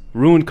countries'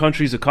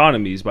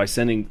 economies by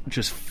sending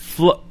just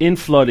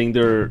flooding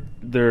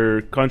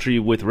their country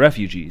with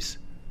refugees.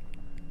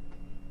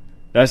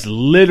 That's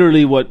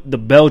literally what the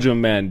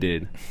Belgian man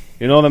did.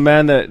 You know,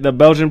 the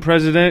Belgian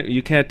president,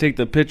 you can't take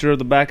the picture of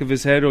the back of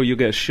his head or you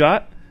get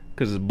shot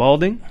because it's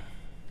balding.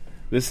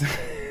 This,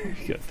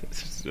 yeah,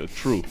 this is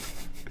true.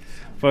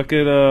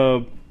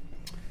 Fucking,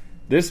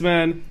 this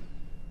man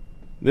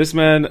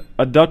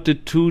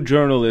abducted 2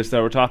 journalists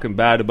that were talking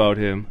bad about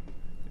him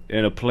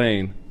in a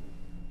plane.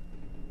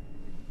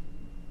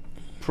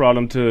 Brought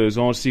him to his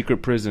own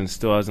secret prison.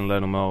 Still hasn't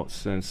let him out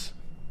since.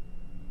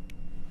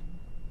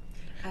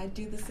 I'd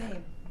do the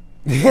same.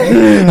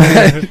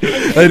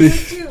 I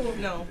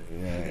No.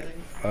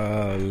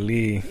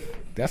 Lee,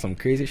 that's some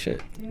crazy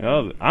shit.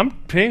 Yeah, I'm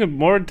paying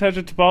more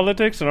attention to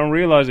politics, and I'm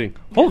realizing,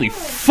 holy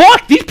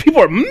fuck, these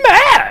people are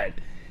mad.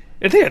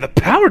 If they had the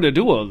power to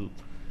do a,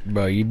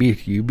 Bro, you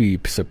be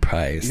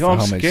surprised. yo, I'm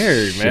how much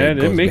scared, shit man.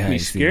 It goes makes behind me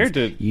the scared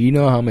scenes. to. You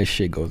know how much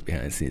shit goes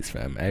behind the scenes,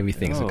 fam.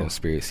 Everything's a Yo,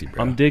 conspiracy,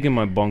 bro. I'm digging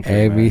my bunker.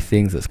 Man.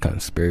 Everything's a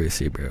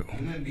conspiracy, bro.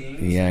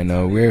 Yeah, I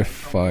know. We're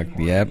fucked.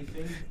 Yep.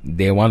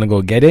 They want to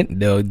go get it.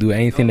 They'll do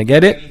anything to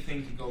get it.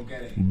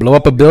 Blow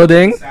up a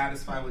building.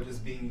 Satisfied with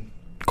just being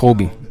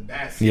Kobe. the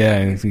best.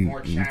 Yeah,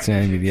 More yeah.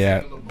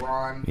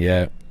 LeBron.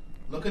 Yeah.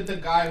 Look at the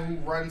guy who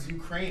runs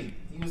Ukraine.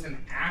 He was an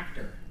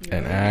actor.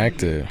 An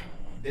actor.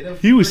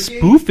 He was freaking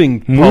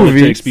spoofing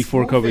movies. politics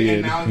before coming and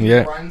in. now he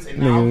Yeah. runs, and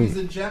now he's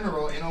a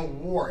general in a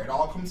war. It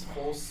all comes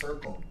full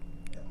circle.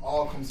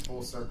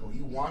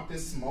 You want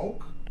this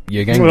smoke?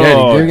 You're gonna get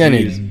it. You're gonna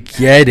jeez.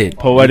 get it.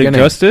 Poetic You're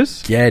gonna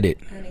justice? Get it.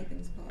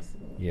 Anything's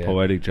possible. Yeah.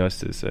 Poetic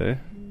justice, eh?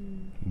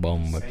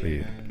 Bomb,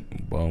 Say,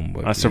 man.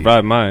 I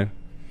survived mine.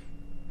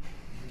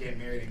 Get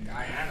married in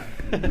Guyana.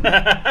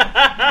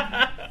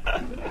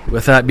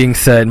 With that being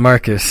said,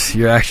 Marcus,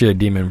 you're actually a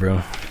demon,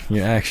 bro.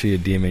 You're actually a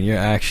demon. You're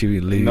actually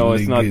No,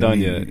 it's not done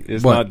yet.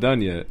 It's What? not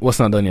done yet. What's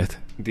not done yet?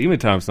 Demon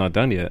Time's not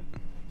done yet.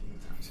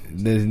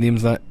 The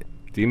demon's not.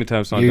 Demon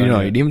Time's not You done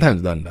know, yet. demon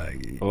time's done, dog.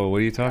 Oh, what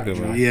are you talking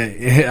about?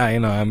 Yeah, I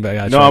know. I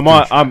No, I'm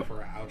on. I'm.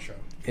 For an outro.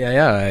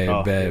 Yeah. Oh,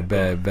 okay,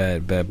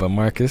 Bad. But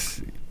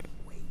Marcus,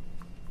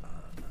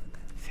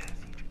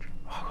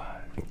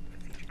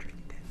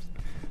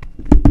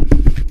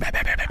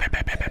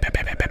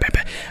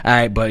 all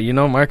right. But you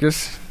know,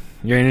 Marcus,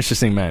 you're an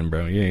interesting man,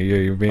 bro.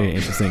 You're a very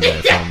interesting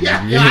guy.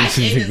 You're an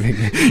interesting.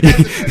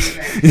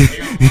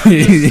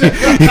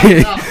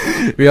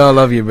 We all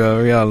love you,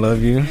 bro. We all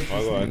love you.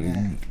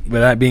 With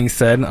that being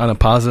said, on a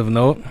positive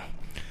note,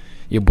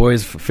 your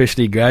boy's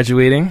officially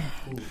graduating.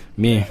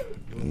 Me,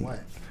 Doing what?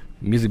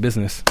 music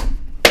business.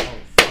 Oh,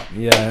 fuck.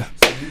 Yeah.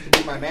 So you can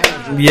be my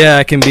manager. Yeah,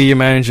 I can be your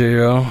manager,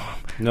 yo.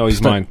 No, he's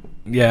Stop. mine.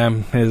 Yeah,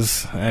 I'm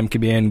his. I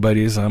could be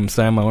anybody's. I'm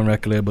starting my own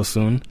record label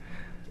soon.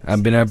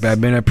 I've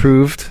been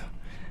approved,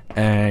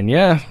 and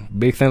yeah,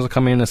 big things will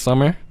come in the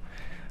summer.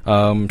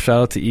 Shout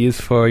out to Ease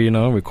for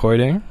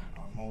recording.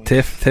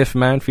 Tiff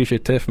man,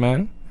 featured Tiff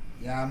man.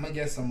 Yeah, I'm gonna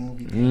get some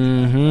movie.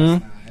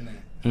 Mhm.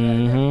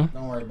 Mhm.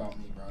 Don't worry about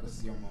me, bro. This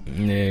is your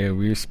moment. Yeah,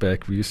 we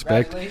respect.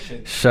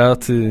 Congratulations. Shout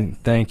out to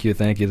thank you.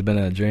 It's been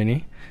a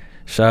journey.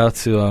 Shout out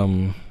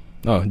to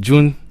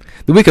June.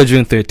 The week of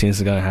June 13th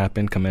is gonna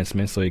happen,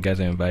 commencement. So you guys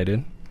are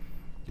invited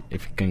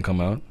if you can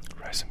come out.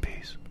 Rest in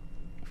peace.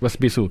 Rest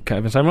in peace, who?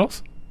 Kevin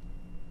Samuels.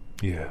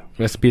 Yeah.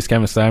 Rest in peace,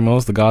 Kevin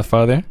Samuels, the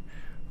Godfather.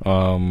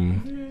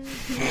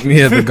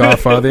 Yeah, the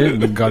Godfather,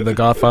 the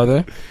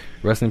Godfather.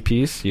 Rest in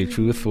peace. Your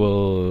truth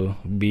will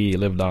be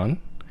lived on.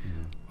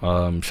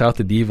 Shout out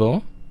to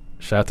Devo.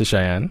 Shout out to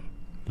Cheyenne.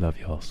 Love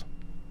y'all.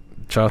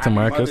 Shout out to Happy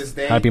Marcus. Mother's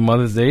Day. Happy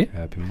Mother's Day.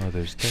 Happy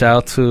Mother's Day. Shout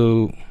out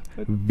to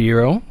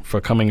Vero for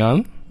coming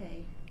on.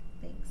 Hey,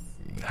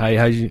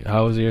 thanks.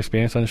 How was your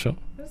experience on the show?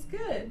 It was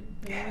good.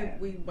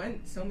 We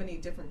went so many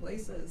different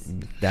places.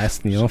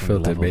 That's Neon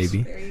Filter, levels.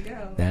 baby. There you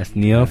go. That's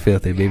Neon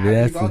Filter, baby. Happy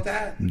That's about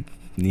that?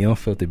 Neon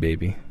Filter,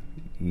 baby.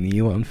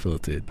 Neon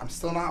Unfiltered. I'm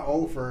still not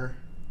over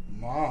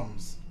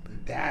moms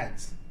and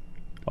dads.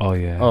 Oh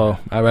yeah. Oh,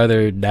 I'd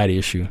rather daddy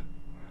issue.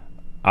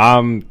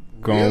 I'm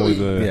going with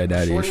Really? the. Yeah,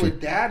 daddy Shorty issue.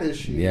 with dad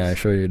issues. Yeah,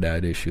 show your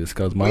dad issues.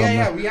 Cause mom.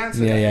 Yeah, we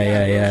answered that.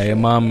 Yeah. Yeah,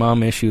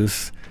 Mom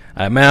issues.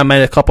 I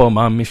met a couple of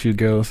mom issue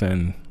girls,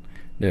 and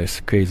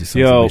there's crazy. Sons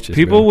Yo, of bitches,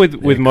 people bro.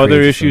 with They're mother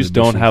crazy issues sons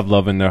of don't bitches. have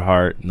love in their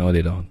heart. No,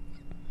 they don't.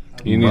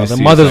 You need to The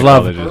see a mother's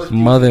love. psychologist.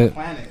 Mother.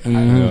 Planet.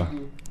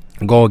 Mhm.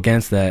 Go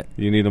against that.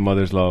 You need a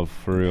mother's love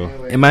for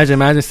real.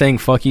 Imagine saying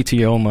 "fuck you" to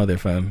your own mother,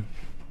 fam.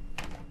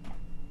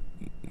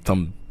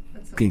 Some.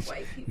 That's some Piece.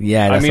 white people.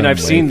 Yeah, I that's mean, some I've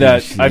seen white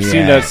that. bitch. I've seen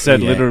Yeah, that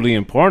said yeah. literally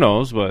in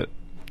pornos, but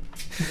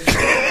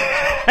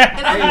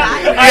And I'm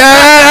not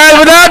Yeah,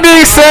 with that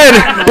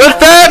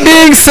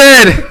being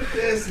said,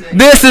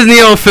 this is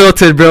Neo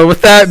Filtered, bro.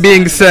 With that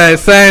being said,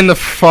 sign the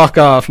fuck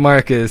off,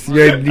 Marcus.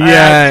 You're, have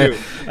yeah, to.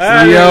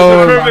 That's the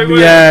yo, perfect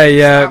way.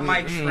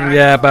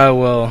 yeah, but I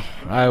will.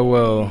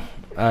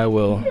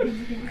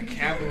 I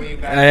can't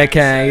believe that. I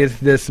can't.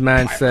 This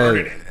man I heard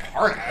it said, in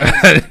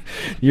part.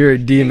 you're a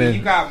You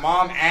demon. got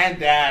mom and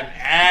dad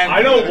and.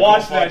 I don't political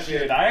watch that fucking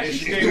shit. I actually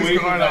stay issues away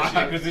from going that on.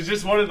 shit because it's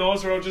just one of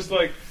those where I'm just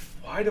like,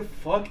 why the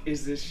fuck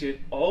is this shit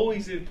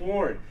always in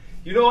porn?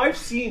 You know, I've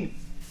seen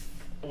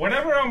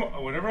whenever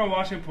I'm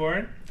watching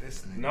porn.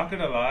 This nigga. Not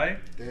gonna lie,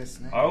 This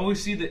nigga. I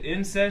always see the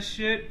incest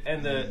shit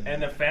and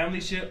the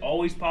family shit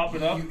always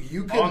popping up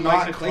You could on not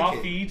like the click top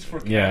it. feeds for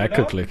Canada. Yeah, I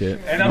could click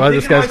it. And I'm But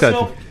thinking to got-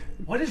 myself,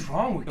 what is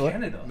wrong with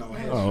Canada? No,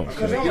 Oh,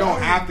 because okay. you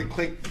don't have to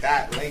click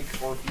that link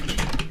or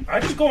feed. I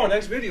just go on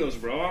X videos,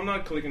 bro. I'm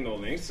not clicking no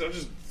links. I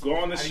just go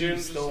on this How do shit. you And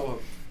just,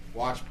 still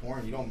watch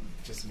porn? You don't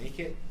just make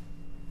it.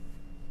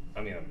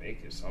 I mean, I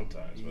make it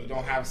sometimes. You but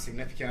don't have a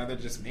significant other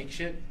just make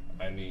shit.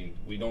 I mean,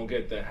 we don't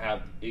get to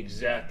have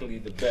exactly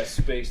the best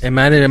space.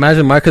 Imagine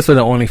Marcus with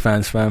an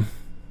OnlyFans, fam.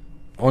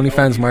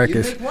 OnlyFans You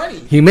Marcus. make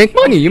money. You make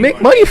money. You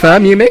make money,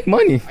 fam. You make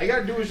money. All you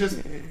gotta do is just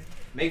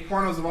make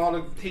pornos of all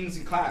the things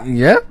you clap.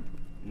 Yeah.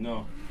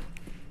 No.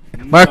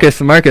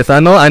 Marcus, I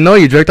know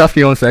you jerked off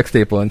your own sex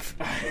tape once.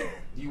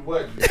 You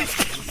would. He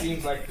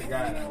seems like the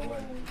guy that would.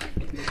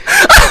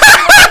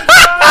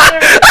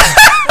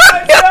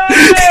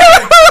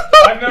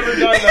 I've never done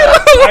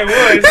that. I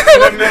would,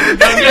 but I've never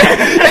done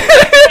that.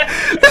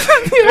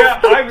 Yeah,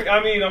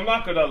 I mean, I'm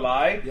not gonna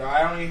lie. Yo,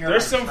 I only hear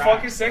There's like some trap.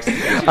 fucking sexy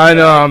bitches I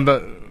know, that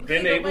but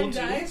been But able when to.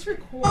 guys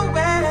record,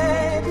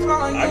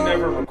 I've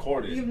never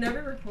recorded. you've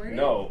never recorded?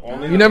 No,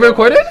 only You the never girl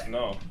recorded? has.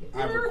 No,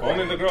 I've only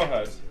recorded. the girl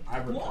has.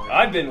 I've recorded.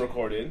 I've been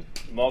recorded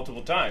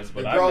multiple times,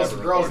 but The I've girls-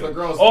 never girls- recorded.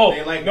 the girls, Oh,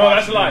 they like no,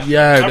 that's a lie. watching-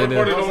 Yeah, I they do.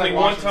 recorded Girls only like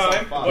one watching time,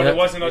 stuff up. but Yeah. it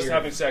wasn't us Weird.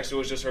 having sex. It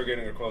was just her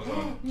getting her clothes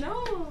on.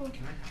 No.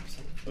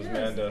 It was Yes.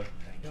 Amanda.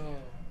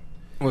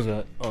 what was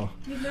that? Oh,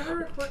 You've never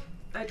recorded.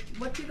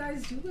 What do you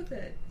guys do with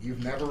it?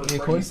 You've never Recorded?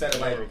 recorded. You said it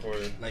Never like,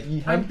 recorded. like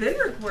I've been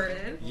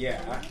recorded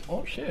yeah.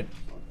 oh shit.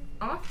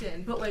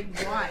 often, but like,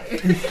 why?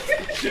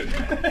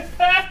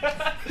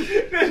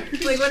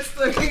 Like, what's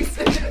the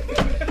reason?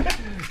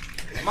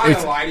 I'm not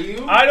gonna lie to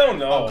you. I don't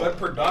know. A good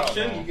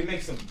production, I don't know. you can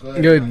make some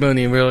good. Good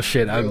money, real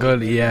shit. I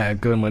good, yeah,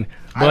 good money.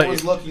 I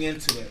was But looking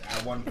into it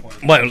at one point.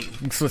 what?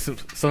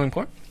 Selling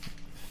porn?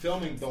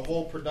 Filming the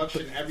whole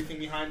production, everything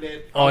behind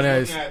it. Oh, I was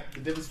nice. looking at the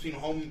difference between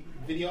home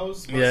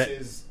videos Yeah.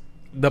 versus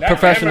The That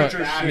professional.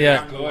 amateur shit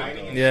Yeah, is good,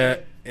 though. yeah,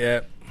 yeah.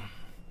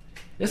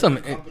 There's some.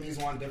 companies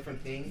want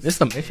different things. There's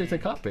some issues to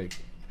copy.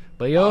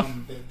 But yo,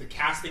 The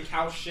casting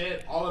couch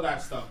shit, all of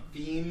that stuff,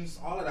 themes,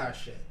 all of that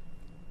shit.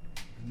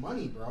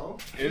 Money, bro.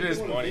 It is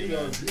Doing money,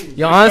 videos, though. dude.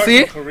 yo, honestly,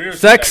 Start some careers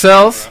sex with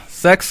sells. that camera.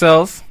 Sex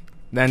sells.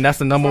 And that's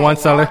the number It's one not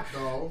a seller. lot,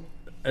 though.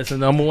 It's the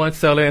number one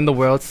seller in the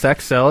world.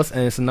 Sex sells,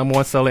 and it's the number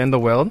one seller in the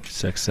world.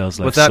 Sex sells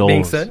like With that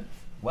being said,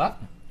 what?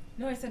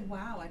 No, I said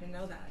wow. I didn't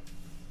know that.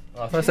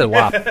 Oh, I thought I said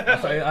WAP.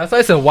 I thought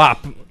I said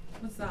WAP.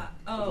 What's that?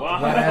 Oh,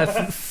 Wow.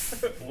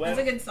 Yes. that's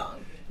a good song.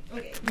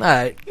 Okay.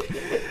 Alright.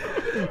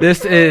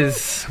 This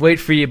is Wait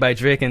For You by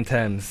Drake and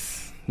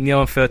Thames.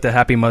 Neon Filter,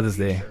 Happy Mother's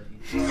Day.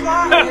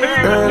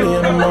 Early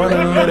in the morning,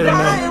 late at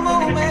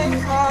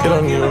night. It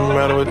don't even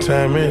matter what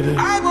time it is.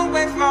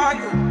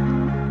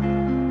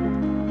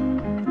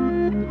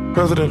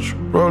 Presidential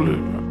roller,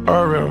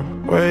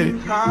 RM, wait.